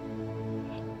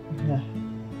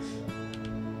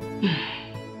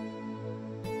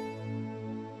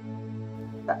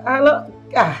 Hello,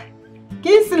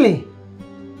 Kingsley.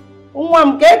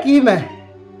 Nwam ime.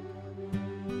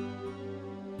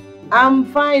 I'm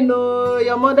fine, oh,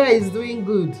 your mother is doing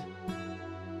good.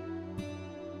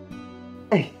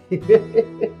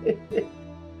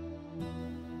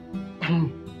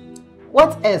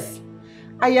 What else?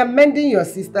 I am mending your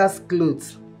sister's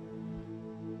clothes.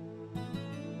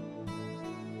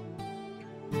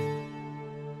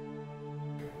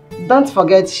 Don't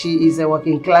forget she is a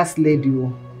working class lady.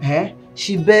 Eh?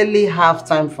 She barely have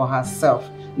time for herself,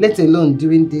 let alone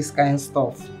doing this kind of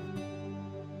stuff.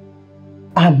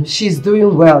 She's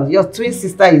doing well. Your twin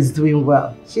sister is doing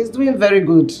well. She's doing very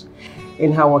good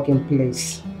in her working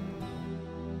place.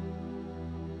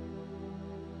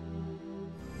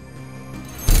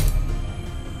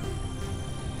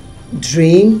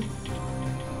 Dream?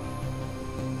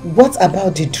 What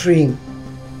about the dream?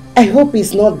 I hope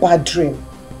it's not bad dream.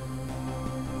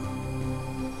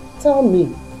 Tell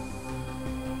me.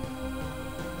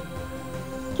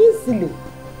 Kingsley,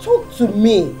 talk to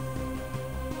me.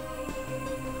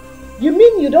 You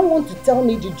mean you don't want to tell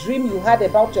me the dream you had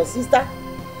about your sister?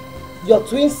 Your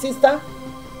twin sister?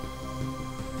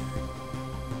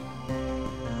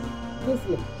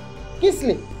 Kingsley!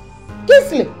 Kingsley!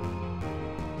 Kingsley!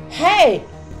 Hey!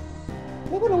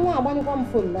 Maybe don't want to come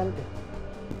phone Nante.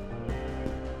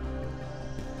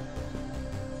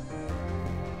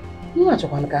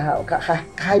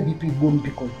 high BP boom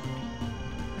because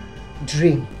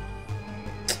dream.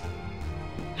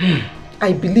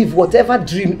 I believe whatever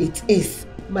dream it is,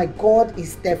 my God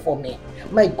is there for me.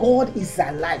 My God is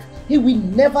alive. He will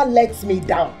never let me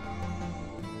down.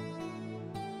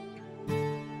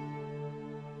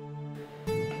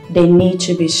 They need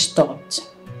to be stopped.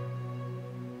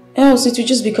 Else it will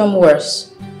just become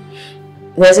worse.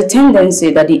 There's a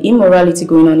tendency that the immorality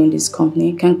going on in this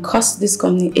company can cause this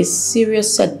company a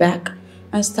serious setback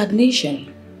and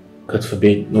stagnation. God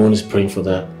forbid, no one is praying for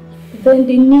that. Then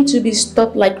they need to be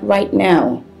stopped like right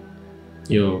now.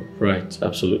 You're right,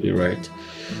 absolutely right.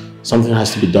 Something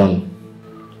has to be done.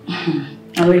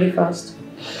 I'm really fast.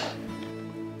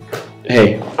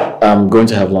 Hey, I'm going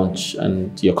to have lunch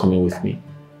and you're coming with me.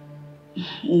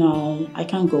 No, I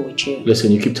can't go with you.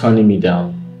 Listen, you keep turning me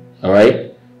down,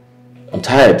 alright? I'm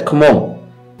tired, come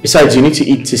on. Besides, you need to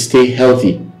eat to stay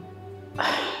healthy.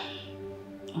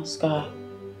 Oscar,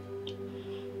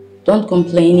 don't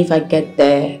complain if I get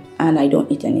there and I don't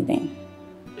eat anything.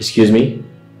 Excuse me?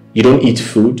 You don't eat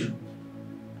food?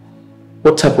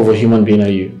 What type of a human being are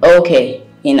you? Okay,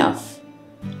 enough.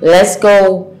 Let's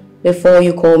go before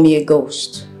you call me a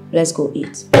ghost. Let's go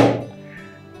eat.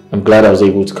 I'm glad I was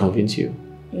able to convince you.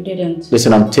 You didn't.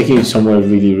 Listen, I'm taking you somewhere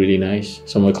really, really nice.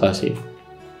 Somewhere classy.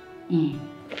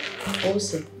 We'll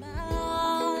see.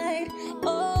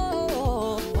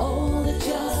 Oh, the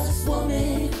just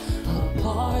woman, her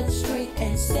heart straight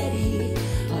and steady,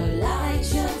 her light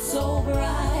shines so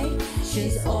bright,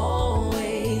 she's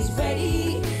always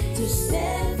ready to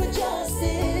stand for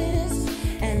justice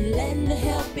and lend a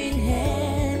helping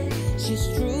hand. She's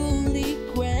truly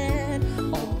grand.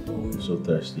 I'm so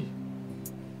thirsty.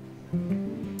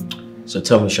 So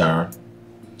tell me, Sharon,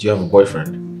 do you have a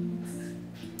boyfriend?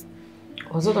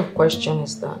 What sort of question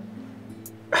is that?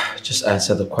 Just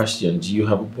answer the question. Do you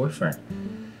have a boyfriend?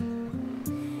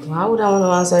 Why would I want to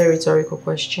answer a rhetorical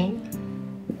question?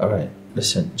 Alright,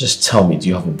 listen, just tell me, do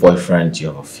you have a boyfriend? Do you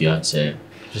have a fiance?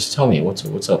 Just tell me, what's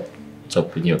up? What's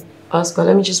up with you? Oscar,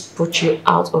 let me just put you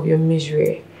out of your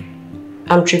misery.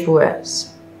 I'm Triple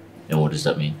S. And what does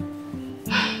that mean?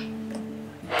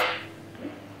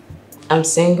 I'm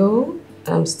single,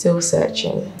 and I'm still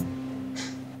searching.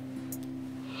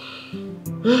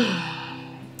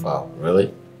 Wow,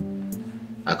 really?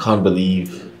 I can't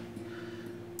believe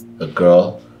a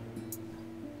girl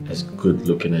as good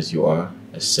looking as you are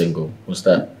is single. What's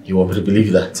that? You want me to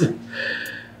believe that?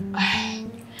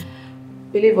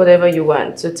 Believe whatever you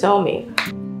want, so tell me,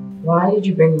 why did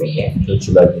you bring me here? Don't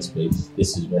you like this place?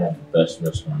 This is one of the best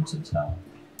restaurants in town.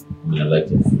 I mean, I like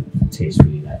the food. It tastes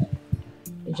really nice.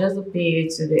 You just appeal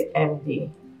to the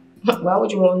MD. Why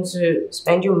would you want to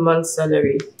spend your month's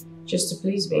salary just to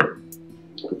please me?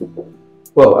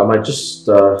 Well, I might just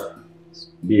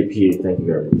be a PA, thank you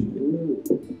very much.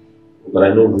 But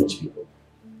I know rich people.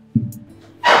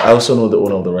 I also know the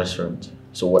owner of the restaurant.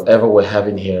 So whatever we're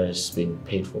having here is being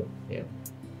paid for. Yeah.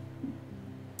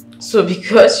 So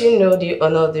because you know the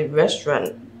owner of the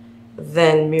restaurant,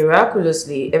 then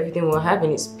miraculously everything we're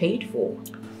having is paid for.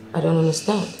 I don't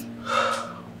understand.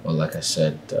 Well, like I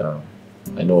said,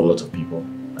 I know a lot of people.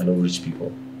 I know rich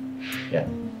people. Yeah.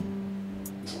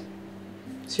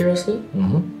 Seriously?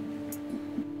 Mm-hmm.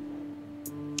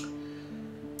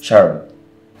 Sharon,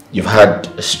 you've had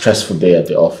a stressful day at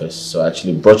the office, so I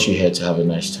actually brought you here to have a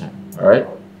nice time. Alright?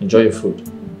 Enjoy your food.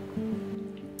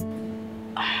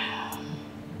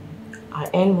 I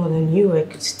earn more than you, I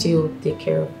could still take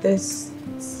care of this.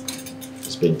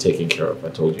 It's been taken care of, I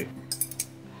told you.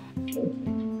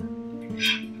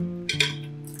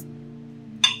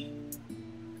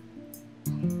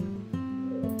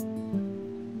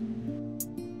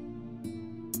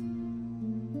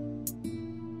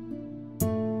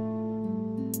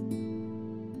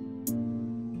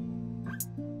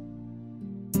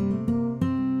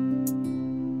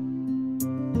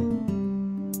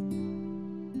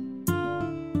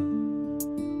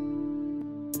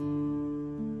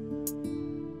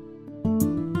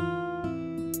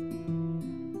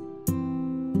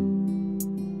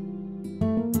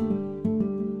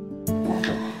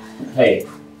 Hey.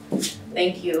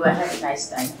 Thank you. I had a nice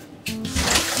time.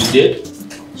 You did?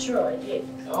 Sure, I did.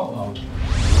 Oh,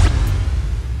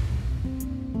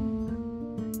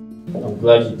 I'm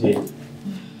glad you did.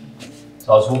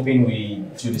 So I was hoping we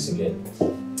do this again.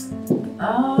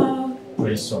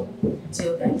 Pretty soon.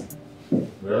 Till then.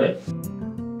 Really?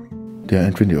 They are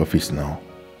entering the office now.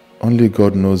 Only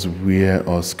God knows where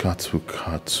Oscar took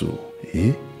her to.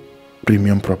 Eh?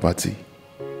 Premium property.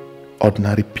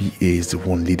 Ordinary PA is the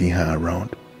one leading her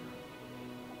around.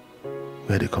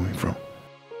 Where are they coming from?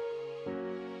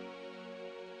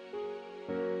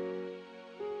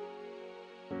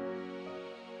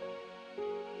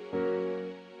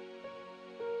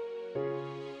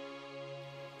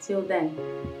 Till then.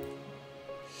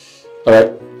 Alright,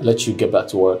 I'll let you get back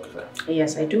to work.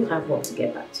 Yes, I do have work to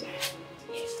get back to.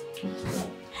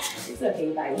 It's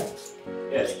okay, bye.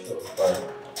 Yeah, sure. Bye.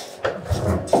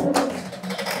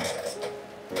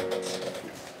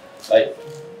 Bye.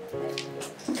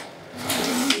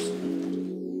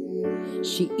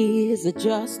 She is a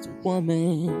just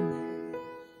woman.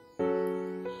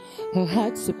 Her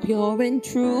heart's so pure and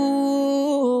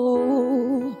true.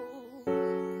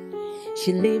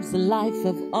 She lives a life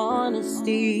of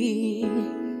honesty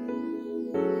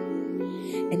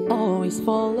and always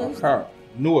follows. Her,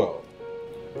 Noel,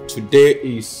 today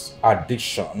is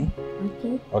addition.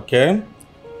 Okay?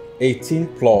 18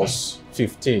 plus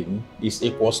 15 is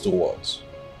equals to what?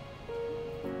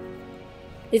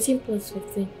 18 plus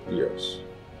 15. Yes.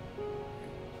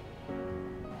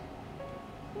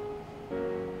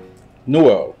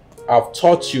 Noel, I've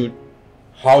taught you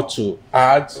how to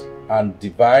add and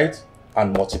divide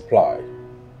and multiply,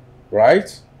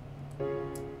 right?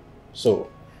 So,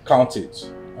 count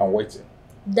it. I'm waiting.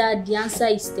 Dad, the answer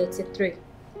is 33.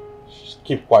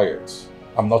 Keep quiet.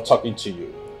 I'm not talking to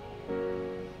you.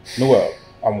 Noel,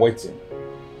 I'm waiting.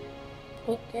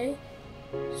 Okay.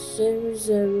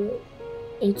 00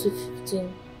 into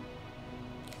 15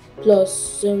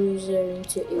 plus 00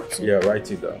 into 18. Yeah, write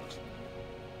it down.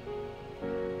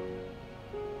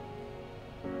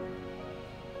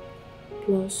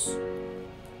 Plus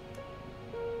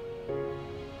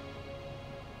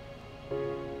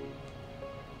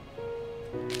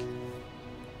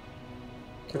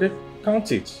Okay,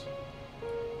 count it.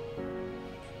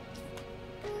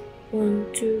 1,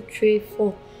 2, 3,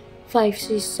 4, 5,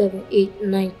 6, 7, 8,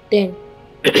 9, 10,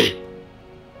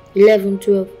 11,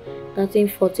 12, 13,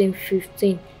 14,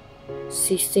 15,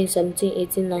 16, 17,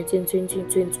 18, 19, 20,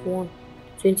 21,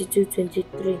 22,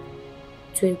 23,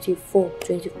 24,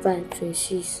 25,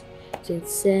 26,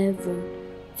 27,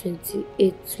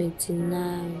 28,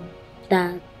 29,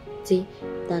 30,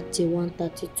 31,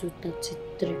 32,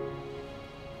 33,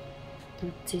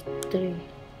 33.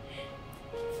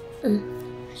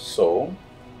 So,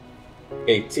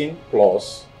 18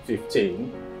 plus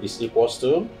 15 is equals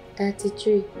to?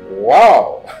 33.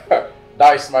 Wow!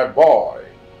 That is my boy.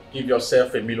 Give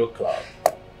yourself a Milo clap.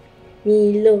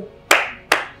 Milo.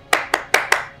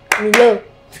 Milo.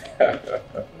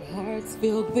 Hearts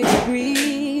filled with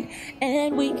greed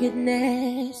and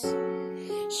wickedness.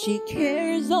 She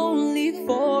cares only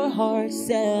for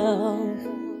herself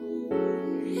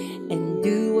and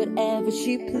do whatever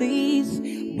she please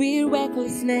with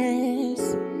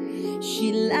recklessness.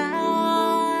 She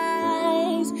lies,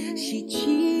 she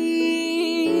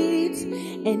cheats,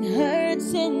 and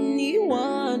hurts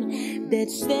anyone that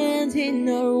stands in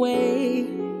her way.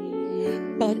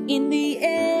 But in the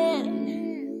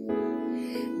end,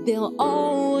 there'll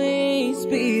always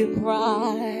be a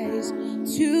price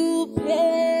to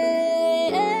pay.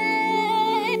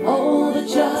 Oh, the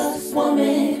just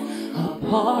woman, her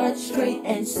heart straight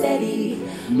and steady.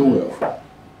 Noel,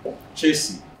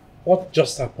 Chasey, what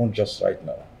just happened just right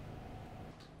now?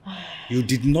 You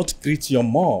did not greet your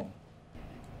mom.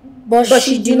 But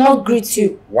she did not greet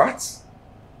you. What?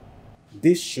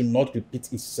 This should not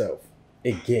repeat itself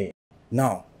again.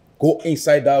 Now, go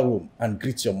inside that room and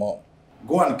greet your mom.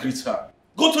 Go and greet her.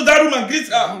 Go to that room and greet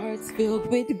her. Hearts filled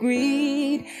with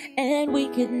greed and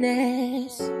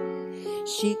wickedness.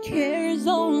 She cares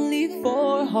only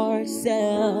for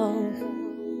herself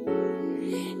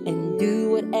and do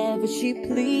whatever she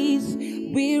please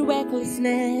with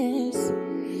recklessness.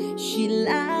 She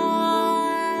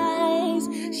lies,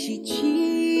 she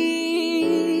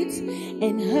cheats,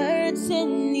 and hurts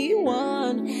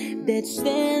anyone that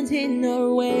stands in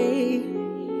her way.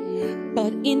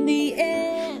 But in the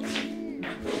end,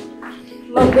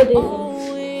 there'll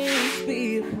always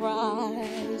be a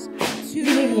price to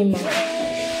pay.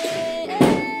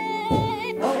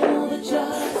 Oh, the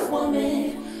just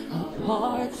woman, her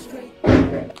heart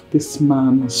straight. This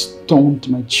man has turned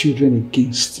my children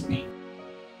against me.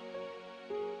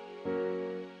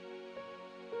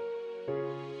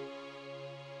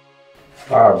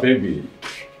 Ah, baby,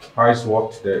 how's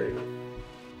work today?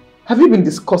 Have you been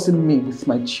discussing me with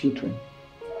my children?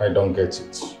 I don't get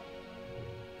it.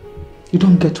 You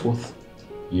don't get what?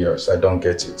 Yes, I don't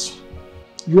get it.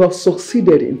 You have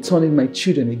succeeded in turning my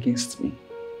children against me.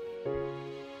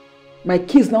 My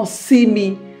kids now see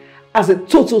me as a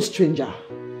total stranger.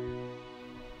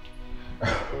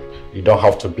 You don't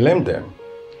have to blame them.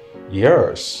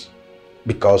 Yes,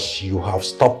 because you have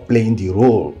stopped playing the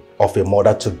role of a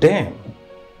mother to them.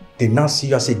 They now see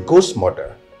you as a ghost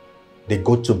mother. They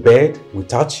go to bed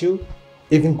without you,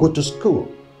 even go to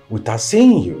school without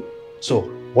seeing you. So,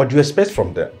 what do you expect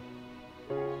from them?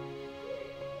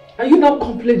 Are you now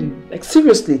complaining? Like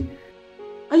seriously?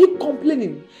 Are you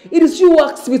complaining? It is you who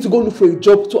asked me to go look for a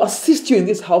job to assist you in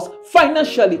this house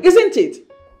financially, isn't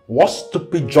it? What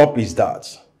stupid job is that?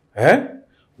 Eh?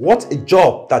 What a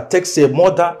job that takes a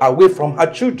mother away from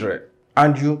her children.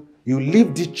 And you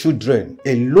leave the children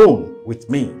alone with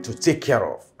me to take care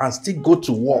of and still go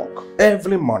to work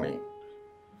every morning.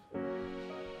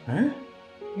 Eh?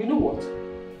 You know what?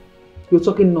 You're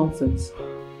talking nonsense.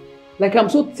 Like I'm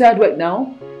so tired right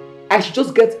now, I should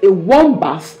just get a warm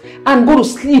bath and go to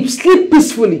sleep. Sleep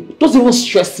peacefully. Don't even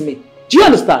stress me. Do you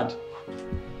understand?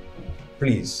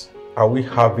 Please, are we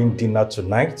having dinner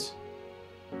tonight?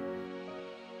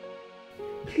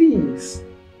 Please,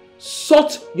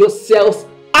 sort yourselves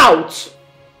out.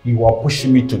 You are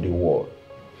pushing me to the wall.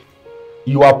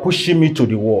 You are pushing me to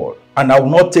the wall. And I will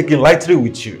not take it lightly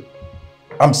with you.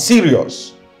 I'm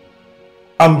serious.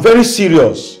 I'm very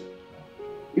serious.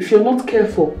 If you're not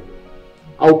careful,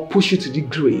 I'll push you to the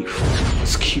grave.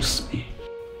 Excuse me.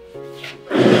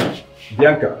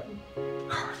 Bianca.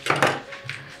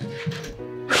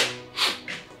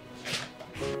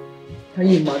 Can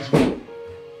you imagine?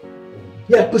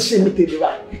 You're pushing me to the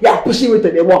right. You're pushing me to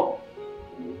the wall.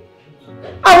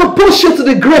 I will push you to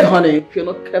the grave, honey, if you're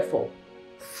not careful.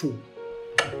 Fool.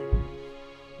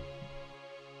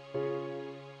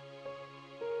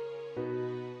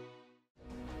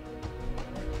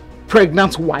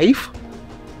 Pregnant wife?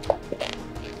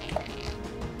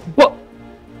 But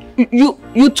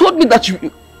you told me that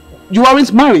you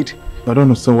aren't married. I don't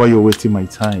understand why you're wasting my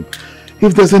time.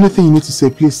 If there's anything you need to say,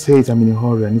 please say it. I'm in a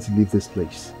hurry. I need to leave this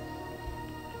place.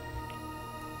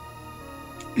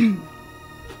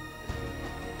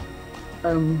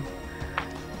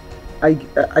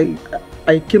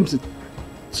 I came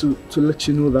to let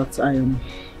you know that I'm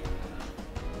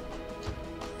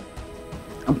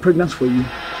pregnant for you.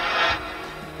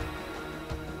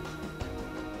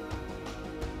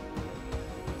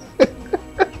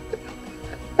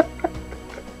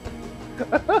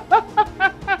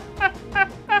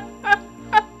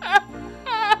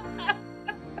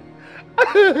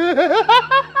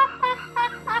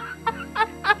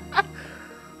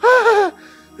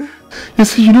 You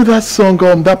see, you know that song,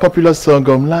 that popular song,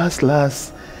 last,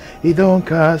 it don't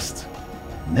cast.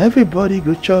 And everybody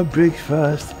go chop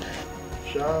breakfast.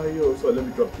 Shayo, so let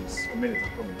me drop this. A minute, I'm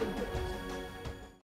coming.